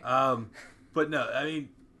 Okay. But no, I mean,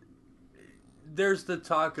 there's the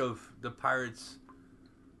talk of the Pirates,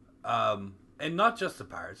 and not just the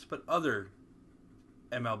Pirates, but other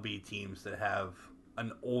MLB teams that have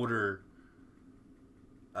an older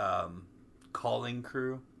calling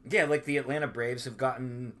crew. Yeah, the Atlanta Braves have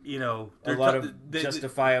gotten a lot of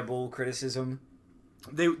justifiable criticism.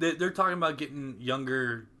 They're talking about getting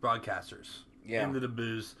younger broadcasters into the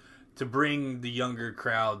booth to bring the younger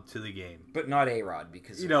crowd to the game, but not A-Rod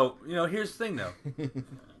because here's the thing though.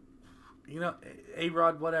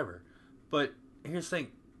 A-Rod, whatever, but here's the thing.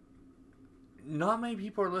 Not many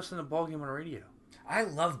people are listening to ball game on the radio. I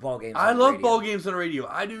love ball games. I love ball games on the radio.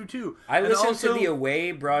 I do too. I listen to the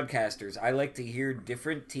away broadcasters. I like to hear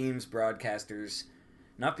different teams' broadcasters.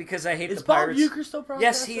 Not because I hate the Pirates. Is Bob Uecker still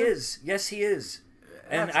broadcasting? Yes, he is.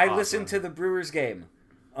 And I listen to the Brewers game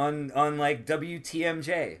on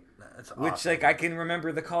WTMJ. That's which awesome. I can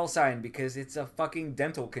remember the call sign because it's a fucking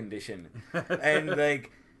dental condition. And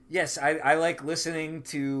yes, I like listening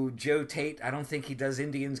to Joe Tate. I don't think he does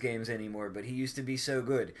Indians games anymore, but he used to be so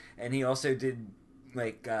good. And he also did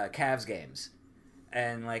Cavs games.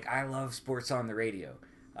 And I love sports on the radio.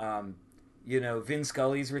 Vin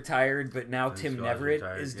Scully's retired, but now Tim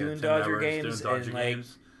Neverett is doing Dodger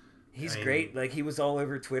games. He's great. He was all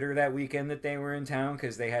over Twitter that weekend that they were in town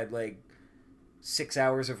because they had 6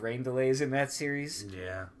 hours of rain delays in that series.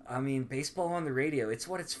 Yeah. I mean, baseball on the radio, it's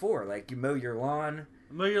what it's for. You mow your lawn.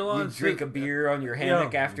 You drink a beer on your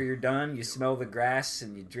hammock after you're done. You smell the grass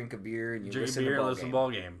and you drink a beer and you listen to the ball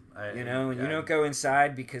game. You don't go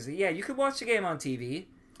inside because, you could watch the game on TV,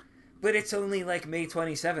 but it's only May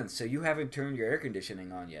 27th, so you haven't turned your air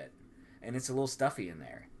conditioning on yet. And it's a little stuffy in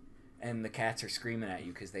there. And the cats are screaming at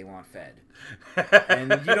you because they want fed. And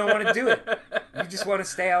you don't want to do it. You just want to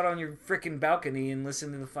stay out on your freaking balcony and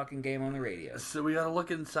listen to the fucking game on the radio. So we got to look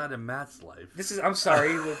inside of Matt's life. I'm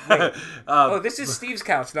sorry. Wait. This is Steve's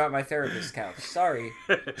couch, not my therapist's couch. Sorry.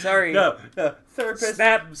 No, therapist.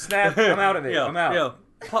 Snap. I'm out of it. I'm out.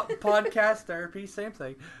 Podcast, therapy, same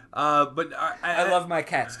thing. But I love my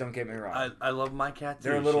cats, don't get me wrong. I love my cat too.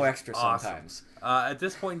 They're a little extra awesome. Sometimes. At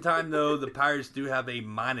this point in time, though, the Pirates do have a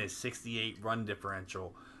minus 68 run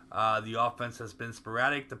differential The offense has been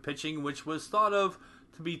sporadic. The pitching, which was thought of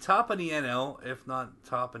to be top in the NL, if not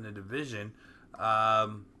top in the division,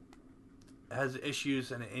 has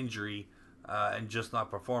issues and an injury and just not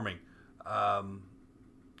performing.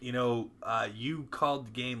 You called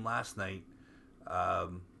the game last night.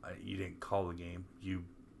 You didn't call the game. You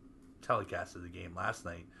telecasted the game last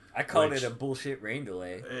night. I called it a bullshit rain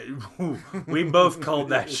delay. We both called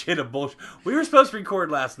that shit a bullshit. We were supposed to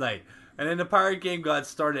record last night, and then the Pirate game got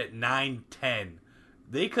started at 9:10.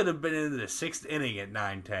 They could have been in the 6th inning at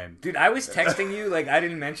 9:10. Dude, I was texting you, like, I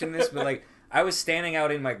didn't mention this, but, like, I was standing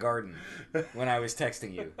out in my garden when I was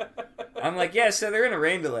texting you. I'm like, yeah, so they're in a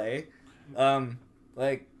rain delay.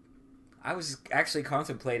 Like, I was actually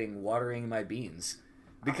contemplating watering my beans.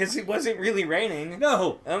 Because it wasn't really raining.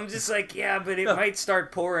 No. I'm just like, yeah, but it might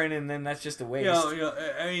start pouring, and then that's just a waste.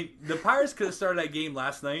 I mean, the Pirates could have started that game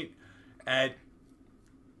last night at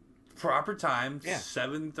proper time,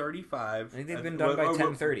 7:35. I think they've been done by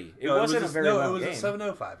 10:30. It wasn't a very long game. It was a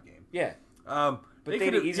 7:05 game. Yeah. But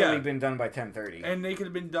they'd easily been done by 10:30. And they could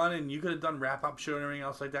have been done, and you could have done wrap-up show and everything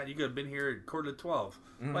else like that. You could have been here at 11:45,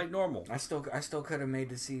 like normal. I still could have made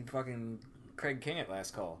to see fucking Craig King at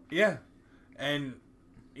last call. Yeah. And...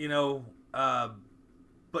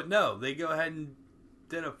 but no, they go ahead and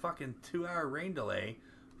did a fucking 2-hour rain delay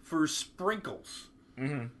for sprinkles.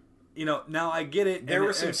 Mm-hmm. Now I get it. There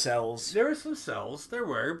were some cells. There were some cells. There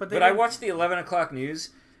were, but I watched the 11 o'clock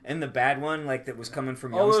news, and the bad one, like that was coming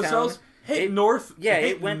from Youngstown. Those cells hit north. Yeah,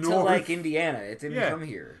 it went to like Indiana. It didn't come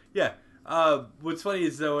here. Yeah. What's funny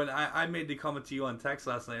is though, and I made the comment to you on text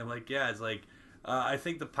last night. I'm like, yeah, it's like. I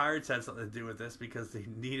think the Pirates had something to do with this because they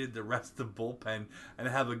needed to rest the bullpen and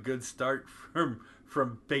have a good start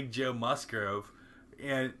from Big Joe Musgrove,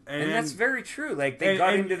 and that's very true. Like they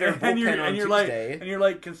got into their bullpen on Tuesday, and you're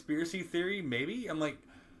like conspiracy theory, maybe. I'm like,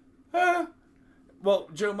 well,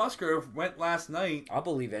 Joe Musgrove went last night. I'll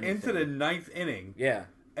believe anything. Into the 9th inning. Yeah,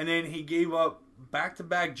 and then he gave up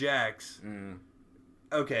back-to-back jacks.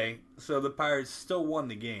 Okay, so the Pirates still won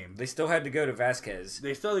the game. They still had to go to Vasquez.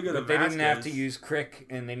 They still had to go to Vasquez. They didn't have to use Crick,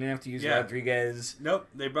 and they didn't have to use Rodriguez. Nope,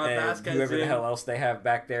 they brought Vasquez whoever the hell else they have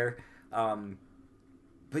back there.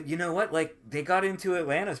 But you know what? Like, they got into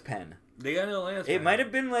Atlanta's pen. It might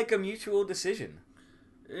have been like a mutual decision.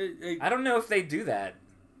 I don't know if they do that.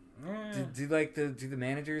 Do the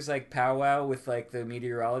managers like powwow with like the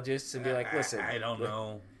meteorologists and be like, listen? I don't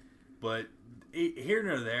know, but here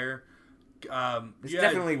nor there. It's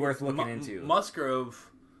definitely worth looking into. Musgrove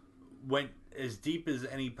went as deep as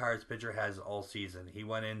any Pirates pitcher has all season. He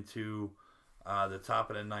went into the top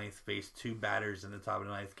of the 9th, faced 2 batters in the top of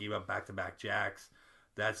the 9th, gave up back-to-back jacks.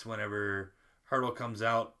 That's whenever Hurdle comes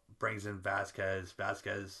out, brings in Vasquez.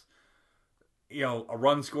 Vasquez, a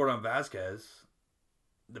run scored on Vasquez.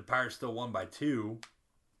 The Pirates still won by 2,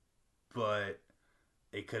 but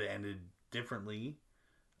it could have ended differently.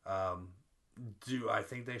 Do I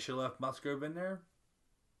think they should have left Musgrove in there?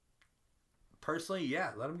 Personally,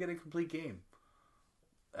 yeah. Let him get a complete game.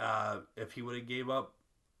 If he would have gave up,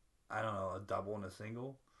 I don't know, a double and a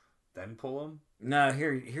single, then pull him. No,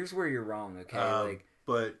 here's where you're wrong. Okay,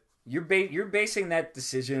 but you're basing that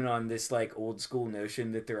decision on this like old school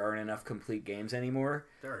notion that there aren't enough complete games anymore.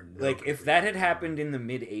 There are no like if that had happened in the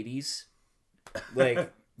mid '80s,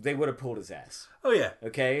 like they would have pulled his ass. Oh yeah.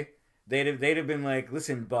 Okay, they'd have been like,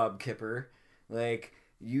 listen, Bob Kipper. Like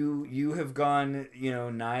you have gone,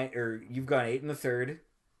 9 or you've gone 8 1/3,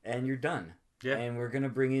 and you're done. Yeah. And we're gonna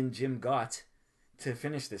bring in Jim Gott to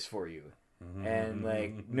finish this for you. And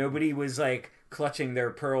like nobody was like clutching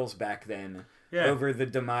their pearls back then over the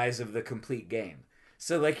demise of the complete game.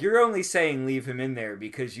 So like you're only saying leave him in there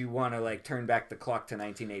because you want to like turn back the clock to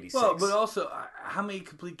 1986. Well, but also how many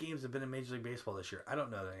complete games have been in Major League Baseball this year? I don't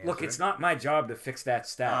know the answer. Look, it's not my job to fix that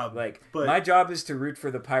stat. But my job is to root for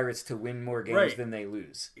the Pirates to win more games than they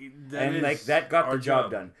lose. That got the job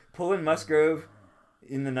done. Pulling Musgrove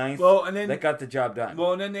in the 9th. Well, and then that got the job done.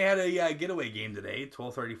 Well, and then they had a getaway game today,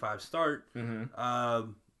 12:35 start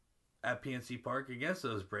at PNC Park against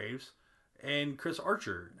those Braves. And Chris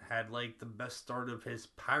Archer had like the best start of his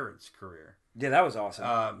Pirates career. Yeah, that was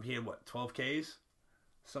awesome. He had 12 Ks?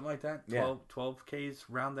 Something like that? 12 Ks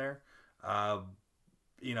around there.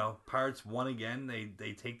 Pirates won again.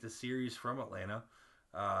 They take the series from Atlanta.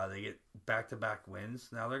 They get back-to-back wins.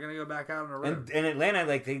 Now they're going to go back out on a road. And Atlanta,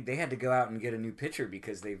 like they had to go out and get a new pitcher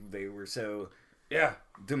because they were so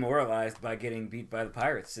demoralized by getting beat by the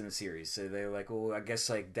Pirates in the series. So they were like, well, I guess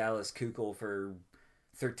like Dallas Keuchel for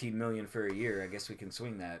 $13 million for a year. I guess we can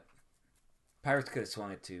swing that. Pirates could have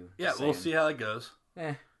swung it too. Yeah, we'll see how it goes.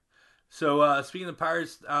 So speaking of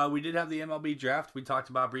Pirates, we did have the MLB draft. We talked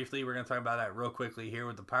about briefly. We're going to talk about that real quickly here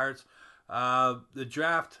with the Pirates. The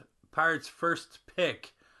draft, Pirates' first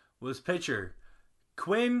pick was pitcher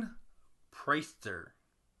Quinn Priester.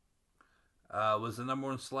 Was the number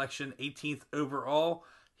one selection, 18th overall.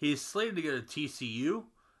 He is slated to go to TCU,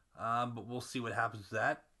 but we'll see what happens to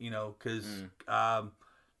that. Because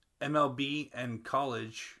MLB and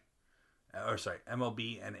MLB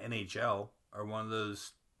and NHL are one of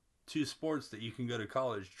those two sports that you can go to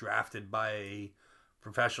college drafted by a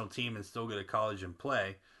professional team and still go to college and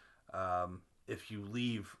play. If you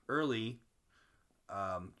leave early,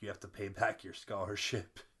 you have to pay back your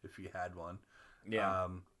scholarship if you had one. Yeah.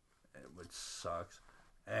 Which sucks.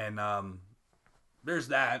 And there's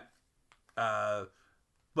that.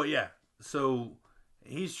 But yeah, so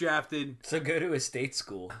he's drafted. So go to a state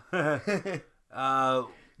school. uh,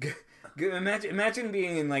 Imagine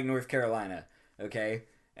being in like North Carolina, okay?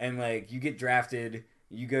 And like you get drafted,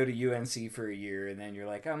 you go to UNC for a year, and then you're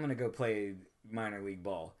like, I'm gonna go play minor league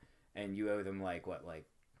ball, and you owe them like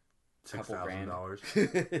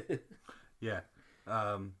 $6,000. Yeah.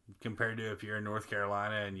 Compared to if you're in North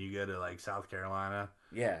Carolina and you go to like South Carolina.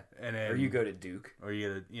 Yeah. And then, or you go to Duke. Or you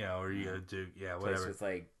go to Duke. Yeah, whatever. Place with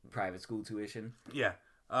like private school tuition. Yeah.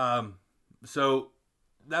 So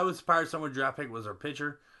that was Pirates' number one draft pick, was our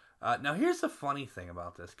pitcher. Now here's the funny thing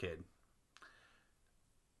about this kid.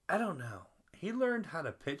 I don't know. He learned how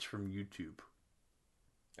to pitch from YouTube.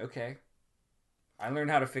 Okay. I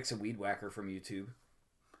learned how to fix a weed whacker from YouTube.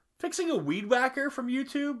 Fixing a weed whacker from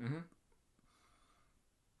YouTube? Mm-hmm.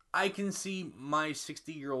 I can see my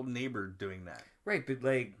 60-year-old neighbor doing that. Right, but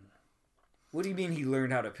like, what do you mean he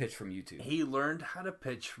learned how to pitch from YouTube? He learned how to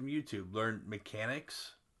pitch from YouTube. Learned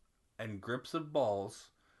mechanics and grips of balls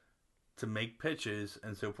to make pitches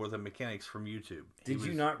and so forth, and mechanics from YouTube. Did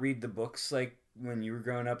you not read the books like when you were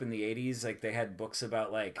growing up in the 80s? Like they had books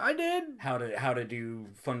about like I did how to do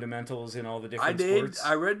fundamentals in all the different I did. sports?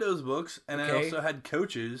 I read those books, and Okay. I also had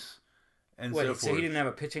coaches and Wait, so so forth. he didn't have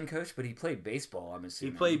a pitching coach, but he played baseball, I'm He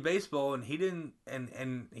assuming. played baseball, and he didn't,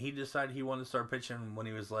 and he decided he wanted to start pitching when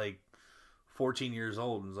he was like 14 years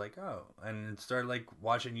old, and was like, oh, and started like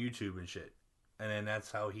watching YouTube and shit, and then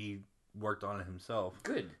that's how he worked on it himself.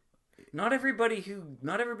 Good. Not everybody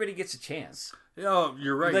gets a chance.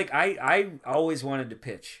 You're right. Like I always wanted to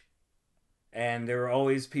pitch. And there were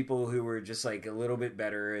always people who were just like a little bit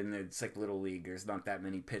better, and it's like Little League. There's not that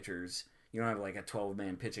many pitchers. You don't have like a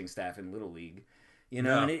 12-man pitching staff in Little League.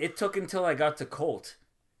 No. And it took until I got to Colt,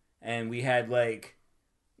 and we had like,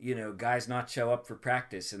 guys not show up for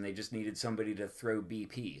practice, and they just needed somebody to throw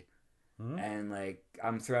BP. Hmm? And like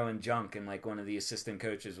I'm throwing junk, and like one of the assistant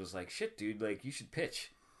coaches was like, "Shit, dude, like you should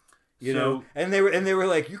pitch." And they were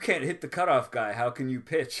like, "You can't hit the cutoff guy. How can you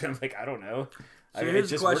pitch?" I'm like, "I don't know." So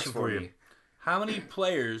here's a question for you: how many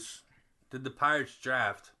players did the Pirates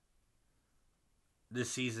draft this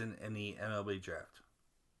season in the MLB draft?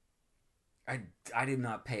 I did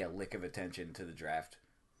not pay a lick of attention to the draft.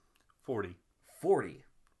 40. 40.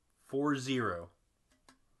 40.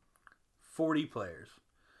 40 players.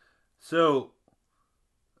 So,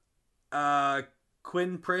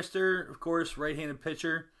 Quinn Priester, of course, right-handed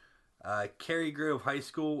pitcher. Cary Grove High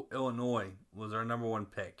School, Illinois, was our number one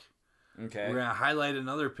pick. Okay. We're going to highlight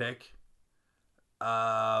another pick.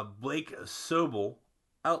 Blake Sobel,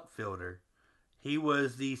 outfielder. He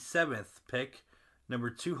was the 7th pick, number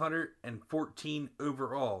 214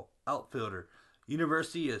 overall, outfielder.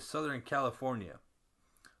 University of Southern California.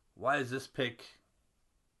 Why is this pick...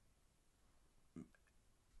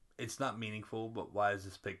 It's not meaningful, but why does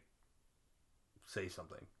this pick say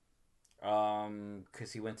something?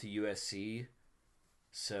 Because he went to USC,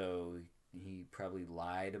 so he probably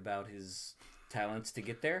lied about his talents to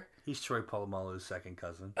get there. He's Troy Polamalu's second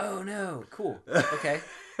cousin. Oh no, cool. Okay,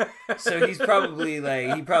 so he's probably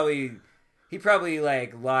like he probably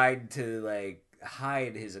like lied to like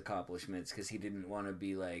hide his accomplishments because he didn't want to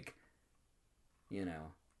be like,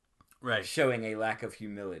 right, showing a lack of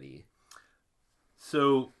humility.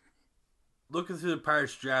 So, looking through the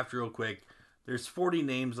Pirates draft real quick, there's 40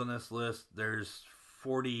 names on this list. There's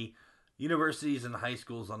 40 universities and high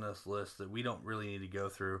schools on this list that we don't really need to go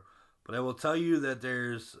through. But I will tell you that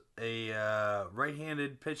there's a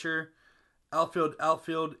right-handed pitcher, outfield,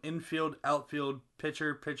 infield, outfield,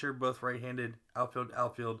 pitcher, both right-handed,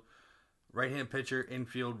 outfield, right-hand pitcher,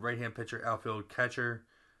 infield, right-hand pitcher, outfield, catcher.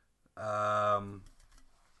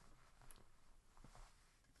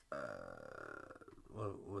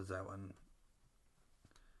 What was that one?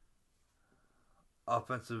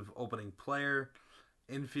 Offensive opening player,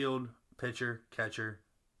 infield, pitcher, catcher,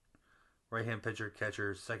 right-hand pitcher,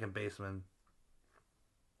 catcher, second baseman.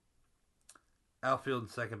 outfield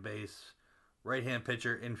and second base, right-hand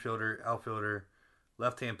pitcher, infielder, outfielder,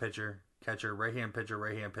 left-hand pitcher, catcher, right-hand pitcher,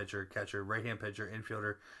 catcher, right-hand pitcher,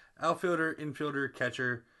 infielder, outfielder, infielder,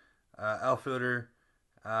 catcher, outfielder,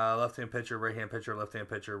 left-hand pitcher, right-hand pitcher,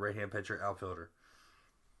 right-hand pitcher, outfielder.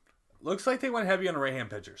 Looks like they went heavy on the right-hand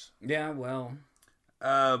pitchers. Yeah, well.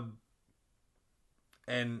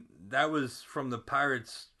 And that was from the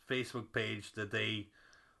Pirates Facebook page that they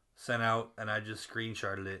sent out, and I just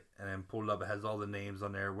screenshotted it and then pulled it up. It has all the names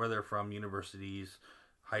on there, where they're from, universities,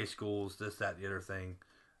 high schools, this, that, the other thing.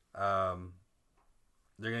 They're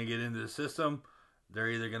going to get into the system. They're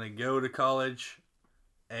either going to go to college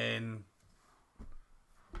and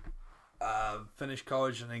finish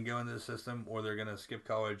college and then go into the system, or they're going to skip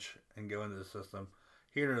college and go into the system.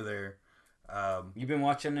 Here or there. You've been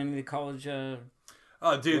watching any of the college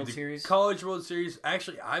World Series? College World Series.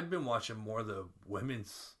 Actually, I've been watching more of the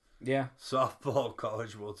women's softball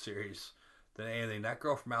College World Series than anything. That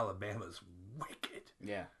girl from Alabama is wicked.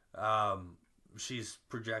 Yeah. She's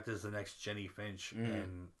projected as the next Jenny Finch,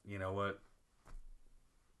 and you know what?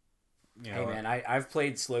 Hey man, I've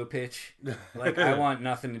played slow pitch. Like I want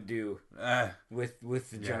nothing to do with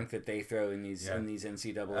the junk that they throw in these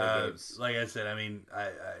NCAA games. Like I said, I mean,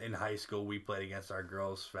 in high school we played against our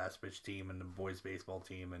girls' fast pitch team and the boys' baseball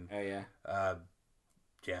team, and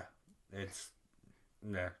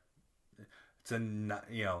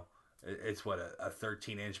it's what a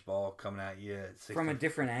 13-inch ball coming at you from a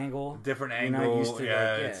different angle. Different angle. You're not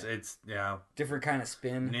used to it's different kind of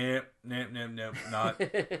spin. Nope, not.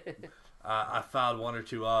 I fouled one or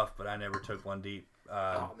two off, but I never took one deep.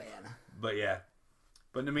 Oh man. But yeah.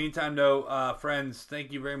 But in the meantime, though, friends,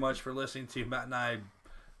 thank you very much for listening to Matt and I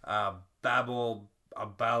babble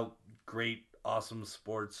about great, awesome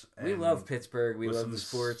sports. We love Pittsburgh. We love the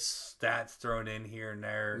sports. Stats thrown in here and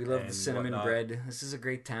there. We love the cinnamon bread. This is a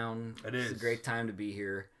great town. It's a great time to be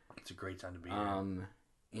here. It's a great time to be here.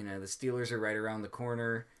 You know, the Steelers are right around the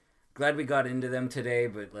corner. Glad we got into them today,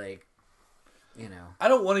 but like, you know, I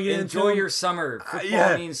don't want to get enjoy your summer.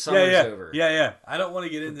 Football means summer's over. Yeah. I don't want to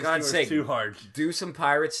get into God's sake, too hard. Do some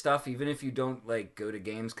Pirate stuff, even if you don't like go to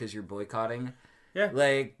games because you're boycotting. Yeah,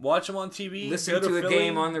 like watch them on TV. Listen to a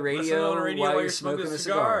game on the radio while you're smoking a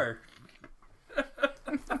cigar.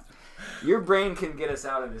 Your brain can get us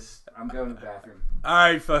out of this. I'm going to the bathroom. All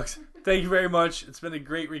right, folks. Thank you very much. It's been a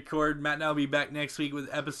great record. Matt and I will be back next week with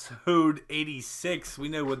episode 86. We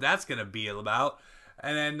know what that's going to be about.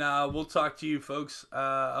 And then we'll talk to you folks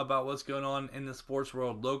about what's going on in the sports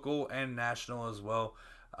world, local and national as well.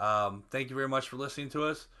 Thank you very much for listening to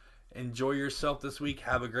us. Enjoy yourself this week.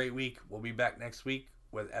 Have a great week. We'll be back next week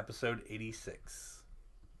with episode 86.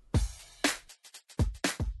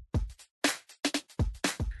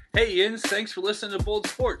 Hey, Yins. Thanks for listening to Bold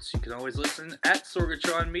Sports. You can always listen at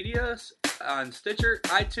Sorgatron Media on Stitcher,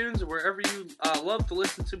 iTunes, or wherever you love to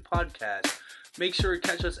listen to podcasts. Make sure to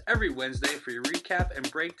catch us every Wednesday for your recap and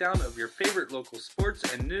breakdown of your favorite local sports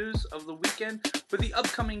and news of the weekend with the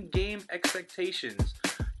upcoming game expectations.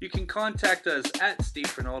 You can contact us at Steve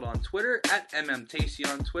Fernald on Twitter, at MMTacey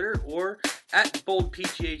on Twitter, or at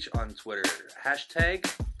BoldPGH on Twitter.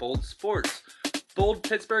 Hashtag Bold Sports. Bold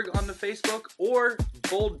Pittsburgh on the Facebook or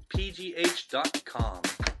boldpgh.com.